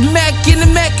 the Mac in the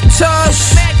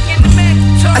Macintosh.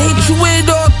 I hit you with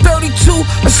all 32.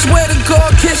 I swear to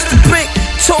God, kissed the brick.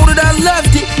 Told it I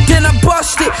loved it, then I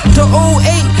busted. The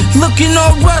 08 looking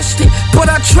all rusted, but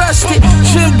I trusted.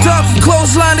 Trimmed up,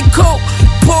 clothesline the coat,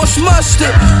 Porsche mustard.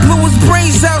 Blew his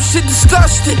brains out, shit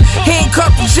disgusted.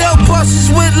 Handcuffed jail buses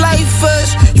with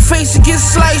lifers. Your face will get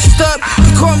sliced up.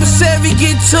 Your commissary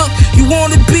get took. You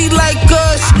wanna be like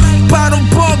us? Bottom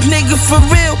bunk nigga for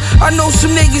real. I know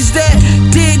some niggas that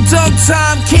did dumb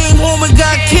time, came home and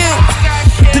got killed.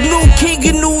 The new king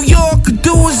of New York could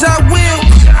do as I will.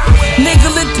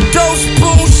 Nigga lit the dough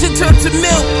spoon, shit turned to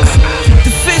milk.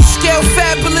 The fish scale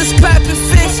fabulous, clapping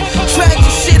fish. Tragic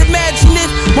shit, imagine if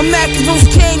my macaroons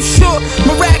came short.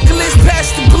 Miraculous,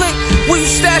 past the blink. Where you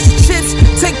stash the chips,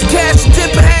 take the cash and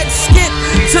dip. I had to skip,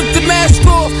 took the mask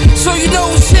off, so you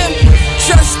know it's him.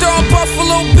 Just on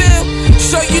Buffalo Bill,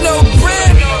 so you know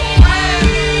Brim.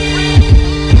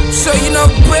 So you know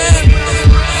Brim.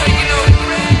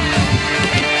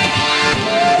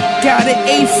 Got an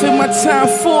eighth in my time,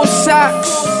 4 socks.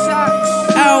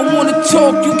 I don't wanna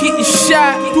talk, you getting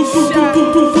shot.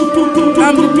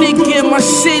 I'm the nigga in my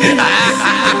city.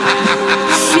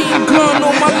 She ain't gun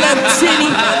on my left titty.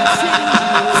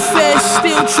 Fed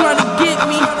still trying to get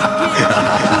me.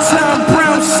 Tom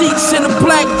Brown seats in a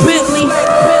black Bentley.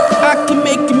 I can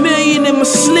make $1 million in my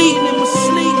sleep.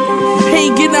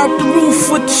 Hanging out the roof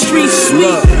with the street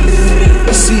sweep.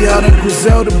 See how them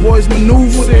Griselda boys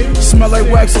maneuver. Smell like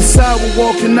wax and sour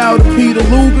walking out of Peter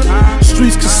Luger.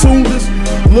 Streets consumed us.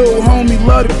 Lil' homie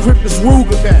love to grip his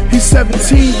Ruger. He's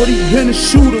 17, but he been a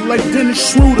shooter like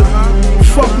Dennis Schroeder.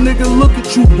 Fuck nigga, look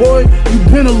at you, boy. You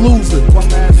been a loser.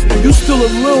 You still a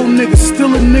little nigga,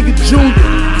 still a nigga junior.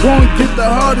 Go and get the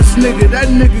hardest nigga, that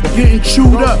nigga getting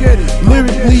chewed up.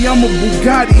 Lyrically, I'm a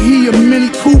Bugatti, he a Mini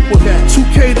Cooper.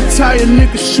 2K to tie a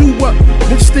nigga shoe up.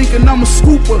 Bitch thinking I'm a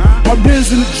scooper. My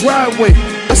Benz in the driveway,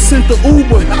 I sent the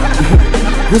Uber.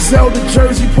 Griselda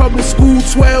Jersey Public School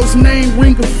 12's name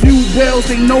ring a few bells.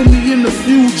 They know me in a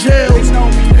few jails.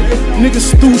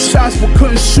 Niggas threw shots but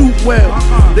couldn't shoot well.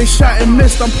 They shot and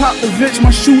missed, I'm Popovich.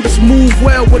 My shooters move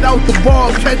well without the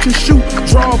ball. Catch and shoot,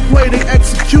 draw a play, they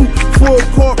execute. Full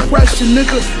court pressure,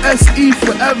 nigga. SE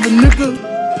forever, nigga.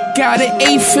 Got an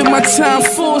eighth in my time,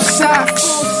 4 socks.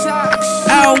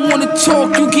 I don't wanna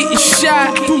talk, you getting shot.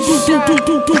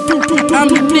 I'm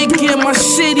the nigga in my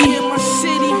city.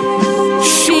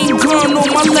 She ain't gun on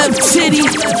my left titty.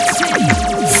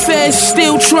 Fed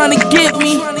still trying to get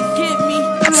me.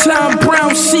 Tom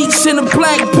Brown seats in a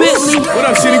black Bentley. What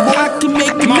up, city boy? I can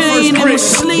make $1 million in my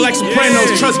sleep. Black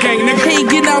Sopranos, Trust Gang, nigga.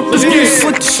 Hanging out the roof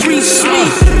with the street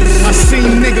sweep. I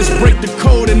seen niggas break the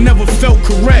code and never felt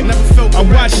correct. I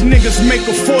watched niggas make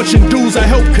a fortune, dudes I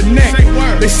help connect.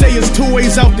 They say it's 2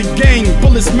 ways out the game,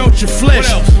 bullets melt your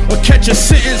flesh. Or catch a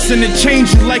sentence and it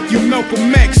change you like you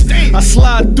Malcolm X. I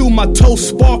slide through my toe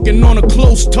sparking on a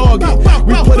close target.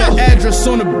 We put an address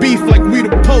on the beef like we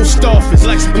the post office.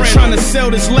 We trying to sell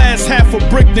this last half a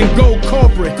brick then go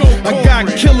corporate. I got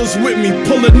killers with me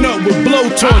pulling up with blow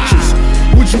torches.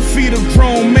 Would you feed a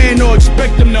grown man or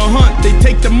expect them to hunt? They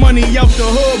take the money out the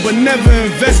hood but never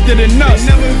invested in us.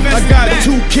 I got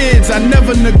 2 kids I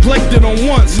never neglected on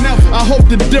once. I hope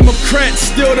the Democrats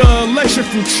steal the election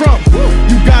from Trump.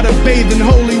 You gotta bathe in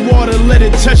holy water, let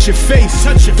it touch your face.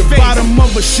 The bottom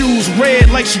of her shoes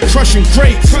red like she crushing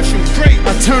grapes. I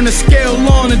turn the scale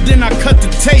on and then I cut the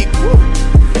tape.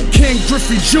 King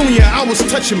Griffey Jr., I was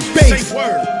touching base.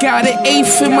 Got an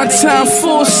eighth in my time,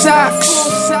 4 socks.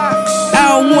 I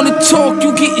don't wanna talk,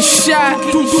 you getting shot.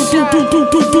 I'm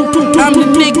the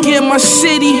nigga in my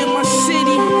city.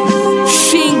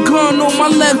 She ain't gun on my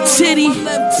left titty.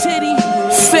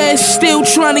 Fed still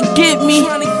trying to get me.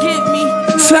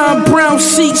 Tom Brown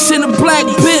seats in a black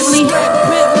Bentley.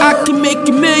 I can make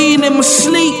 $1 million in my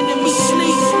sleep.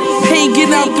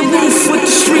 Hanging out the roof with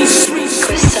the streets.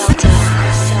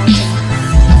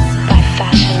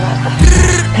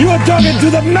 You are talking to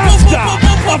the master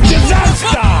of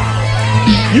disaster.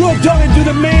 You are talking to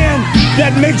the man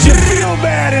that makes you feel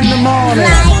bad in the morning.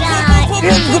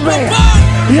 Here's the man.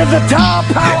 He is a tower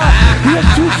power. He is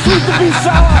too sweet to be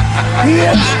sour. He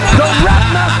is the rap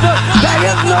master. There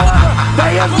is no other.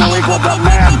 There is no equal. The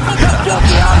man is just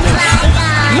the honest.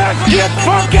 Let's get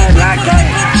funky like a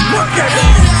monkey.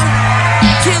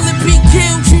 Kill it, be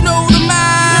killed, you know the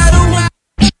motto.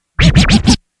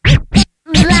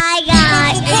 My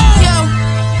God. Yo,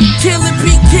 kill it,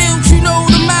 be killed, you know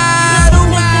the motto.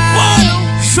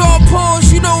 Sean Pauls,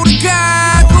 you know the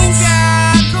goggles.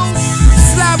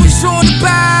 Flowers on the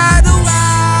bottles.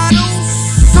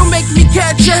 Don't make me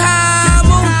catch a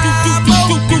hammer.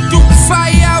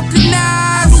 Fire out the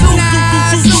nozzle.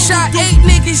 Shot 8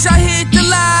 niggas, I hit the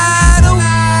lotto.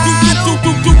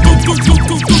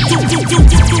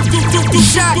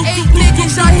 Shot 8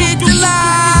 niggas, I hit the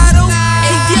lotto.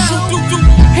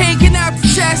 Hanging out the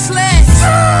Teslas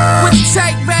with the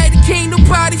tight rat, can't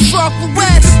nobody fuck with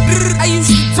West. I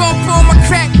used to dump on my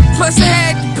crack, plus I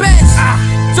had the best.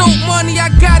 Dope money, I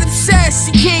got obsessed,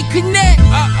 you can't connect.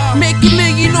 Make $1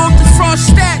 million off the front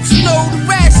steps, you know the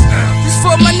rest. Just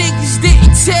for my niggas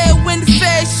didn't tell when the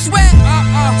feds sweat.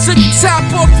 Took the top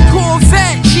off the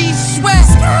Corvette, Jesus sweat.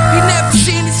 He never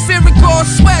seen his favorite girl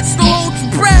sweats, don't hold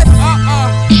your breath.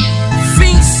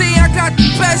 Fiends say I got the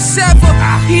best ever.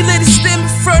 He lit a stem in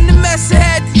front of the mess, I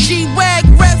had the G-Wag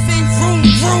revving.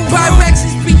 Pyrex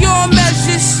is beyond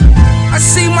measures. I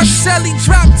see my celly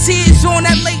drop tears on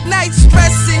that late night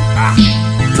stressing.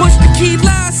 Push the key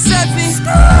line 7.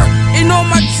 And all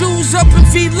my jewels up in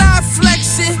V-Live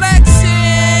flexing.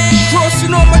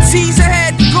 Crossing all my T's, I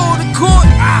had to go to court.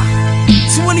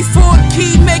 24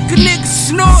 key, make a nigga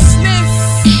snort.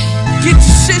 Get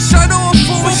your shit shut off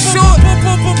for a short.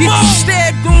 Get you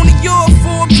stabbed on the yard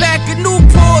for a pack of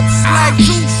Newports. Life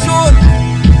too short.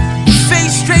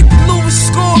 Face straight to Louis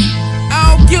score.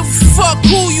 I don't give a fuck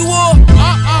who you are.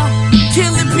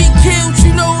 Kill it, be killed,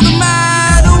 you know the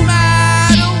motto.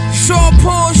 Sean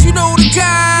Pauls, you know the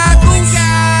goggles.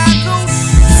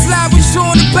 Flowers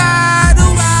on the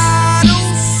bottles.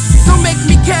 Don't make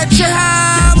me catch a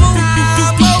hammer.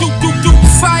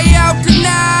 Fire out the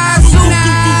nozzle.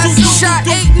 Shot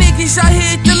 8 niggas, I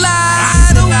hit the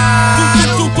lotto.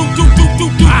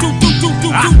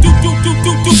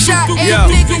 Shot 8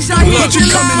 niggas, I hit the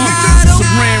lotto.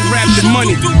 Saran wrapped in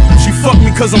money. She fucked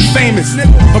me cause I'm famous.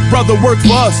 Her brother worked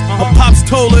for us. Her pops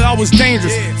told her I was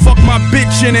dangerous. Fuck my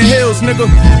bitch in the hills, nigga.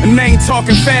 And they ain't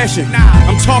talking fashion.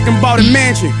 I'm talking about a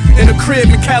mansion in a crib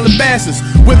in Calabasas.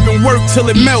 Whipping work till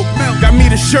it melt. Got me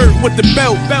the shirt with the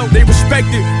belt. They respect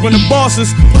it when the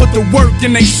bosses put the work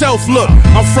in they self. Look,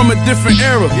 I'm from a different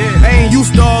era. I ain't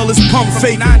used to all this pump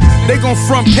faking. They gon'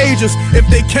 front pages if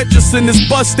they catch us in this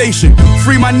bus station.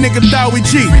 Free my nigga Dowie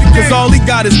G, cause all he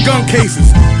got is gun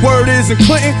cases. Word is in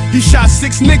Clinton, he shot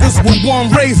 6 niggas with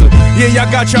 1 razor. Yeah, y'all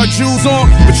got y'all jewels on,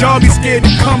 but y'all be scared to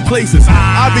come places.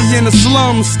 I be in the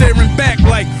slums staring back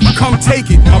like, come take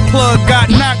it. My plug got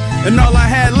knocked, and all I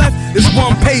had left is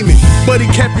 1 payment. But he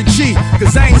kept it G,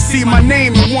 cause I ain't see my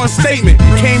name in 1 statement.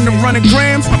 Came to running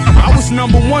grams, I was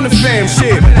 #1 of fam.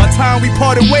 Shit, by the time we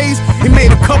parted ways, he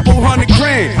made a couple $100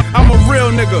 grand. I'm a real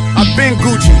nigga, I been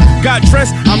Gucci. Got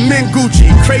dressed, I'm in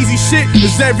Gucci. Crazy shit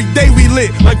is every day we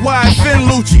lit, like why I Finn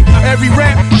Lucci. Every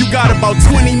rap, you got about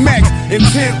 20 Macs and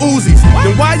 10 Uzis.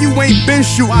 Then why you ain't been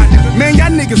shooting? Man, y'all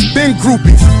niggas been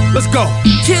groupies. Let's go.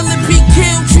 Kill it, be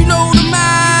killed, you know the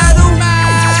motto.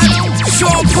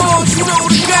 Sean Pauls, you know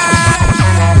the guy.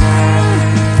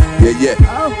 Yeah.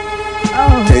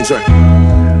 Can't try.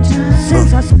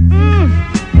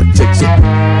 Check.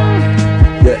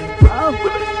 Yeah.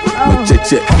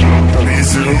 Check. Yeah. Can't try. Yeah.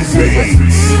 It's the ladies' favorite.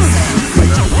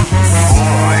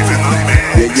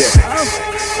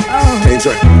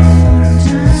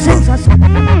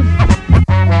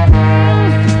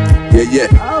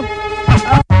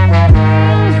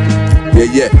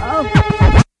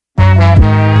 Check.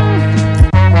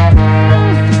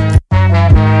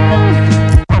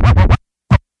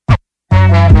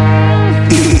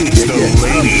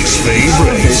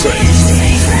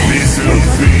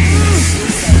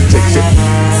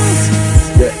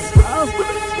 Yeah.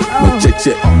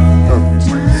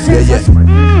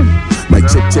 My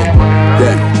check.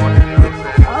 Yeah.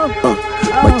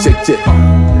 My check.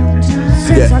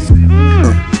 Yeah.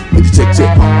 Check.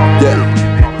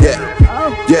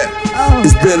 Yeah.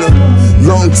 It's been a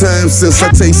long time since I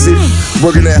tasted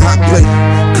working at Hot Plate,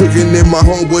 cooking in my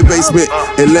homeboy basement,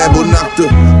 and Lambo knocked the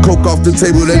coke off the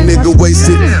table, that nigga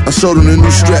wasted. I showed him the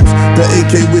new straps, the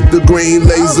AK with the green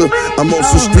laser. I'm on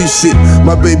some street shit,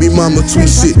 my baby mama tweet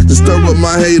shit to stir up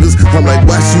my haters. I'm like,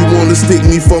 why she wanna stick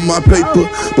me for my paper?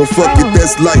 But fuck it,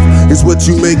 that's life, it's what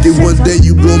you make it. One day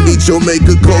you gon' meet your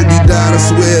maker. Kobe died, I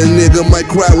swear a nigga might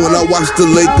cry when I watch the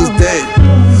Lakers.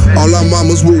 Damn, All our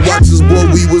mamas would watch us, boy,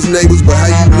 we was neighbors. But how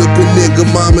you look a nigga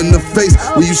mom in the face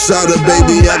when you shot her,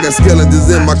 baby? I got skeletons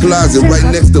in my closet right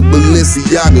next to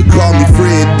Balenciaga. Call me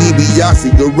Fred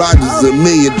DiBiase, garage is $1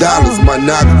 million, my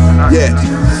nigga. Yeah,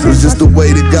 it's just the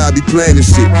way that God be planning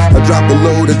shit. I drop a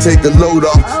load and take a load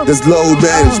off, that's load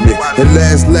management. At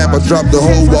last lap, I dropped the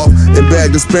hoe off and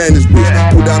bagged the Spanish bitch.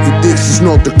 Put out the dick, she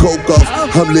snort the coke off.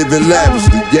 I'm living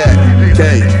lavishly, yeah,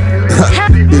 okay.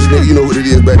 Bitch nigga, you know what it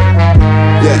is, baby.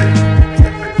 Yeah.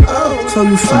 Tell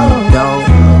you from the door,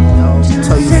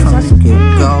 tell you from the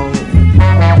get-go.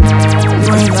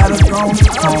 You ain't gotta go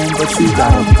home, but you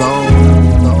gotta go.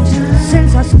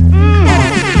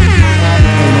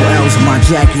 Ain't no L's in my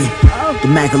jacket. The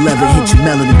Mac 11 hit your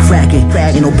melody, crack it.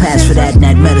 Ain't no pass for that in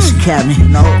that medicine cabinet.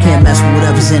 Can't mess with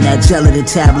whatever's in that gelatin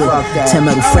tablet. 10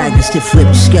 metal fragments that flip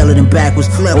your skeleton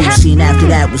backwards. All you seen after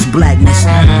that was blackness.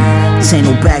 This ain't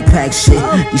no backpack shit.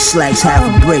 These slacks half a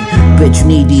brick. Bet you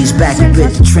need these back a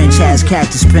bit. The trench has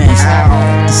cactus pants.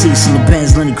 Deceased in the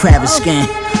Benz, Lenny Kravitz skin.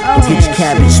 Don't get your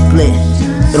cabbage split.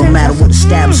 It don't matter what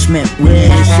establishment we in.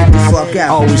 Shit the fuck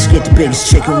out. Always get the biggest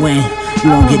chicken wing. You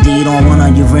won't get to eat on one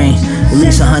on your ring. At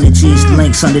least 100 G's, the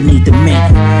links underneath the mint.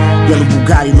 Yellow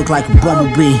Bugatti look like a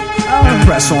bumblebee.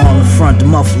 Compressor on the front to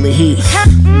muffle the heat.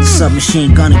 The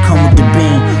submachine gun and come with the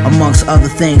beam. Amongst other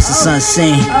things, the sun's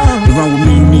seen. To run with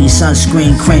me, you need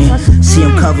sunscreen cream. See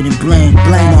him covered in bling.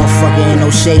 Motherfucker, ain't no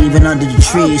shade even under the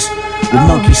trees. The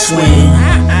monkey swing.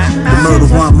 The murder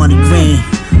want money green.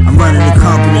 I'm running the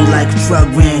company like a drug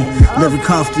ring. Living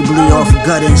comfortably off a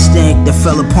gut instinct that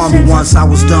fell upon me once I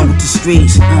was done with the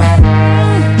streets.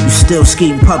 You still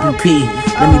skeeting puppy pee.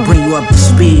 Let me bring you up to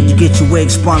speed. You get your wig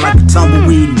spun like a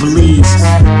tumbleweed in Belize.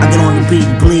 I get on the beat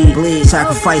and bleed.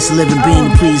 Sacrifice a living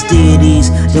being to please deities.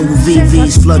 Then with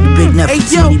VVs flood the big Nefertiti.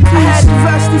 Hey yo, I had the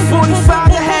rusty 45,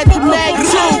 I had the mag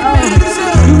too.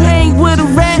 You hang with a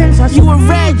rat, you a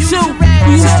rat too.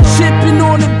 We used to chippin'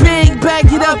 on the big, back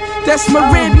it up. That's my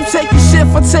rib, you take a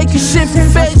shift, I take a shift. The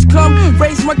feds come,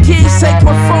 raise my kids, take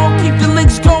my phone, keep the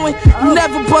links going. You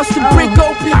never bust a brick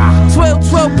open.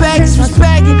 12 bags was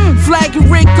bagging, flagging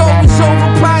Rick Owens over.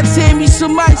 Pies hand me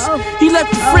some ice. He left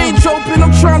the fridge open.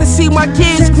 I'm trying to see my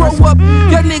kids grow up.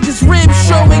 Y'all niggas ribs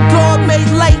showing God made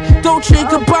light. Don't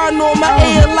drink a bond on my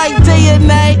air like day and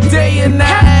night. Day and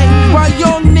night. While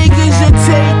young niggas you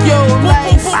take your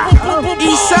life.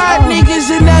 Eastside niggas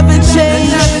you never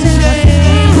change.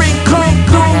 Brick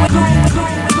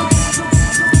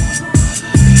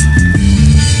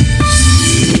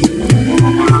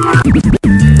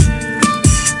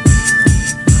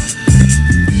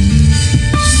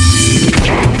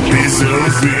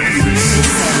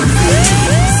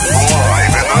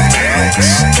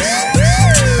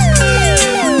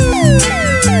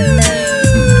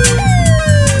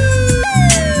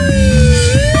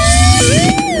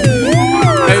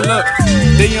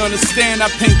I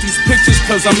paint these pictures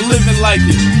cause I'm living like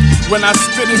it. When I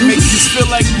spit it makes you feel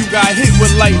like you got hit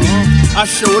with lightning. I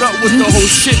showed up with the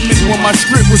whole shipment when my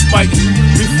script was biting.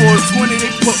 Before 20 they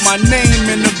put my name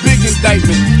in a big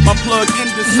indictment. My plug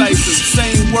indecisive,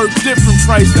 same work, different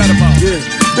price. That about, yeah.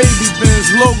 Baby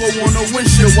Benz logo on the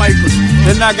windshield wipers.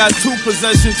 And I got 2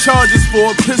 possession charges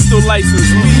for a pistol license.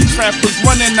 Weed trappers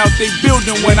running out they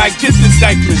building when I get the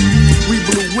Dykeman. We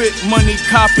blew wit, money,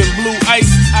 copping blue ice.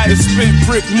 And spent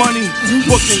brick money,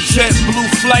 booking jet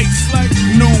blue flights.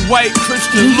 New white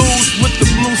Christian Louis with the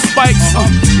blue spikes.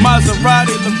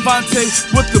 Maserati Levante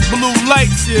with the blue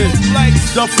lights. Yeah,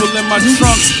 duffel in my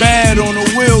trunk, bad on a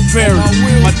wheelbarrow.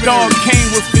 My dog came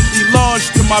with 50 large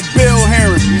to my bill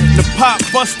hearing. The pop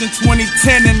bust in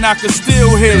 2010 and I could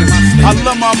still hear it. I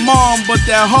love my mom, but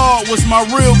that hard was my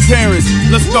real parents.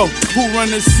 Let's go. Who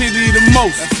run the city the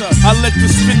most? I let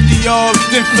this 50 off,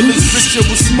 then fill this bitch up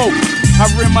with smoke. I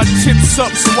rim my chips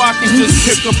up so I can just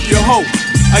pick up your hoe.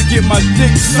 I get my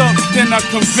dick sucked, then I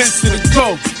convince her to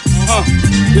go.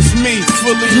 It's me,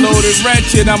 fully loaded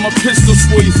ratchet, I'm a pistol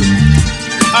squeezer.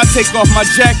 I take off my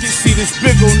jacket, see this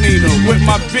big ol' Nino. With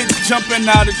my bitch jumping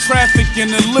out of traffic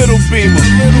in a little Beamer.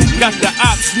 Got the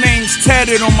ops names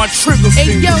tatted on my trigger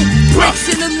finger. Hey yo, bricks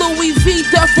in the Louis V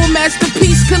duffel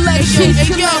masterpiece collection.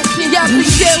 Hey yo, y'all can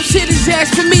shell shit his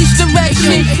ass from each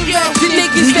direction. The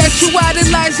niggas that you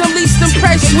idolize, I'm least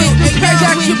impressed with.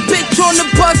 Got your bitch on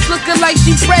the bus looking like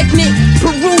she pregnant.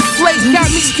 Peru flake got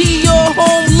me Dior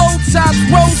home, low tops,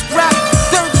 rose drop.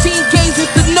 13 games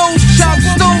with the nose chop,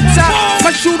 stone top.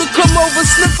 My shooter come over,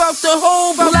 slip out the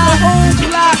whole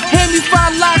block. Hand me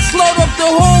 5 locks, load up the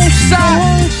whole side.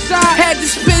 Had to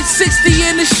spend 60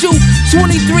 in the shoe,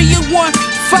 23 and 1.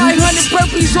 500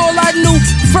 burpees, all I knew.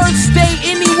 First day,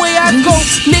 anywhere I go.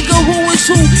 Nigga, who is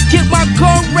who? Get my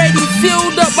gun ready,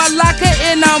 filled up my locker,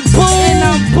 and I'm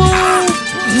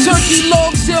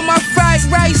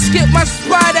might skip my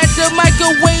spot at the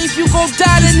microwave. You gon'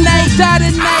 die tonight, die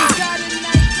tonight.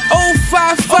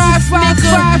 055,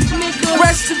 nigga.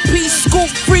 Rest in peace, scoop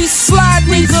free, slide,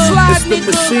 nigga. It's the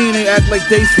machine, they act like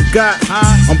they forgot.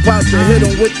 I'm about to hit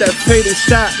them with that fatal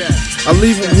shot. I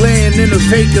leave them laying in a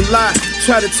vacant lot.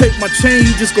 Try to take my chain,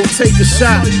 you just gon' take a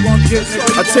shot.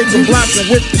 I take a block and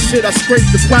whip the shit, I scrape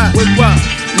the pot.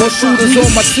 More shooters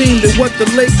on my team than what the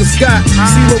Lakers got.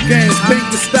 CeeLo games, make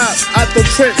the stop. I throw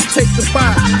trips, take the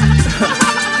spot.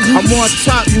 I'm on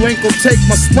top, you ain't gon' take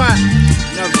my spot.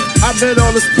 I bet all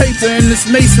this paper in this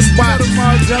mason box.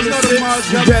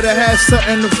 You better have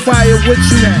something to fire with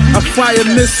you. I fire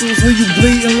missiles when you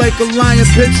bleeding like a lion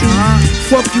bitch you.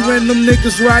 Fuck you and them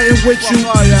niggas riding with you.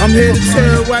 I'm here to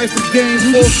terrorize the game.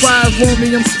 4-5 on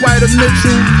me, I'm Spider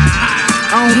Mitchell.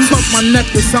 I don't tuck my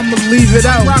necklace, I'ma leave it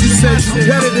out. You said you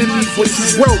better than me, but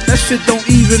you broke. That shit don't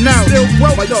even out.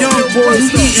 My young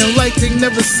boys eating like they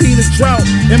never seen a drought.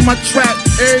 In my trap,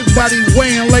 everybody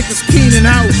weighing like it's Keenan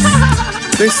House.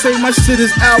 They say my shit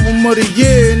is album of the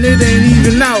year and it ain't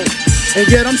even out. And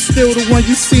yet I'm still the one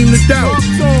you seem to doubt.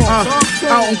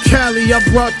 Out in Cali, I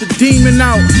brought the demon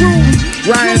out.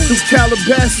 Riding through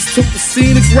Calabasas, took the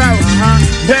scenic route.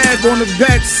 Bag on the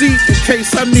back seat in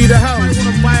case I need a house.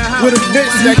 With a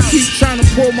bitch that keep trying to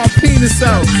pull my penis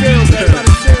out.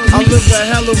 I live a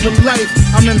hell of a life.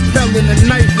 I'm impelling a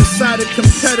knife inside a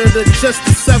competitor just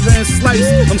to sever and slice.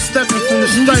 I'm stepping from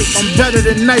the stripe, I'm better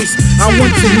than nice. I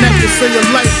want your necklace of your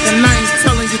life and I ain't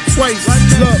telling you twice.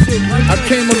 Look, I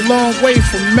came a long way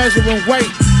from measuring weight.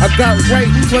 I got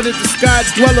right, flooded the sky,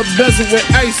 dweller bezel with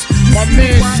ice. My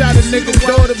man shot a nigga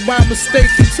daughter by mistake.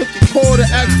 He took a quarter,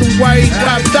 asked him why he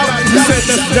dropped out. He said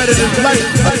that's better than life.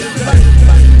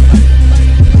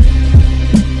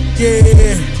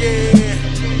 Yeah.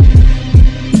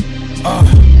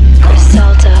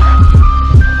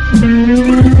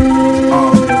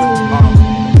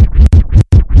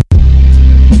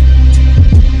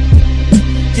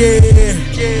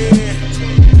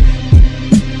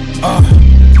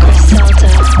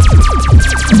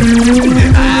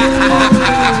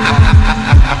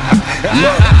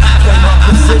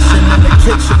 Position in the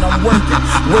kitchen, I'm working.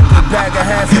 Whip a bag of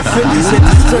half and 50s, hit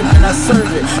the strip and I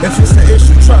serve it. If it's an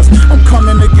issue, trust, I'm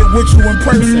coming to get with you in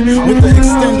person. With the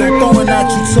extender throwing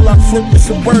at you till I flip the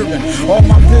Suburban. All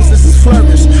my businesses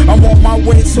flourish. I'm on my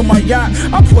way to my yacht.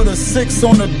 I put a 6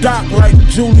 on the dock like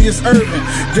Julius Erving.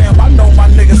 Damn, I know my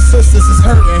nigga's sisters is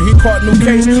hurting. He caught new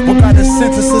case, but got his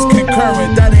sentences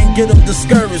concurrent. That ain't get him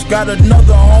discouraged. Got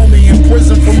another homie in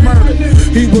prison for murder.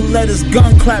 He would let his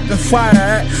gun clap and fire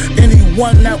at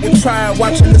anyone that would try.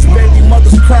 Watching this baby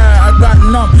mother's cry, I got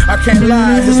numb, I can't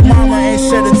lie. His mama ain't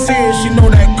shed a tear. She know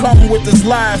that come with his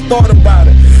life. Thought about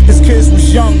it. His kids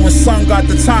was young when son got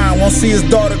the time. Won't see his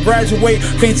daughter graduate.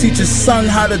 Can't teach his son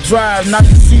how to drive. Not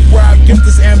to see where I get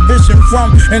this ambition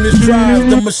from. And this drive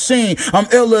the machine. I'm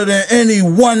iller than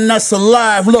anyone that's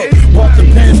alive. Look, bought the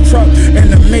Benz truck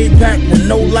and the Maybach with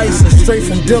no license. Straight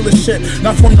from dealership,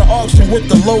 not from the auction with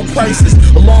the low prices.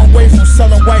 A long way from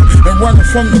selling white and running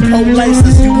from the polices.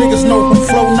 You niggas know who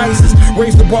flow nicest.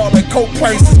 Raise the bar like coke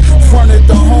prices. Fronted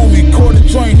the homie, caught a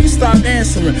joint, he stopped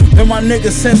answering. Been my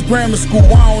nigga since grammar school,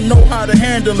 I don't know how to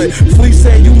handle it. Flea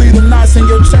said you leave them knots in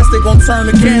your chest, they gon' turn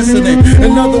to cancer then.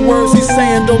 In other words, he's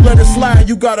saying don't let it slide,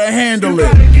 you gotta handle it.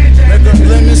 Nigga,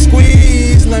 lemon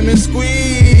squeeze, lemon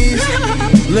squeeze.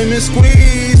 Lemon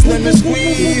squeeze, lemon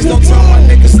squeeze. Don't tell my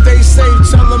niggas stay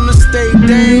safe, tell them to stay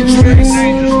dangerous.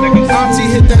 Auntie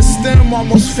hit that stem,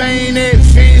 almost fainted.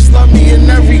 Fiends love me in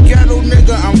every ghetto,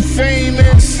 nigga, I'm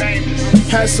famous.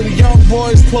 Had some young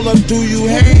boys pull up, do you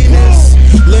heinous?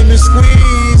 Lemon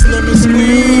squeeze, lemon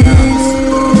squeeze.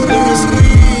 Lemon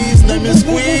squeeze, lemon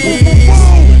squeeze.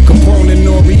 Capone and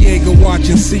Noriega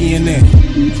watching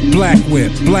CNN. Black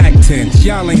whip, black tints,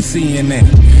 y'all ain't seeing that.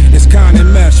 It's kinda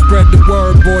mess, spread the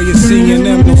word, boy, you're seeing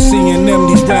them. No seeing them,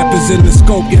 these rappers in the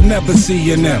scope, you're never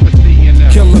seeing them.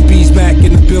 Killer bees back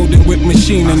in the building with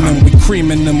machining them. We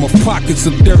creaming them of pockets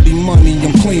of dirty money,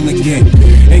 I'm clean again.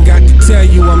 Ain't got to tell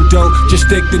you I'm dope, just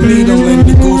stick the needle in.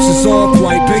 The goose is all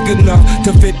quite big enough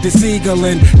to fit this eagle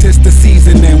in. Tis the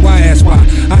season and why ask why?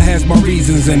 I has my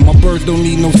reasons and my birds don't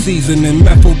need no seasoning.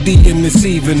 Methyl D in this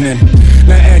evening.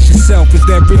 Now ask yourself, is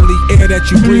that really air that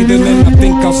you breathing in? I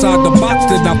think outside the box,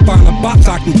 did I find a box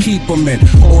I can keep them in?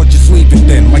 Or just leave it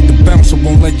then, like the bouncer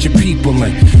won't let your people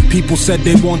in. People said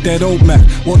they want that old method.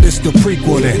 death. Well, this the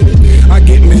prequel then. I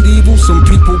get medieval, some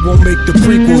people won't make the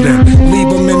prequel then. Leave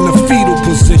them in the fetal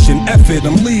position. F it,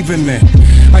 I'm leaving then.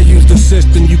 I use the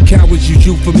system, you cowards use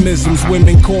euphemisms.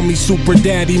 Women call me super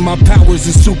daddy, my powers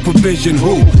is supervision.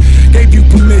 Who gave you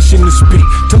permission to speak?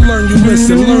 To learn you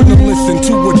listen, learn to listen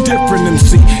to a different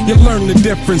MC. You learn the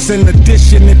difference in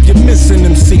addition if you're missing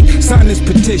MC. Sign this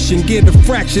petition, get a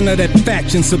fraction of that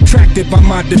faction subtracted by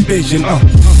my division.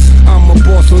 I'm a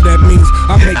boss, so that means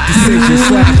I make decisions.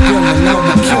 Slash villain, I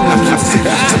will kill him MC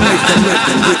to make a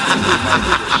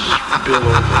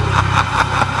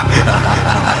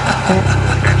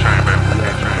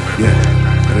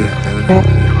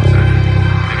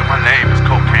My name is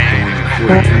cocaine.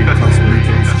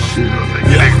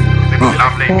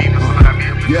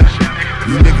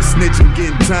 You niggas snitching,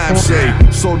 getting time shade.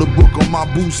 Sold a book on my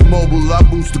Boost Mobile, I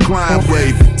boost the crime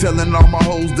wave. Telling all my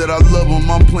hoes that I love them,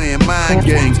 I'm playing mind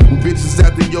games. When bitches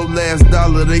after your last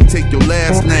dollar, they take your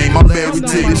last name. I'm married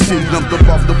to this shit, jumped up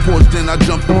off the porch, then I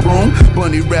jumped the broom.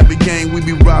 Bunny Rabbit gang, we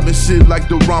be robbing shit like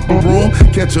the romper room.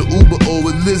 Catch a Uber or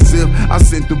a Lizip, I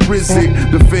sent the Brizzic.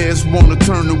 The feds wanna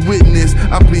turn the witness,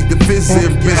 I plead the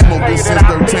fizzic. Been smoking since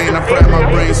 13, I fried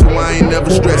my brain so I ain't never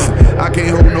stressing. I can't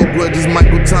hold no grudges,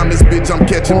 Michael Thomas, bitch, I'm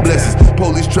catching blessings.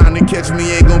 Police trying to catch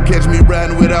me, ain't gon' catch me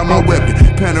riding without my weapon.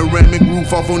 Panoramic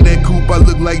roof off on that coupe, I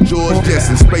look like George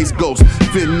Jetson. Space Ghost,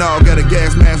 fitting all, got a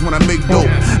gas mask when I make dope.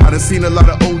 I done seen a lot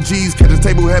of OGs catch a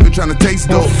table habit trying to taste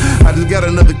dope. I just got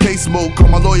another case smoke, call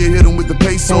my lawyer, hit him with the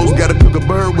pesos. Gotta cook a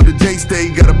bird with a J-stay,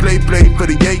 gotta play for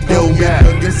the yay yo.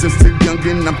 Been since a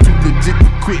youngin', I'm too legit to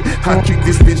quit. I treat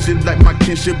this bitch shit like my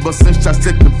kinship, but since I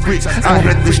set the fridge, I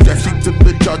had the strap, she took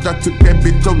the charge, I took that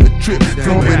bitch on the trip.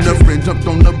 Flew in her friend, jumped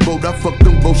on the boat, I fucked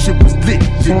them both, shit was lit,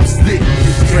 shit was lit.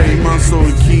 Trade my soul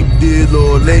and keep dead,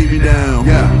 Lord, lay me down.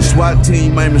 SWAT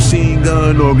team, my machine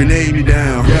gun, or grenade me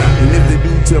down. And if they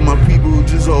do, tell my people,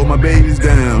 just hold my babies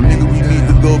down. Nigga, we need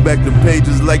to go back to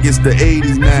pages like it's the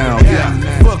 80s now.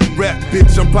 Fuck rap,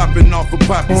 bitch, I'm popping off a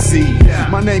poppy seed.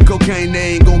 My name cocaine,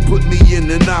 they ain't gon' put me in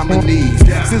the nominees.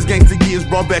 Since gangsta years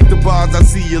brought back the bars, I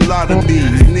see a lot of me.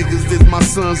 Niggas is my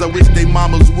sons, I wish they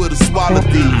mamas would've swallowed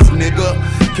these. Nigga,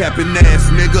 capping ass,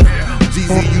 nigga.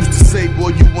 Jeezy used to say, boy,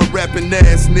 you want rapping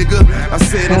ass, nigga. I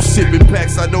said I'm shipping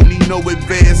packs, I don't need no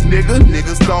advance, nigga.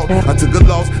 Niggas thought I took a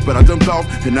loss, but I jumped off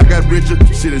and I got richer.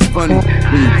 Shit is funny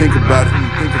when you think about it.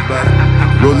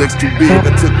 Rolex too big,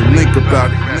 I took a link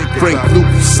about it. Frank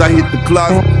Lucas, I hit the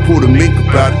closet, pulled a mink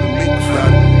about it.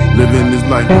 Living this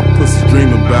life, pussy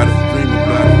dream about it.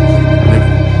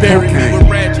 Bury me with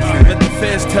ratchets, let the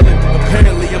feds tell it.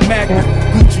 Apparently I'm acting.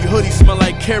 Gucci hoodie smell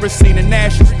like kerosene and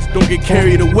ashes. Don't get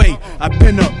carried away. I've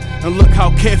been up and look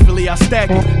how carefully I stack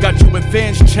it. Got your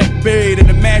advance check buried in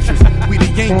the mattress. We the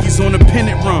Yankees on the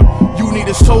pennant run. You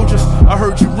needed soldiers, I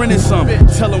heard you rented some.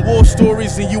 Telling war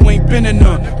stories and you ain't been in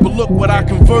none. But look what I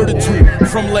converted to.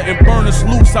 From letting burners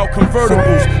loose out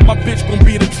convertibles. My bitch gon'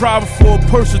 be the driver for a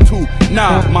purse or two.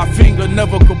 Nah, my finger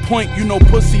never could point. You know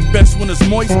pussy best when it's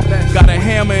moist. Got a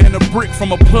hammer and a brick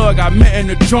from a plug I met in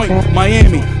the joint.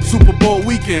 Miami, Super Bowl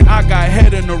weekend, I got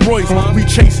head in the Royce. We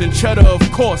chasing cheddar, of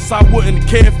course, I wouldn't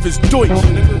care if it's Deutsch.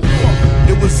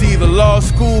 It was either law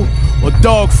school or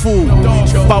dog food.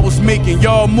 If I was making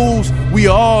y'all moves, we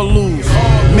all lose.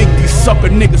 Make these sucker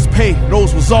niggas pay,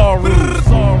 those was all rules.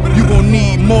 You gon'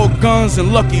 need more guns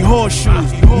and lucky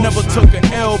horseshoes. Never took an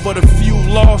L, but a few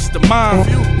lost a mind.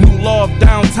 New law of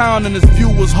downtown and this view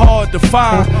was hard to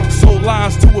find. Sold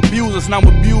lines to abusers, now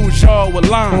abuse y'all with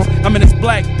lines. I'm in this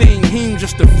black thing, him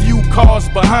just a few cars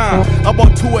behind. I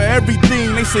bought two of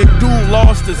everything, they said dude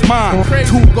lost his mind.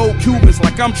 2 gold Cubans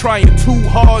like I'm trying too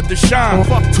hard to shine.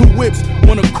 2 whips,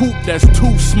 1 a coupe that's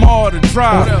too small to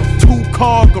drive.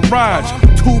 2-car garage,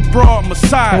 2 broad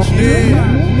massage.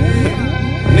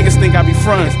 Niggas think I be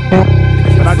frontin',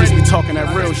 but I just be talking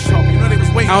that real shit.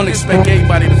 I don't expect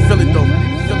everybody to feel it though.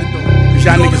 Cause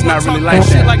y'all niggas not really like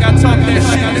that. Like I talk that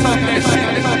shit.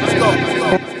 Let's go.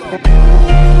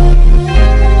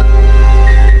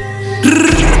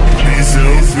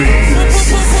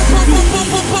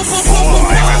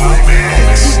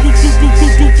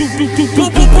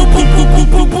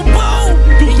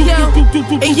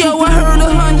 Hey yo, I heard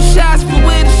 100 shots, but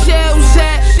where the shells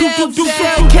at?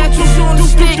 Shell catchers on the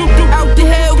stick, out the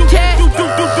Hellcat. I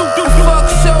fuck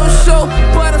so,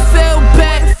 but I fell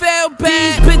back.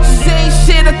 These bitches ain't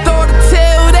shit, I thought I'd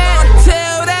tell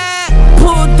that.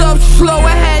 Pulled up slow,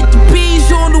 I had the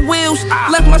bees on the wheels.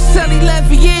 Left my son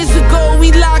 11 years ago,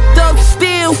 we locked up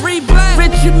still.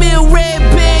 Richard Mill, red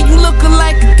band, you looking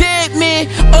like a dead man.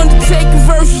 Undertaker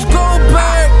versus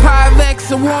Goldberg.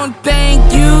 Pyrex, I wanna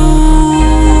thank you.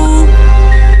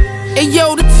 And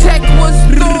yo, the tech was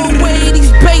throwaway.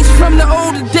 days from the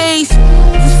older days.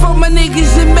 This for my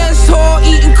niggas in mess hall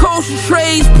eating kosher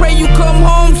trays. Pray you come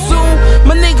home soon.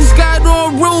 My niggas got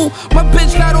on rule. My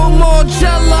bitch got on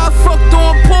Margiela. I fucked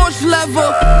on Porsche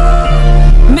leather.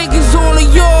 Niggas on a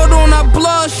yard on our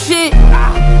blood shit.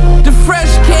 The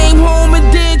fresh came home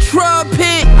and did trub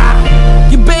hit.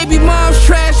 Your baby mom's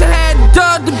trash, I had to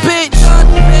dud the bitch.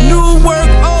 New work,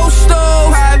 old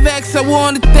stove. 5X, I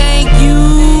wanna thank you.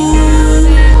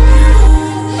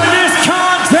 This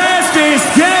contest is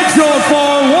scheduled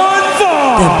for one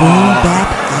fall. The Boom Bap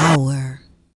Hour.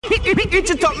 Hit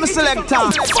it up, my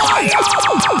selector. Fire!